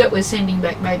 2 that we're sending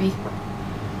back, maybe.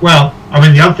 Well, I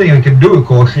mean, the other thing we can do, of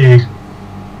course, is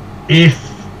if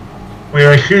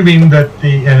we're assuming that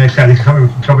and so this is something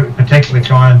we can potentially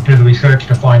try and do the research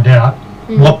to find out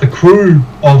what the crew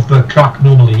of the truck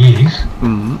normally is.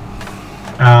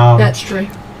 That's true.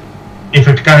 If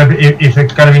it's going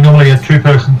to be normally a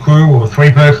 2-person crew or a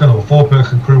 3-person or a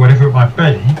 4-person crew, whatever it might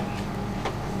be,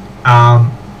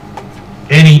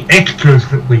 any extras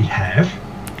that we have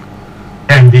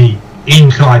can be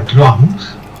inside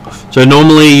drums. So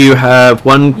normally you have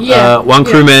one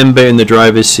crew member in the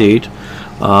driver's seat,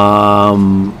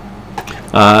 another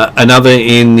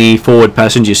in the forward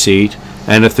passenger seat,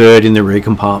 and a third in the rear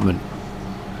compartment.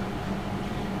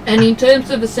 And in terms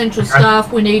of essential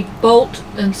staff, we need Bolt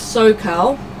and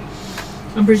SoCal,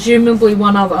 and presumably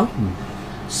one other.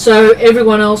 So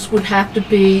everyone else would have to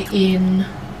be in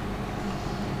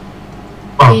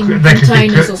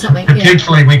containers or something.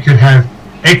 Potentially, we could have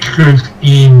extras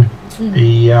in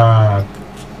the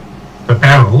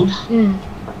barrels,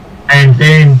 and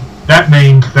then that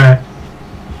means that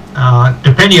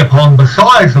depending upon the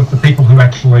size of the people who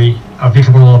actually are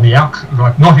visible on the outside,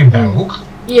 like not in barrels.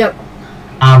 Yep.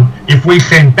 If we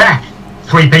send back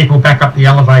 3 people back up the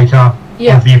elevator of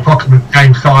the approximate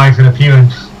same size and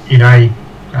appearance in a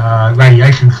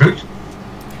radiation suit,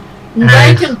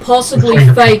 they can possibly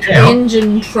fake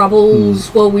engine troubles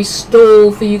while we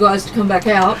stall for you guys to come back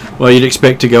out. Well, you'd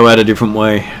expect to go out a different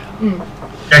way. You'd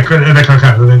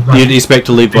expect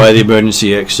to leave by the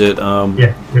emergency exit,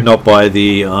 not by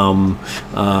the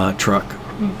truck.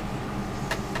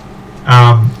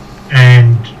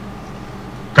 And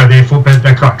so therefore,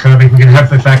 that's right. So we can have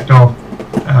the fact of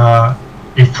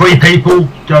if 3 people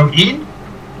go in,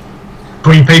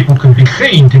 3 people can be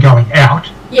seen to going out.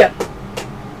 Yep.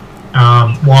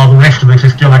 While the rest of us are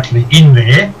still actually in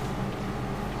there,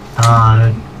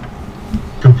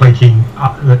 completing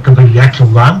the actual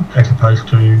run as opposed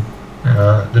to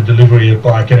the delivery of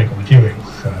biochemical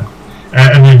materials.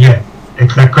 And then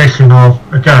it's that question of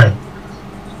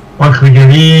once we get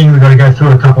in, we've got to go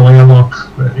through a couple of airlocks.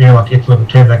 The airlock gets level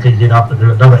 10, that gets it up, and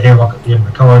there's another airlock at the end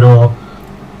of the corridor,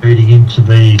 leading into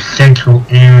the central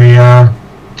area.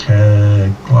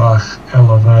 Glass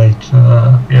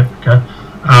elevator. Yep. Okay.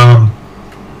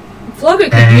 Flogger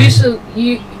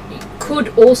could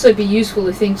also be useful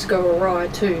if things go awry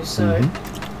too. So.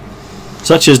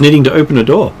 Such as needing to open a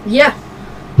door. Yeah.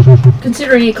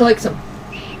 Considering he collects them.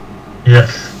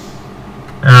 Yes.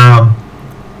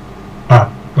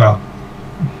 Well,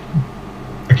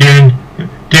 again,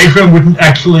 Desmond wouldn't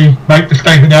actually make the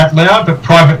statement out loud, but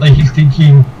privately he's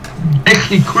thinking, yes,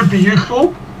 he could be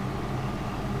useful.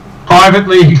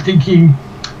 Privately he's thinking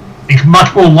it's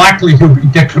much more likely he'll be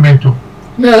detrimental.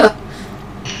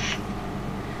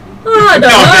 I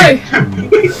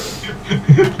don't know.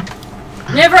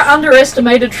 Never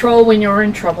underestimate a troll when you're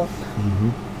in trouble.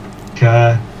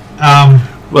 Okay.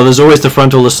 Well, there's always the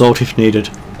frontal assault if needed.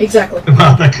 Exactly.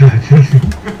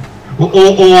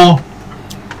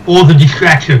 or the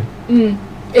distraction.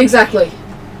 Exactly.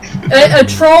 A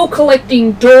troll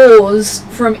collecting doors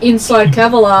from inside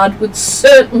Cavallard would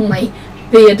certainly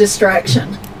be a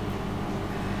distraction.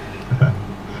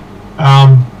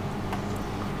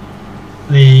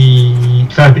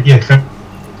 So the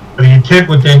intent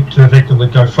would then to effectively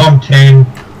go from 10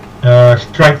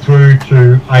 straight through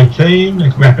to 18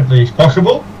 as rapidly as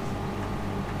possible.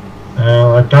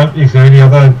 Is there any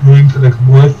other rooms that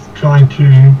are worth trying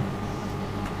to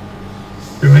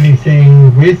do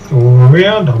anything with or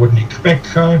around? I wouldn't expect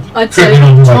so. I'd say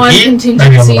time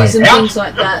contingencies and things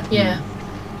like that, yeah.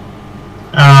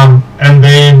 And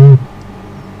then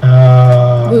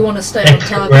we want to stay on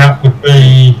target. Route would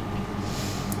be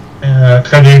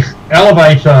so there's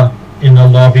elevator in the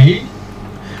lobby.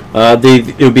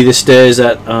 It would be the stairs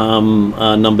at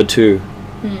number 2.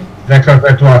 That's what I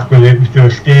ask, whether there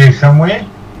a stairs somewhere.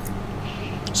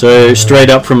 So straight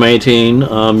up from 18.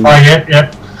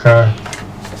 Yep. So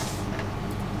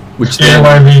which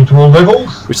stairway leading to all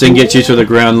levels. Which then gets you to the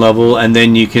ground level, and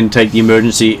then you can take the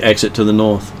emergency exit to the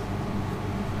north.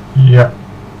 Yep.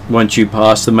 Once you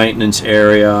pass the maintenance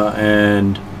area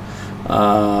and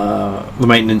the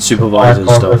maintenance supervisor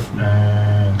stuff.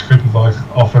 And supervisor's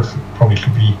office probably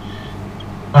should be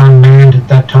unmanned at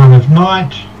that time of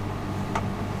night.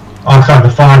 The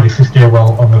 5 is the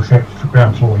stairwell on the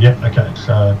ground floor. Yep. Okay.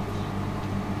 So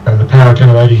the power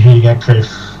generator, heating access,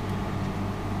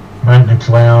 maintenance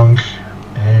lounge,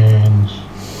 and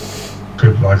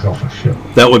supervisor's office. Yep.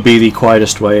 That would be the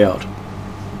quietest way out.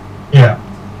 Yeah.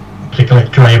 Particularly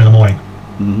at 2 AM in the morning.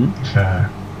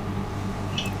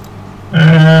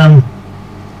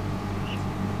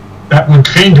 would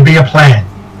seem to be a plan,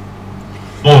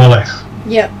 more or less.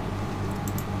 Yep.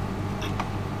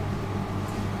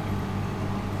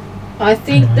 I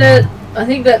think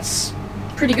that's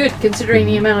pretty good considering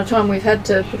the amount of time we've had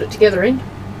to put it together in.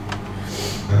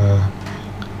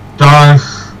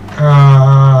 Does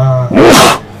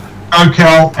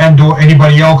Ocal and or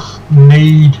anybody else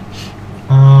need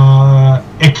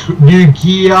extra new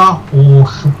gear or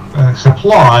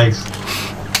supplies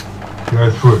to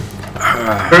go through?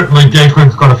 Certainly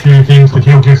Declan's got a few things that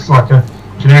he'll just like to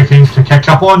do things to catch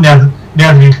up on now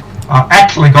that he's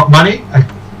actually got money, as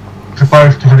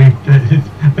opposed to having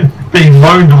being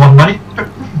loaned a lot of money.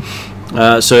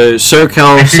 So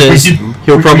Socal says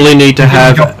he'll probably need to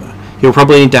have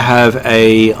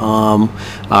a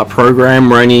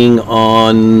program running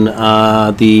on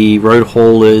the road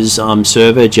haulers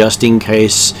server just in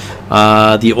case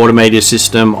the automated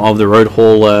system of the road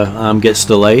hauler gets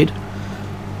delayed,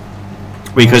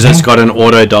 because it's got an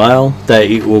auto dial that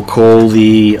it will call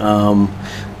the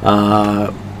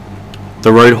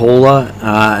road hauler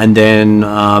and then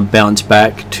bounce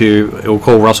back to, it will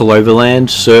call Russell Overland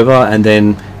server and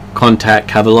then contact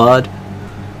Cavallard.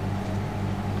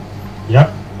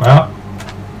 Yep, well.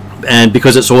 And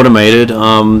because it's automated,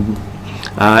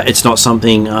 it's not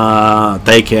something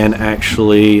they can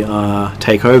actually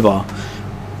take over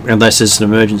unless it's an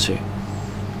emergency.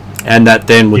 And that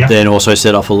then would then also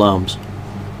set off alarms.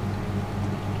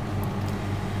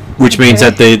 Which means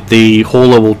that the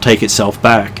hauler will take itself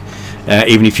back.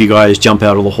 Even if you guys jump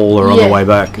out of the hauler on the way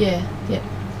back. Yeah.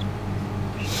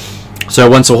 So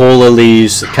once a hauler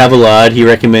leaves Cavallard, he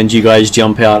recommends you guys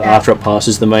jump out after it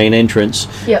passes the main entrance,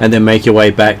 and then make your way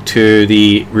back to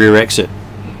the rear exit.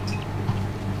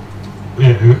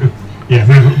 Yeah,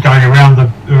 going around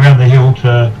the hill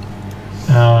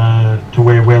to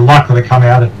where we're likely to come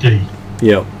out at D.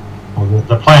 Yep. Or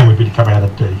the plan would be to come out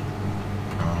at D.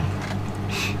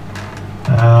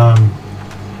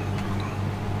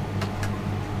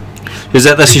 Is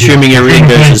that's assuming everything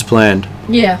goes as planned?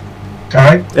 Yeah.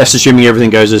 Sorry? That's assuming everything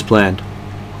goes as planned.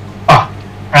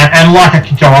 And like it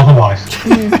could go otherwise.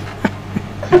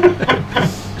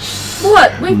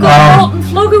 What? We've got Bolt and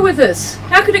Flogger with us.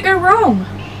 How could it go wrong?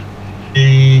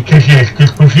 Because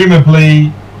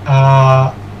presumably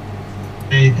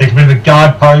there's been a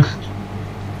guard post,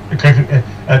 because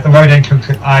at the road entrance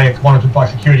at A it's monitored by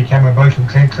security camera motion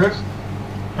sensors.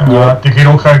 Does it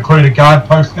also include a guard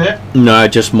post there? No,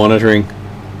 just monitoring.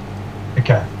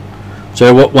 Okay.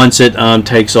 So once it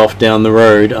takes off down the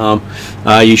road,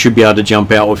 you should be able to jump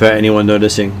out without anyone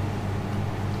noticing.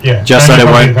 Yeah. Just so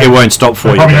it won't stop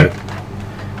for you.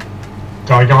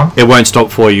 Sorry, go on. It won't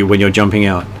stop for you when you're jumping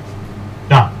out.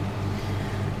 No. I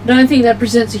don't think that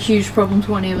presents a huge problem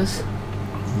to any of us.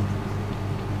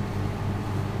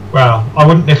 Well, I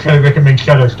wouldn't necessarily recommend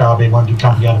Shadow Star being one to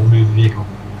jumping out of a moving vehicle.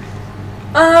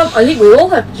 I think we all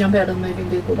have to jump out of the moving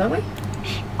vehicle, don't we?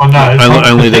 Oh no,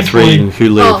 only the three who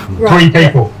live. Oh, right. 3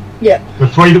 people. Yeah. The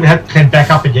 3 that we had to send back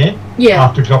up again. Yeah.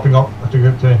 After dropping off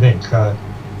the thing. So,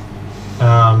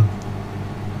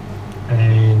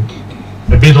 and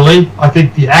admittedly, I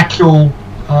think the actual,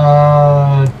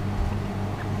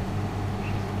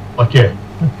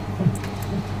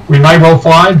 we may well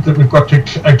find that we've got to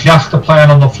adjust the plan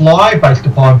on the fly based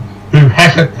upon who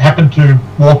hasn't happened to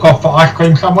walk off for ice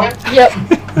cream somewhere. Yep.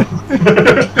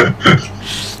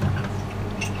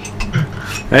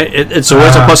 It's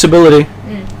always a possibility.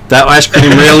 That ice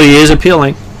cream really is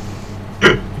appealing.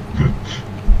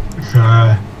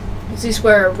 Is this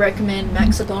where I recommend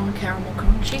Maxidon Caramel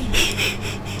Crunchy?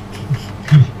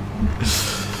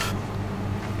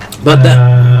 But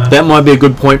that might be a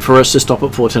good point for us to stop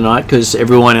it for tonight, because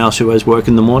everyone else who has work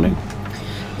in the morning.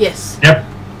 Yes. Yep.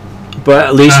 But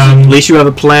at least you have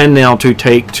a plan now to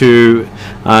take to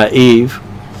Eve.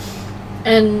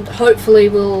 And hopefully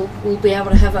we'll be able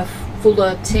to have a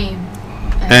fuller team.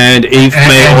 And Eve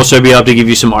may also be able to give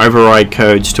you some override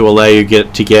codes to allow you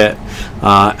to get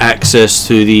access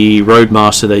to the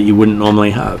Roadmaster that you wouldn't normally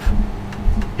have.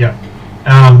 Yeah.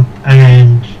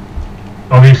 And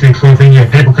obviously,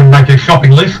 people can make a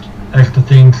shopping list as to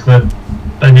things that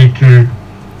they need to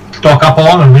stock up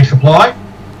on and resupply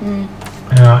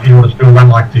in order to do a run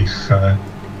like this. So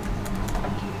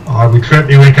I would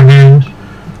certainly recommend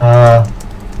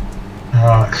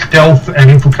stealth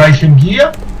and infiltration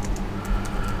gear.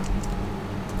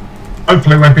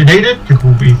 Hopefully it won't be needed, because it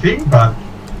will be a thing, but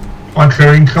once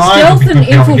they're inside... Stealth and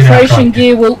infiltration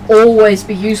gear will always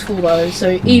be useful though,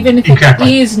 so even if it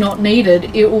is not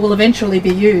needed, it will eventually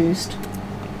be used.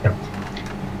 Yep.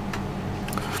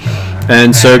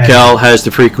 And SoCal has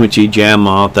the frequency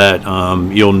jammer that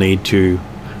you'll need to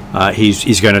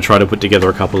he's going to try to put together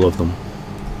a couple of them.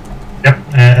 Yep,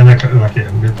 and that kind of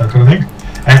thing.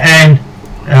 And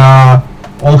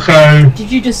also,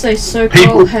 Did you just say Sokol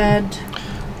people- had?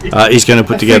 He's going to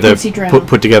put together frequency jammer.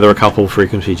 put together a couple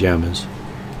frequency jammers.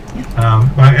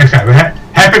 Okay, we're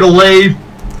happy to leave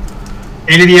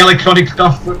any of the electronic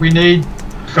stuff that we need.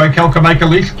 So Cal can make a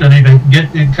list and either get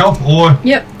it himself, or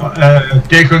Yep.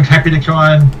 Declan's happy to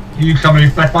try and use some of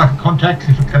his black market contacts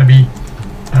if it's going to be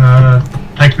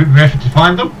takes a bit of effort to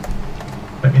find them.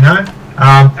 Let me know.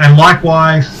 And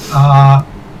likewise,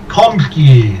 comms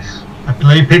gears. I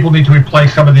believe people need to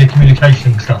replace some of their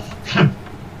communication stuff.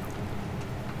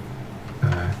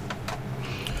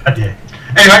 But yeah.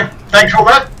 Anyway, thanks for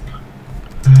that.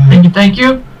 Thank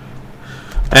you.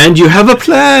 And you have a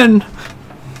plan.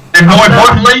 And more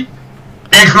importantly,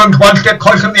 Declan's one step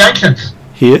closer to the ancients.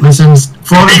 Here. Listen,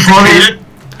 Flogger's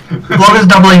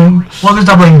doubling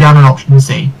down on option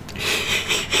C.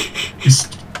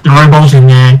 Just throw bolts in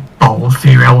there, bolt, we'll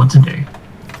figure out what to do.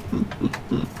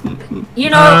 You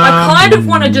know, I kind of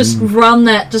want to just run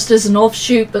that just as an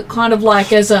offshoot, but kind of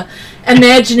like as a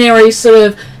imaginary sort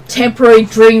of temporary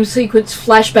dream sequence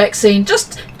flashback scene,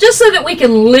 just so that we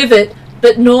can live it,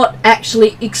 but not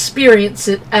actually experience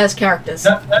it as characters.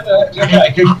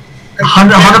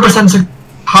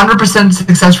 100%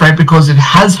 success rate because it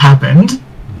has happened,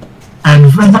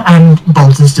 and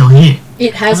Bolt is still here.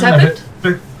 It has happened?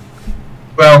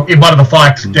 Well, in one of the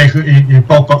fights,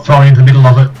 Bolt got thrown into the middle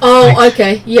of it. Oh,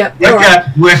 okay, yep.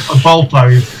 West of Bolt, though,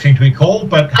 it seemed to be called,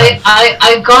 but...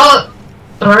 I got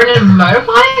thrown in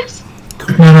motorbikes?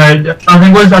 No, I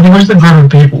think it was the group of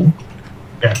people.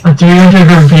 Yeah. I threw into a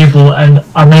group of people, and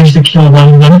I managed to kill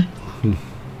one of them.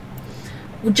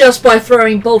 Just by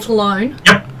throwing Bolt alone?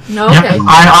 Yep. No, Yep. okay.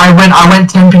 I went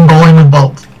 10-pin bowling with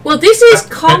Bolt. Well, this is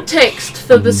context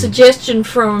for the suggestion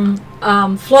from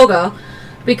Flogger,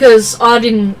 because I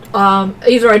didn't,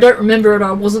 either I don't remember it or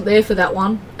I wasn't there for that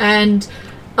one, and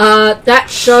that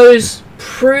shows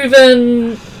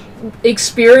proven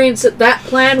experience at that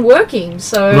plan working,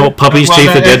 so... No, puppies'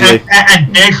 teeth are deadly.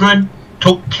 And Declan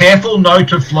took careful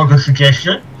note of Flogger's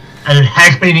suggestion, and it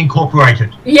has been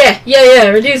incorporated. Yeah,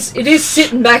 it is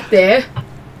sitting back there.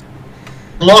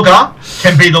 Flogger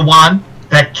can be the one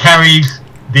that carries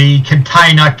the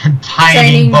container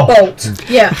containing Bolt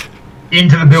Yeah.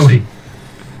 into the building.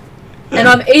 And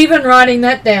I'm even writing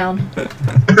that down.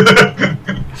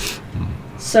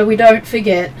 So we don't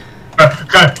forget.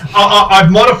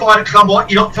 I've modified it somewhat.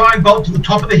 You're not throwing Bolt to the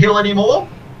top of the hill anymore.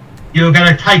 You're going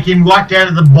to take him right down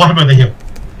to the bottom of the hill,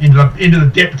 into the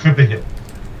depths of the hill.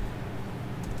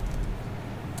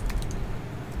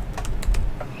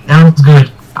 Sounds good.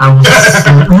 I will.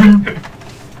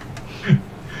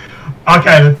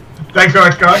 Okay, then. Thanks very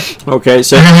much, guys. Okay,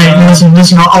 so Hey, listen.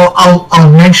 I'll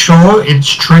make sure it's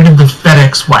treated the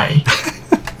FedEx way.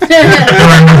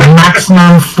 Going with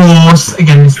maximum force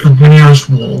against the nearest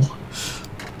wall.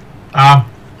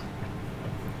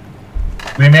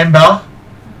 Remember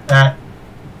that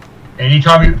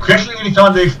especially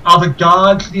anytime there's other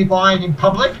guards nearby and in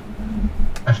public,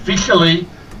 officially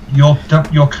you're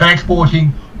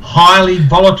transporting highly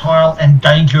volatile and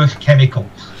dangerous chemicals.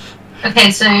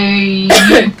 Okay, so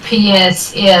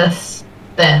UPS, yes,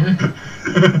 then.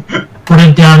 Put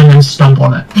it down and then stomp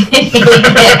on it.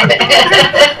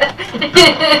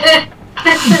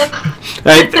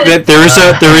 there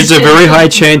is a very high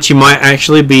chance you might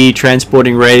actually be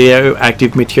transporting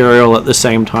radioactive material at the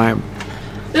same time.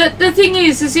 The thing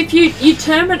is if you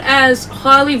term it as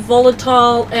highly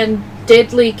volatile and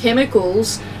deadly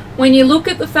chemicals, when you look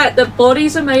at the fact that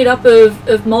bodies are made up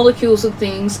of molecules and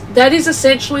things, that is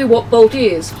essentially what Bolt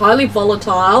is. Highly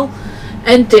volatile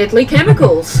and deadly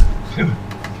chemicals.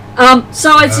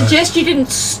 So I'd suggest you didn't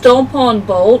stomp on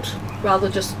Bolt, rather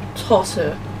just toss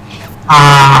her.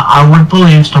 I would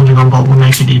believe stomping on Bolt will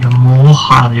make it even more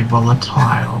highly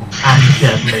volatile and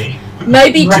deadly.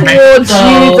 Maybe towards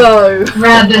you, though.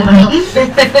 Rather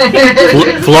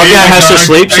Flogger has to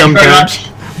sleep sometimes.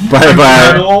 Bye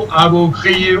bye. I will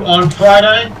see you on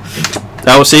Friday.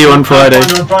 I will see you on Friday.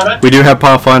 We do have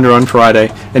Pathfinder on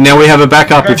Friday. And now we have a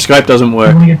backup if Skype doesn't work.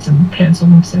 I'm gonna get some pencil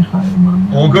and say hi to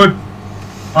Mum. All good.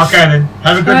 Okay then.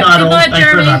 Have a good night, good all. night, Thanks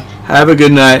very Jeremy. much. Have a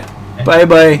good night. Bye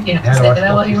bye. You have to say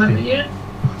that while you went to unit.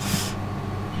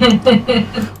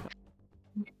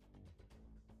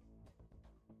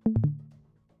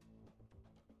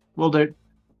 Will do.